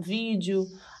editar vídeo,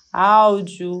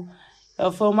 áudio.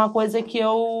 Foi uma coisa que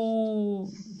eu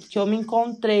me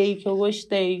encontrei, que eu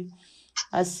gostei.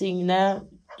 Assim, né?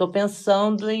 Tô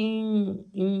pensando em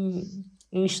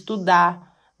estudar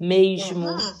mesmo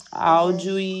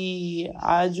áudio e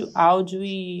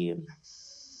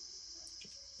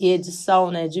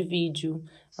edição, né, de vídeo.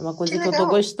 É uma coisa que eu tô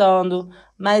gostando.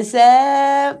 Mas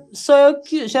sou eu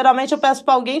que geralmente eu peço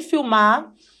para alguém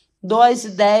filmar, dou as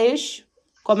ideias,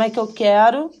 como é que eu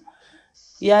quero,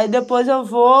 e aí depois eu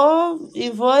vou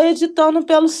editando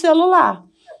pelo celular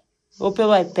ou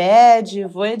pelo iPad,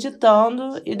 vou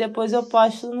editando e depois eu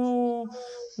posto no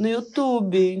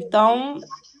YouTube. Então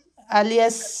ali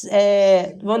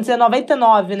vamos dizer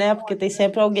 99, né? Porque tem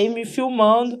sempre alguém me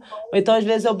filmando. Ou então, às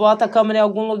vezes, eu boto a câmera em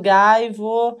algum lugar e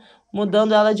vou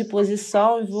mudando ela de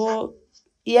posição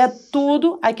e é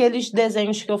tudo, aqueles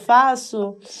desenhos que eu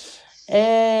faço,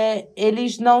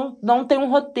 eles não têm um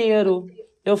roteiro.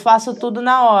 Eu faço tudo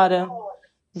na hora.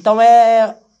 Então,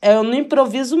 eu não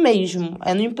improviso mesmo.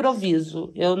 É no improviso.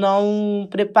 Eu não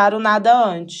preparo nada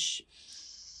antes.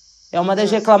 É uma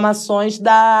das reclamações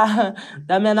da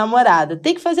minha namorada.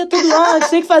 Tem que fazer tudo antes,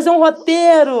 tem que fazer um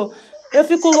roteiro. Eu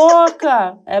fico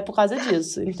louca. É por causa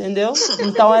disso, entendeu?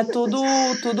 Então é tudo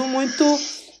muito...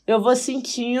 Eu vou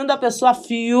sentindo, a pessoa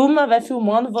filma, vai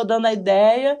filmando, vou dando a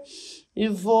ideia e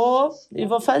vou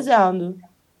fazendo.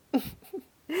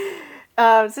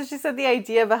 So she said the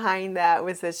idea behind that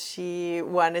was that she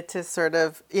wanted to sort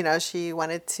of, she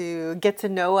wanted to get to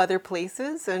know other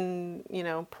places and,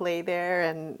 play there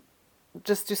and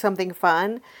just do something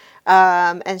fun.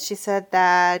 And she said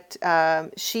that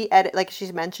like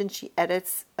she mentioned, she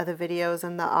edits the videos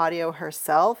and the audio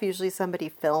herself. Usually somebody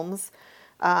films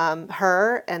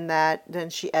her, and that then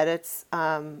she edits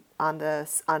on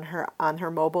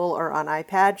her mobile or on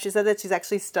iPad. She said that she's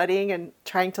actually studying and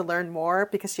trying to learn more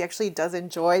because she actually does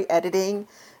enjoy editing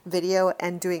video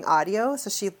and doing audio. So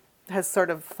she has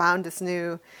sort of found this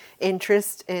new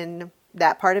interest in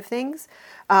that part of things.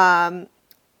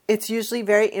 It's usually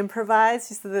very improvised.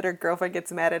 She said that her girlfriend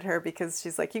gets mad at her because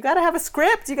she's like, you got to have a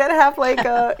script. You got to have like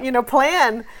a,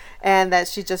 plan. And that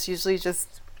she usually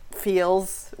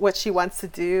feels what she wants to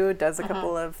do, does a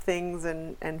couple of things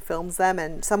and films them.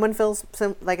 And someone films,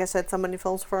 like I said, somebody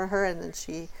films for her and then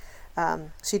she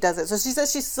does it. So she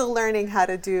says she's still learning how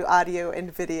to do audio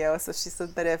and video. So she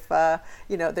said that if,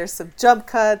 there's some jump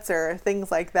cuts or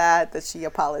things like that she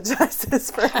apologizes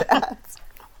for that.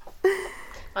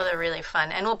 Well, they're really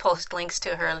fun. And we'll post links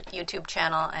to her YouTube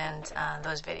channel and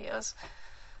those videos.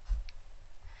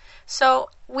 So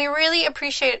we really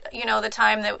appreciate, the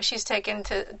time that she's taken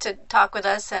to talk with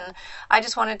us. And I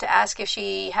just wanted to ask if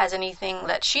she has anything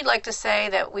that she'd like to say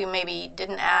that we maybe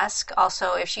didn't ask.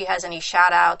 Also, if she has any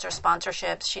shout outs or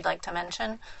sponsorships she'd like to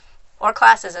mention, or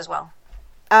classes as well.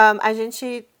 A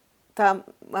gente tá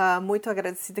muito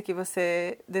agradecida que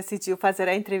você decidiu fazer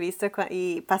a entrevista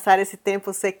e passar esse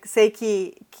tempo. Sei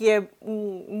que é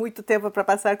muito tempo para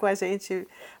passar com a gente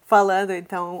falando,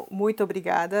 então muito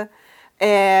obrigada.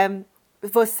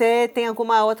 Você tem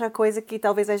alguma outra coisa que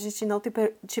talvez a gente não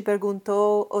te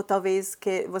perguntou, ou talvez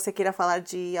que você queira falar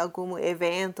de algum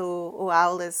evento ou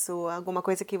aulas, ou alguma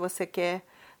coisa que você quer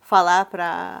falar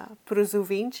para os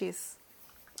ouvintes?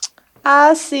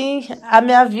 Ah, sim, a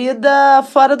minha vida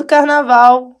fora do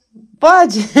carnaval.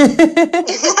 Pode?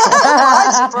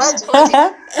 Pode.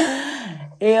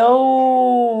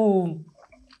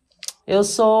 Eu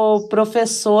sou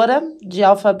professora de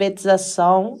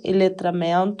alfabetização e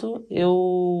letramento.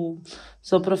 Eu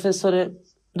sou professora,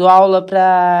 dou aula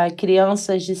para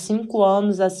crianças de 5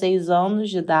 anos a 6 anos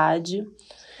de idade.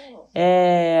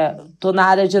 Estou na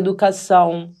área de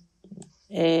educação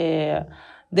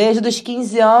desde os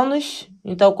 15 anos.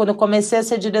 Então, quando eu comecei a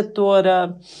ser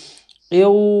diretora,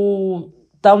 eu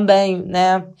também,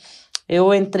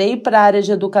 eu entrei para a área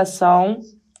de educação.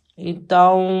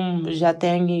 Então, já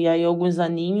tenho aí alguns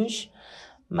aninhos,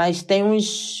 mas tem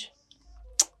uns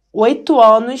 8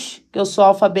 anos que eu sou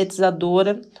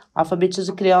alfabetizadora,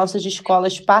 alfabetizo crianças de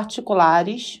escolas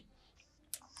particulares.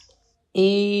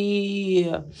 E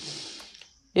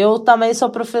eu também sou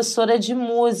professora de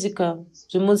música,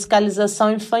 de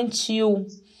musicalização infantil.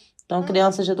 Então,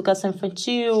 crianças de educação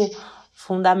infantil,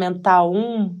 Fundamental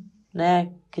 1,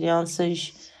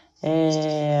 crianças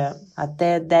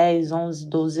até 10, 11,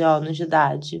 12 anos de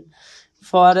idade.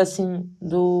 Fora, assim,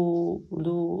 do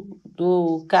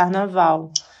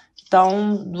carnaval.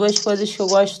 Então, 2 coisas que eu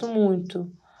gosto muito,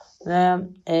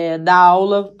 dar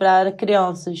aula para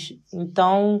crianças.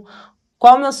 Então,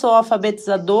 como eu sou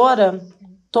alfabetizadora,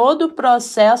 todo o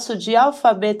processo de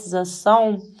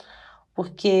alfabetização,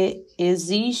 porque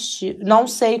existe, não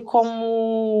sei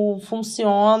como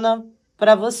funciona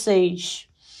para vocês,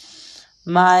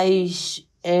 mas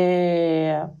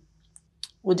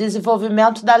o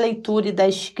desenvolvimento da leitura e da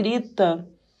escrita,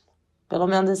 pelo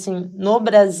menos assim,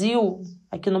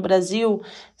 aqui no Brasil,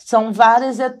 são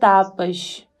várias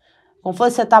etapas. Como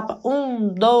fosse etapa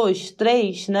 1, 2,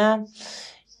 3,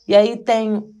 E aí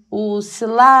tem o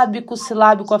silábico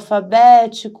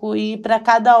alfabético, e para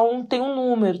cada um tem um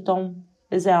número. Então,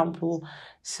 exemplo,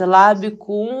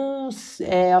 silábico 1,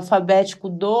 alfabético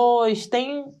 2,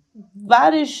 tem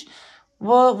vários,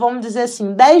 vamos dizer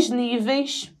assim, 10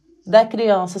 níveis da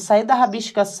criança sair da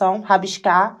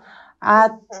rabiscar,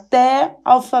 até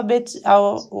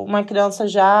uma criança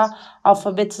já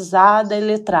alfabetizada e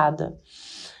letrada.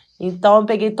 Então, eu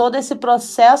peguei todo esse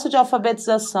processo de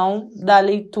alfabetização da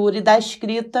leitura e da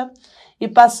escrita e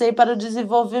passei para o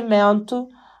desenvolvimento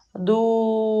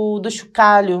do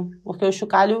chocalho, porque o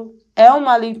chocalho é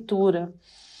uma leitura.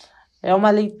 É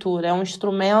um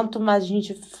instrumento, mas a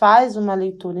gente faz uma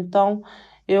leitura. Então,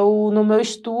 no meu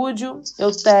estúdio,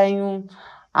 eu tenho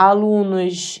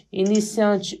alunos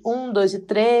iniciante 1, 2 e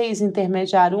 3,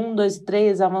 intermediário 1, 2 e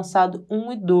 3, avançado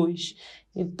 1 e 2.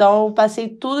 Então, eu passei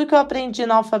tudo que eu aprendi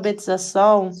na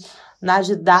alfabetização, na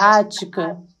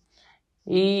didática,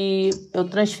 e eu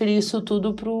transferi isso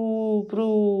tudo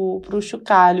pro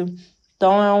chocalho.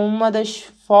 Então, é uma das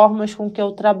formas com que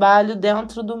eu trabalho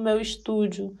dentro do meu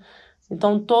estúdio.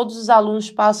 Então, todos os alunos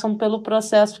passam pelo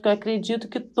processo, porque eu acredito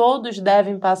que todos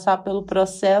devem passar pelo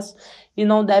processo e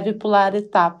não devem pular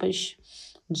etapas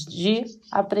de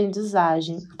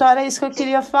aprendizagem. Então, era isso que eu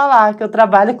queria falar, que eu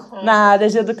trabalho na área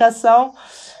de educação,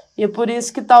 e é por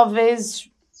isso que talvez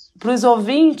para os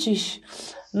ouvintes,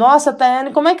 nossa,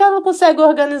 Thayane, como é que ela consegue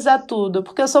organizar tudo?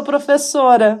 Porque eu sou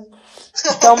professora.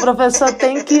 Então, o professor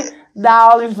tem que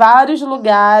dar aula em vários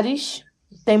lugares.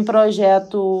 Tem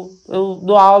projeto, eu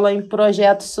dou aula em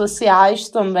projetos sociais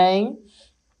também,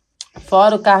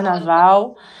 fora o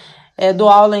carnaval. Dou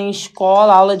aula em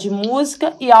escola, aula de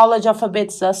música e aula de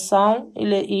alfabetização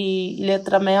e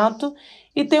letramento.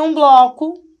 E tem um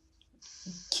bloco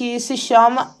que se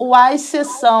chama o AIC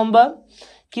Samba,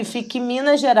 que fica em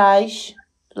Minas Gerais.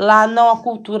 Lá a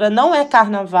cultura não é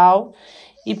carnaval.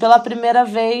 E pela primeira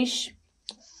vez,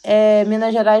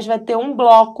 Minas Gerais vai ter um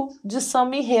bloco de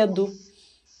samba enredo.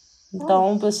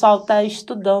 Então, o pessoal está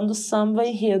estudando samba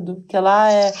enredo, que lá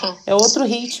é outro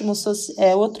ritmo,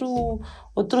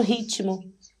 outro ritmo.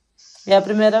 É a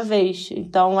primeira vez.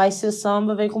 Então, o AIC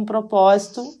Samba vem com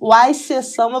propósito. O AIC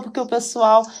Samba, porque o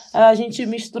pessoal, a gente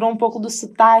misturou um pouco do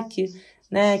sotaque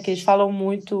né? Que eles falam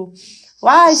muito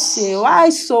Waise,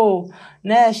 Waiso,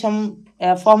 né?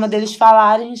 É a forma deles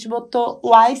falarem, a gente botou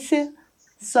Waise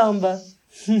Samba.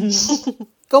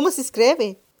 Como se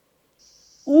escreve?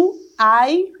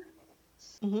 U-ai,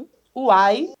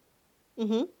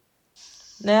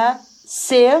 né?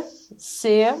 C,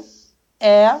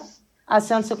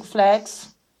 acento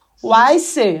circunflexo.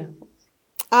 Waise.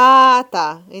 Ah,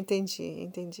 tá.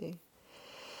 Entendi.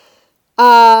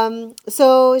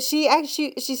 So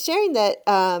she's sharing that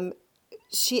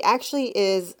she actually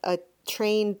is a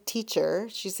trained teacher.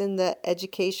 She's in the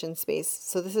education space.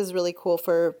 So this is really cool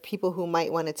for people who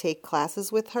might want to take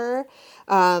classes with her.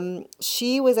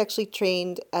 She was actually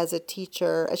trained as a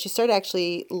teacher. She started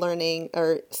actually learning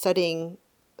or studying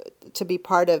to be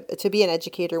an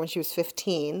educator when she was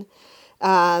 15.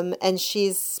 And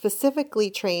she's specifically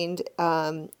trained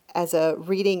as a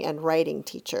reading and writing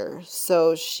teacher.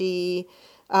 So she,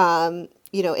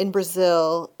 in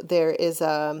Brazil, there's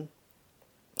a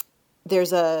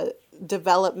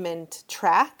development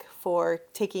track for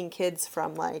taking kids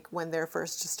from like when they're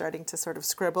first just starting to sort of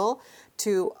scribble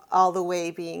to all the way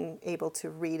being able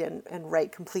to read and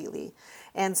write completely.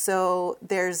 And so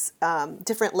there's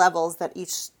different levels that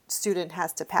each student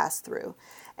has to pass through.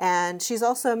 And she's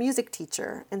also a music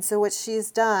teacher. And so what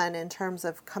she's done in terms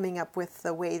of coming up with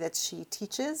the way that she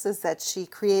teaches is that she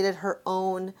created her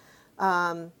own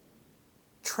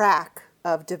track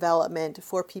of development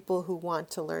for people who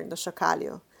want to learn the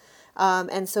chocalho.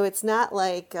 And so it's not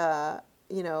like,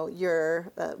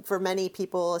 you're, for many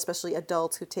people, especially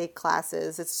adults who take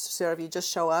classes, it's sort of you just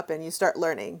show up and you start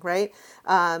learning, right?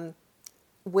 And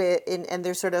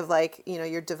they're sort of like,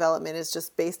 your development is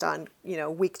just based on,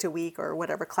 week to week or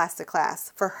whatever, class to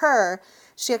class. For her,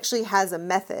 she actually has a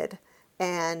method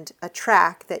and a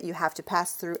track that you have to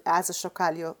pass through as a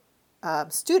chocalho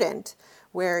student,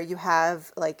 where you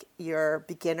have like your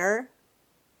beginner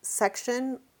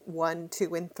section 1,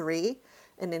 2, and 3,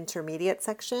 an intermediate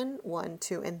section 1,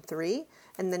 2, and 3,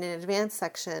 and then an advanced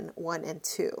section 1 and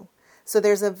 2. So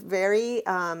there's a very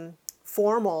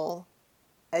formal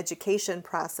education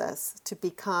process to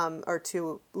become or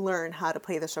to learn how to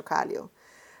play the chocalho.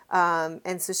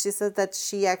 And so she said that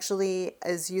she actually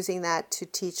is using that to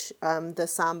teach the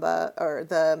samba or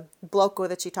the bloco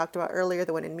that she talked about earlier,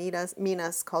 the one in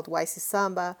Minas called Waisi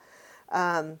Samba,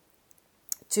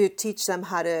 to teach them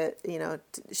how to,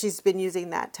 she's been using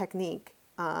that technique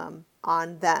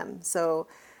on them. So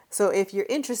if you're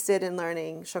interested in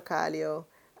learning chocalho,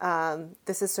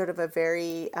 this is sort of a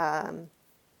very, a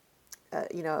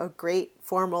great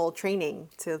formal training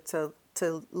to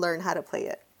learn how to play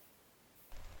it.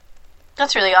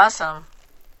 That's really awesome.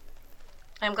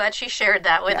 I'm glad she shared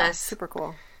that with us. Super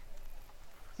cool.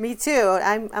 Me too.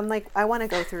 I'm like, I want to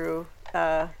go through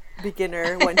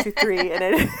beginner 1, 2, 3 and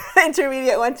then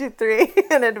intermediate 1, 2, 3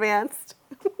 and advanced.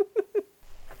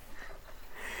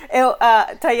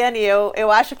 Thayane,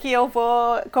 eu acho que eu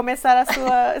vou começar a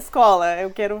sua escola. Eu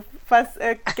quero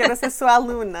ser sua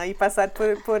aluna e passar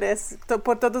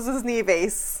por todos os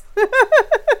níveis.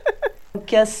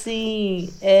 Porque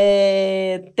assim,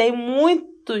 tem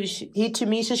muitos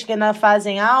ritmistas que ainda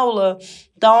fazem aula,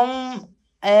 então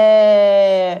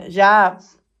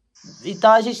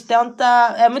então a gente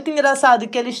tenta. É muito engraçado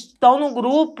que eles estão no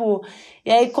grupo,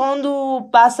 e aí quando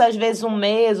passa às vezes 1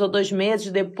 mês ou 2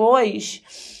 meses depois,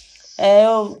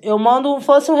 eu mando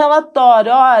fosse um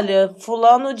relatório, olha,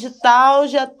 fulano de tal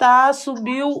já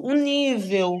subiu um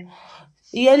nível.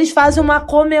 E eles fazem uma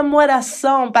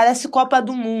comemoração, parece Copa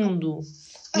do Mundo,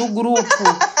 no grupo.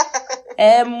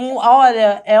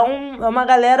 Olha, é uma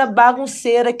galera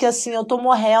bagunceira que, assim, eu tô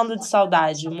morrendo de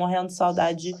saudade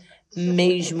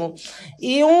mesmo.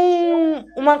 E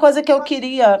uma coisa que eu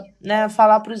queria, né,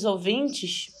 falar para os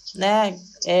ouvintes, né,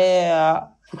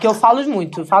 porque eu falo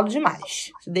muito, eu falo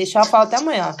demais. Se deixar, eu falo até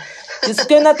amanhã. Isso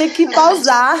que eu ainda tenho que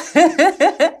pausar.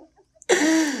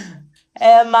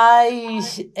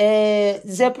 Mas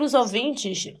dizer para os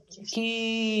ouvintes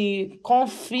que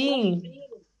confiem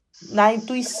na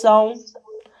intuição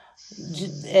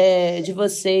de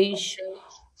vocês,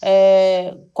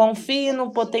 confiem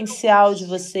no potencial de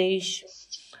vocês,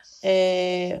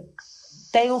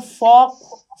 tenham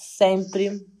foco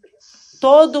sempre.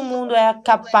 Todo mundo é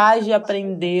capaz de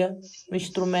aprender o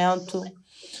instrumento.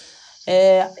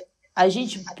 A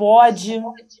gente pode...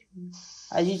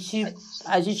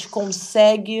 A gente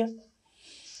consegue.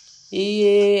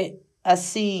 E,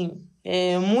 assim,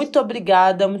 muito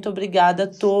obrigada a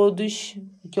todos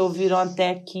que ouviram até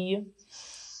aqui.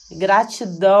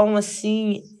 Gratidão,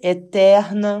 assim,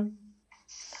 eterna.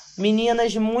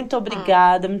 Meninas, muito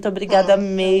obrigada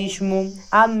mesmo.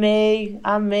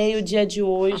 Amei o dia de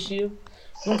hoje.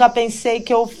 Nunca pensei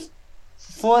que eu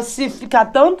fosse ficar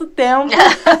tanto tempo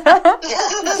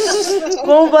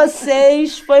com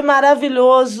vocês. Foi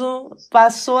maravilhoso.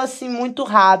 Passou assim muito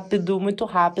rápido, muito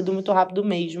rápido, muito rápido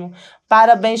mesmo.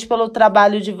 Parabéns pelo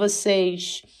trabalho de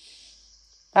vocês.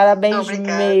 Parabéns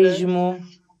mesmo.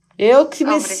 Eu que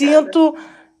me sinto,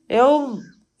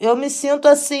 eu me sinto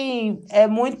assim,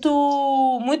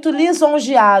 muito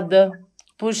lisonjeada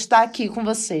por estar aqui com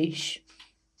vocês.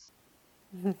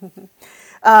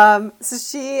 So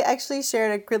she actually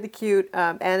shared a really cute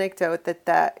anecdote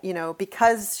that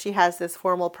because she has this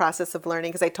formal process of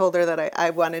learning, because I told her that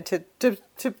I wanted to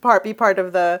be part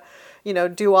of the,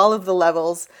 do all of the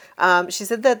levels. She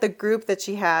said that the group that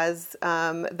she has,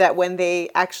 that when they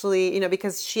actually,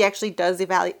 because she actually does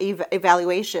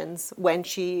evaluations when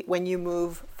you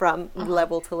move from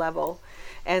level to level.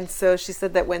 And so she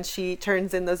said that when she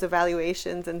turns in those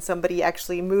evaluations and somebody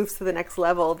actually moves to the next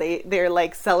level, they're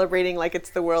like celebrating like it's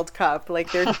the World Cup.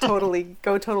 Like they're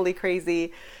totally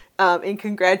crazy in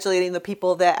congratulating the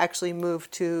people that actually move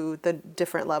to the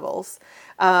different levels.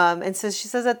 And so she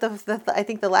says that I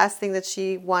think the last thing that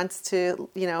she wants to,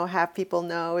 have people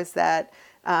know is that,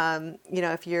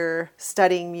 if you're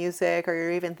studying music or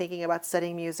you're even thinking about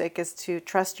studying music, is to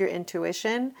trust your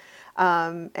intuition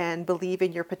and believe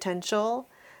in your potential,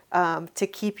 to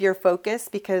keep your focus,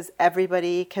 because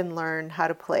everybody can learn how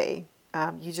to play.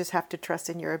 You just have to trust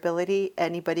in your ability.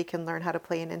 Anybody can learn how to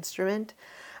play an instrument.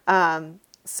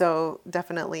 So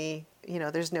definitely,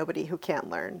 there's nobody who can't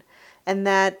learn. And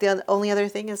that the only other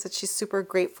thing is that she's super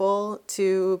grateful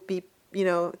to be,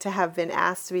 to have been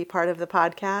asked to be part of the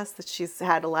podcast, that she's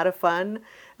had a lot of fun,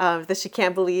 that she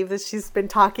can't believe that she's been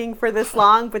talking for this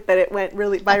long, but that it went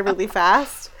really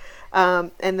fast.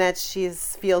 And that she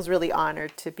feels really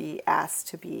honored to be asked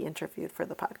to be interviewed for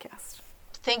the podcast.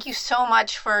 Thank you so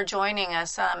much for joining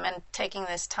us and taking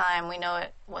this time. We know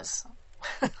it was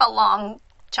a long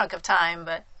chunk of time,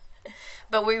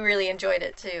 but we really enjoyed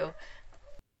it too.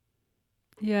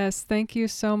 Yes, thank you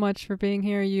so much for being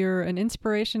here. You're an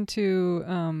inspiration to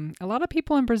a lot of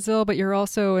people in Brazil, but you're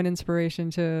also an inspiration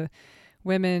to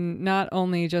women, not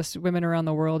only just women around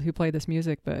the world who play this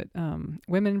music, but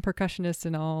women percussionists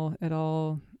in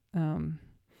all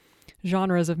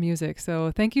genres of music.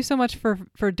 So thank you so much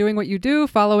for doing what you do,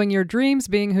 following your dreams,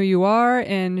 being who you are,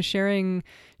 and sharing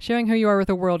who you are with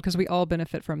the world, because we all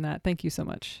benefit from that. Thank you so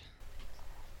much.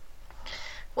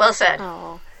 Well said.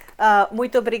 Oh.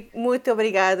 Muito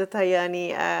obrigada,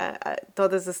 Thayane.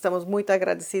 Todas estamos muito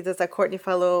agradecidas. A Courtney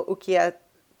falou o que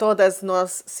todas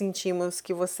nós sentimos,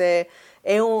 que você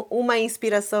é uma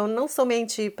inspiração não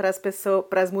somente para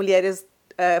as mulheres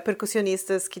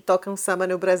percussionistas que tocam samba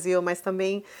no Brasil, mas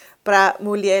também para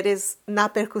mulheres na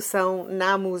percussão,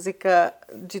 na música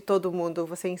de todo mundo.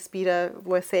 Você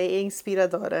é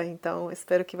inspiradora. Então,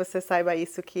 espero que você saiba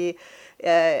isso, que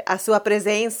a sua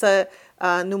presença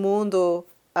no mundo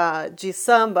de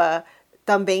samba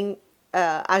também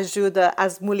ajuda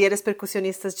as mulheres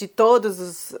percussionistas de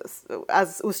todos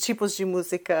os tipos de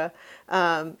música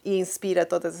e inspira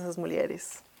todas essas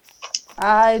mulheres.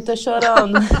 Ai, tô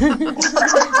chorando.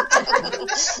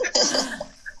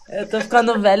 Eu tô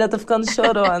ficando velha, eu tô ficando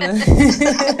chorona.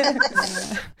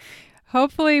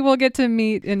 Hopefully we'll get to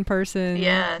meet in person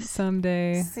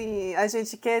someday. Sim, a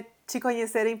gente quer te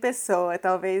conhecer em pessoa,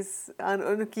 talvez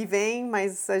ano que vem,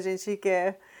 mas a gente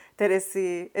quer ter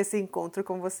esse encontro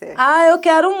com você. Eu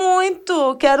quero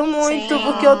muito,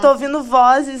 porque eu tô ouvindo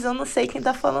vozes, eu não sei quem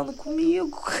tá falando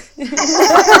comigo.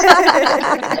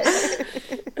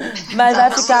 Mas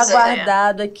vai ficar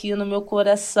guardado aqui no meu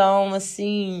coração,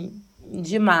 assim,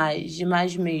 demais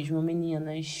mesmo,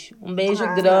 meninas. Um beijo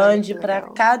grande para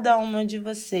cada uma de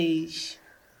vocês.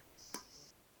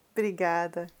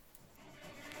 Obrigada.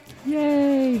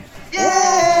 Yay!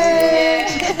 Yay!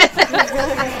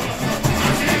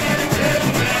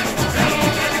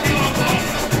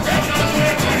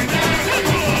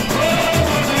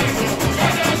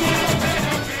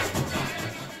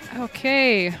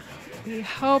 Okay, we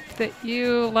hope that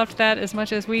you loved that as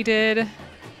much as we did.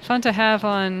 Fun to have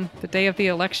on the day of the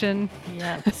election.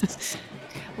 Yes.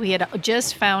 We had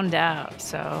just found out,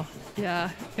 so... Yeah,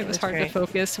 it was hard to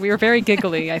focus. We were very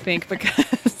giggly, I think,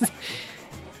 because...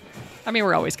 I mean,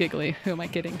 we're always giggly. Who am I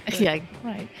kidding? But yeah,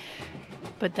 right.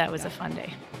 But that was a fun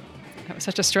day. That was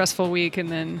such a stressful week, and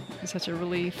then such a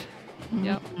relief. Mm-hmm.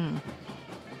 Yep.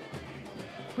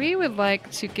 We would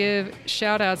like to give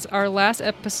shout-outs. Our last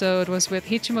episode was with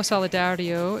Ritmo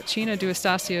Solidario. Chino do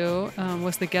Estacio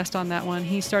was the guest on that one.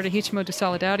 He started Ritmo do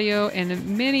Solidario,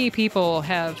 and many people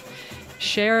have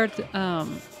shared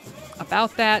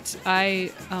about that.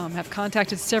 I have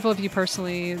contacted several of you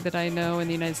personally that I know in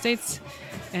the United States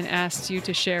and asked you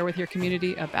to share with your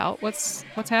community about what's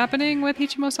happening with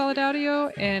Hichimo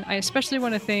Solidario. And I especially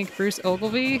want to thank Bruce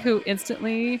Ogilvy, who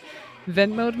instantly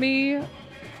Venmo'd me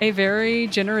a very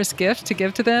generous gift to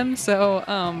give to them. So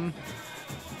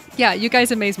yeah, you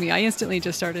guys amaze me. I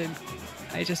just started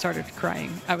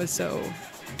crying. I was so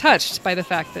touched by the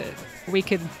fact that we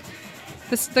could.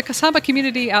 The samba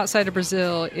community outside of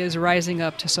Brazil is rising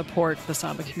up to support the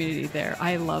samba community there.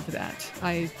 I love that.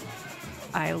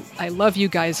 I love you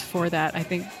guys for that. I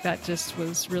think that just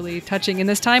was really touching. In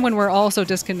this time when we're all so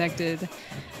disconnected,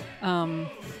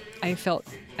 I felt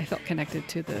connected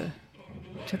to the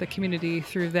community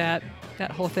through that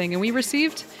whole thing. And we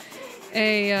received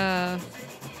a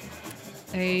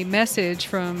message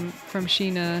from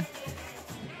Sheena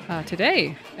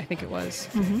today, I think it was.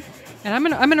 Mm-hmm. And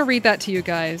I'm gonna read that to you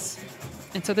guys.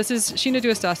 And so this is Sheena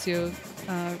D'Eustácio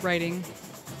writing.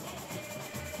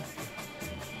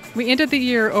 We ended the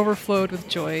year overflowed with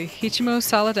joy. Hichimo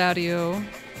Solidario,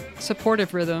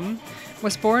 supportive rhythm,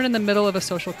 was born in the middle of a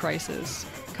social crisis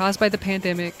caused by the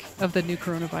pandemic of the new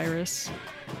coronavirus.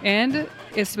 And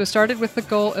it was started with the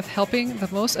goal of helping the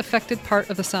most affected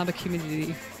part of the samba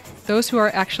community, those who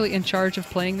are actually in charge of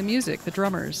playing the music, the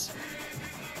drummers.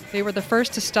 They were the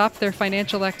first to stop their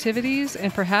financial activities,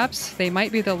 and perhaps they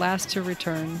might be the last to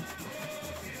return.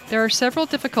 There are several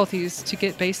difficulties to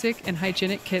get basic and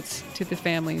hygienic kits to the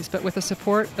families, but with the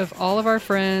support of all of our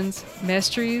friends,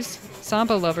 mestres,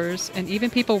 samba lovers, and even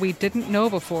people we didn't know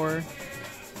before,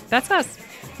 that's us.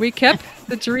 We kept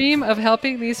the dream of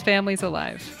helping these families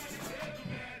alive.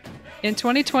 In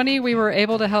 2020, we were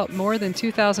able to help more than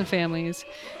 2,000 families,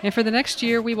 and for the next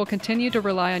year, we will continue to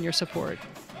rely on your support.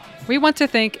 We want to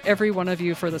thank every one of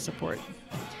you for the support.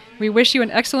 We wish you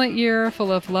an excellent year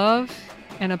full of love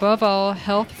and, above all,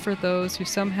 health for those who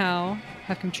somehow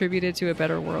have contributed to a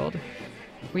better world.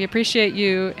 We appreciate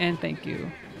you and thank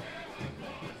you.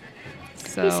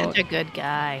 So, he's such a good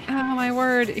guy. Oh, my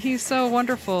word. He's so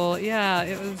wonderful. Yeah,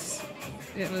 it was,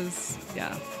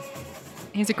 yeah.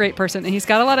 He's a great person, and he's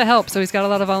got a lot of help. So he's got a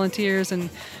lot of volunteers, and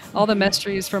all the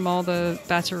mestres from all the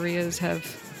batterias have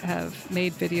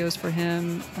made videos for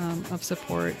him of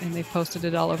support, and they've posted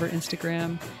it all over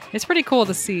Instagram. It's pretty cool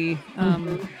to see.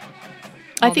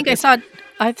 I think I saw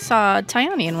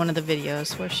Thayane in one of the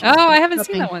videos where she's I haven't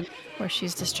seen that one. Where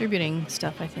she's distributing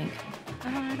stuff, I think.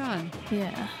 Oh, right on.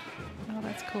 Yeah. Oh,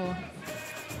 that's cool.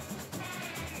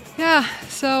 Yeah,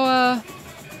 so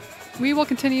we will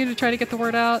continue to try to get the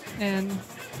word out, and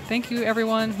thank you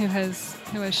everyone who has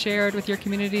shared with your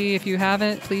community. If you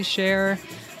haven't, please share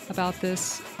about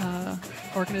this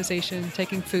organization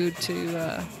taking food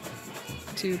to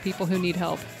people who need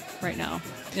help right now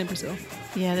in Brazil.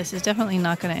 Yeah, this is definitely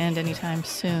not going to end anytime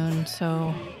soon.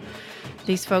 So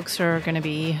these folks are going to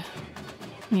be,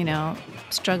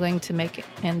 struggling to make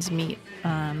ends meet.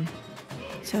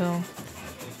 So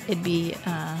it'd be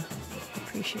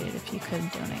appreciated if you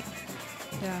could donate.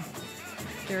 Yeah,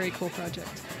 very cool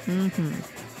project. Mm-hmm.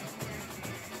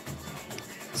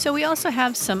 So we also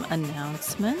have some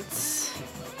announcements.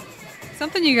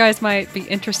 Something you guys might be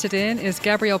interested in is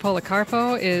Gabriel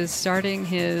Policarpo is starting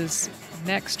his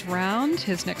next term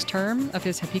of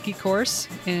his Hipiki course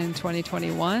in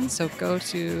 2021. So go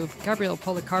to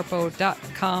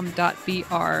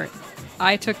gabrielpolicarpo.com.br.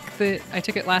 I took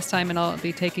it last time, and I'll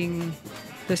be taking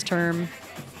this term.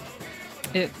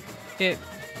 It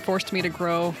forced me to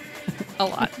grow a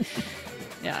lot.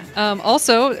 Yeah.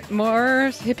 Also,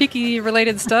 more Hipiki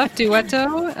related stuff.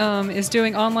 Duetto is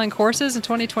doing online courses in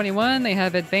 2021. They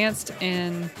have advanced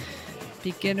and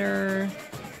beginner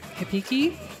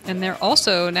Hipiki, and they're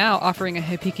also now offering a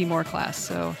Hipiki More class.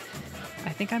 So I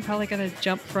think I'm probably going to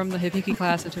jump from the Hipiki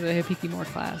class into the Hipiki More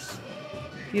class.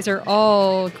 These are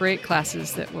all great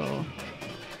classes that will,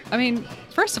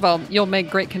 first of all, you'll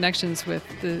make great connections with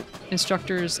the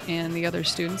instructors and the other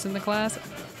students in the class.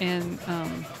 And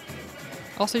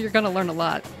also, you're going to learn a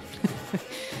lot.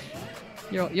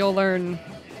 You'll learn,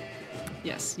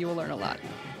 yes, you will learn a lot.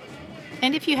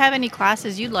 And if you have any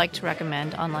classes you'd like to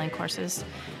recommend, online courses,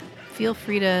 feel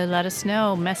free to let us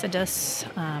know, message us,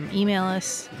 email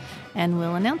us, and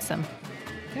we'll announce them.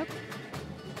 Yep.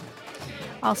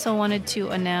 Also wanted to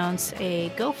announce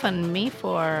a GoFundMe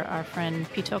for our friend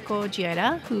Pitoko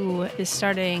Giaira, who is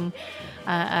starting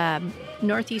a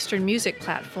Northeastern music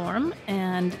platform,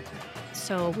 and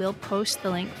so we'll post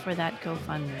the link for that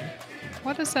GoFundMe.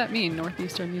 What does that mean,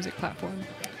 Northeastern music platform?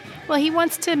 Well, he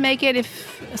wants to make it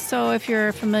if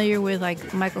you're familiar with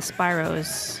like Michael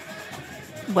Spiro's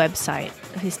website,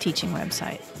 his teaching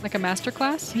website. Like a master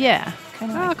class? Yeah.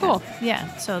 Kind of like cool. That.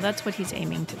 Yeah, so that's what he's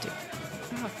aiming to do.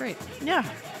 Oh, great. Yeah.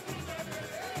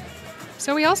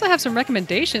 So we also have some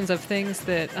recommendations of things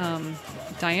that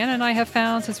Diana and I have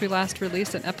found since we last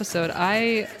released an episode.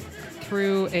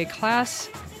 Through a class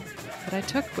that I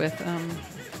took with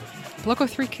Bloco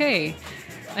 3K,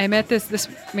 I met this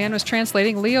man was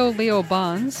translating. Leo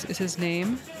Bonds is his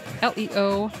name.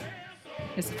 Leo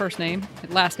is the first name.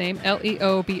 Last name,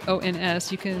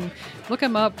 Leobons. You can look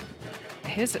him up.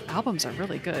 His albums are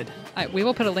really good. We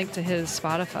will put a link to his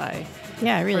Spotify.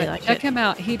 Yeah, I really like it. Check him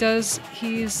out. He's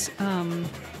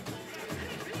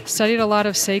studied a lot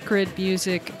of sacred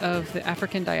music of the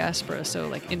African diaspora. So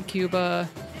like in Cuba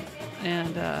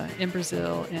and in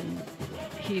Brazil, and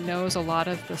he knows a lot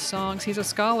of the songs. He's a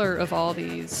scholar of all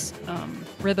these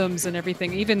rhythms and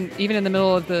everything. Even in the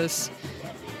middle of this,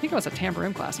 I think it was a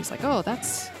tambourine class, he's like, "Oh,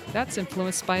 that's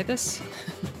influenced by this,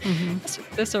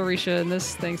 this Orisha and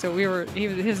this thing." So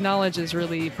his knowledge is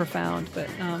really profound. But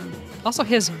also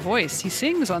his voice, he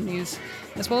sings on these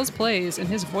as well as plays, and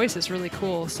his voice is really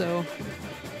cool. So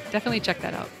definitely check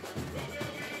that out.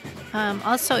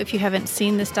 Also, if you haven't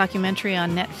seen this documentary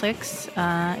on Netflix,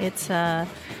 it's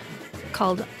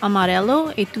called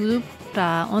Amarelo e Tudo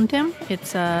Pra Ontem.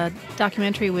 It's a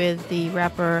documentary with the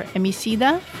rapper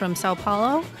Emicida from Sao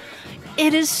Paulo.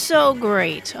 It is so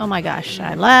great. Oh my gosh,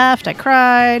 I laughed, I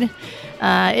cried.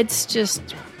 It's just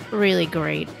really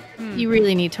great. You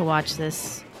really need to watch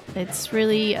this. It's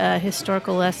really a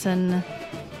historical lesson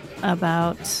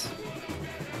about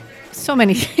so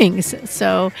many things.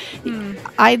 So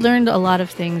I learned a lot of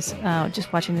things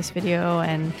just watching this video.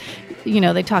 And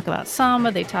they talk about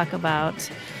samba, they talk about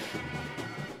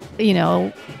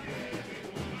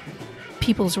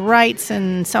people's rights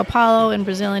in Sao Paulo and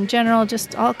Brazil in general.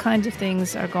 Just all kinds of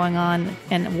things are going on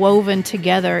and woven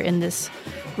together in this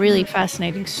really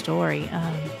fascinating story.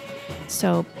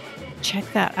 So check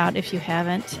that out if you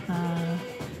haven't.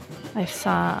 I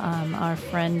saw our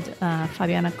friend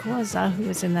Fabiana Coaza, who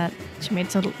was in that. She made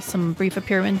some brief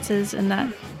appearances in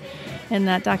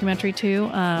that documentary too.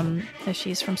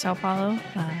 She's from Sao Paulo.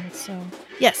 So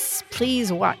yes,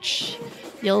 please watch.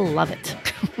 You'll love it.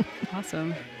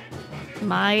 Awesome.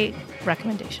 My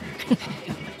recommendation.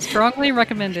 Strongly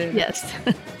recommended. Yes.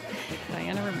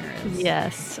 Diana Ramirez.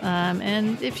 Yes.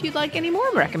 And if you'd like any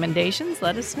more recommendations,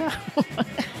 let us know.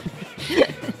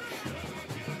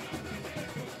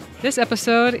 This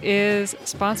episode is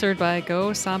sponsored by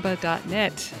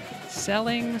GoSamba.net,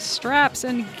 selling straps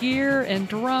and gear and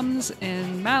drums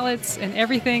and mallets and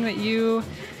everything that you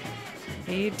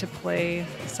need to play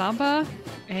samba.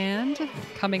 And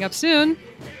coming up soon,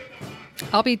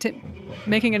 I'll be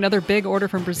making another big order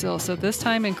from Brazil. So this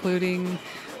time including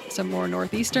some more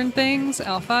northeastern things,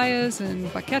 alfaias and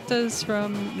baquetas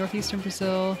from northeastern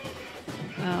Brazil.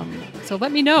 So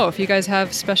let me know if you guys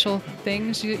have special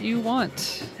things you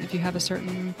want. If you have a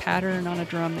certain pattern on a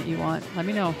drum that you want, let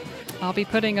me know. I'll be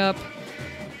putting up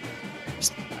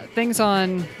things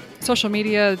on social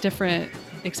media, different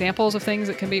examples of things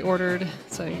that can be ordered,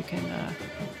 so you can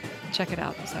check it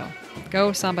out. So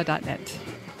GoSamba.net.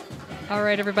 All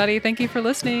right, everybody. Thank you for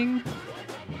listening.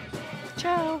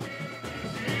 Ciao.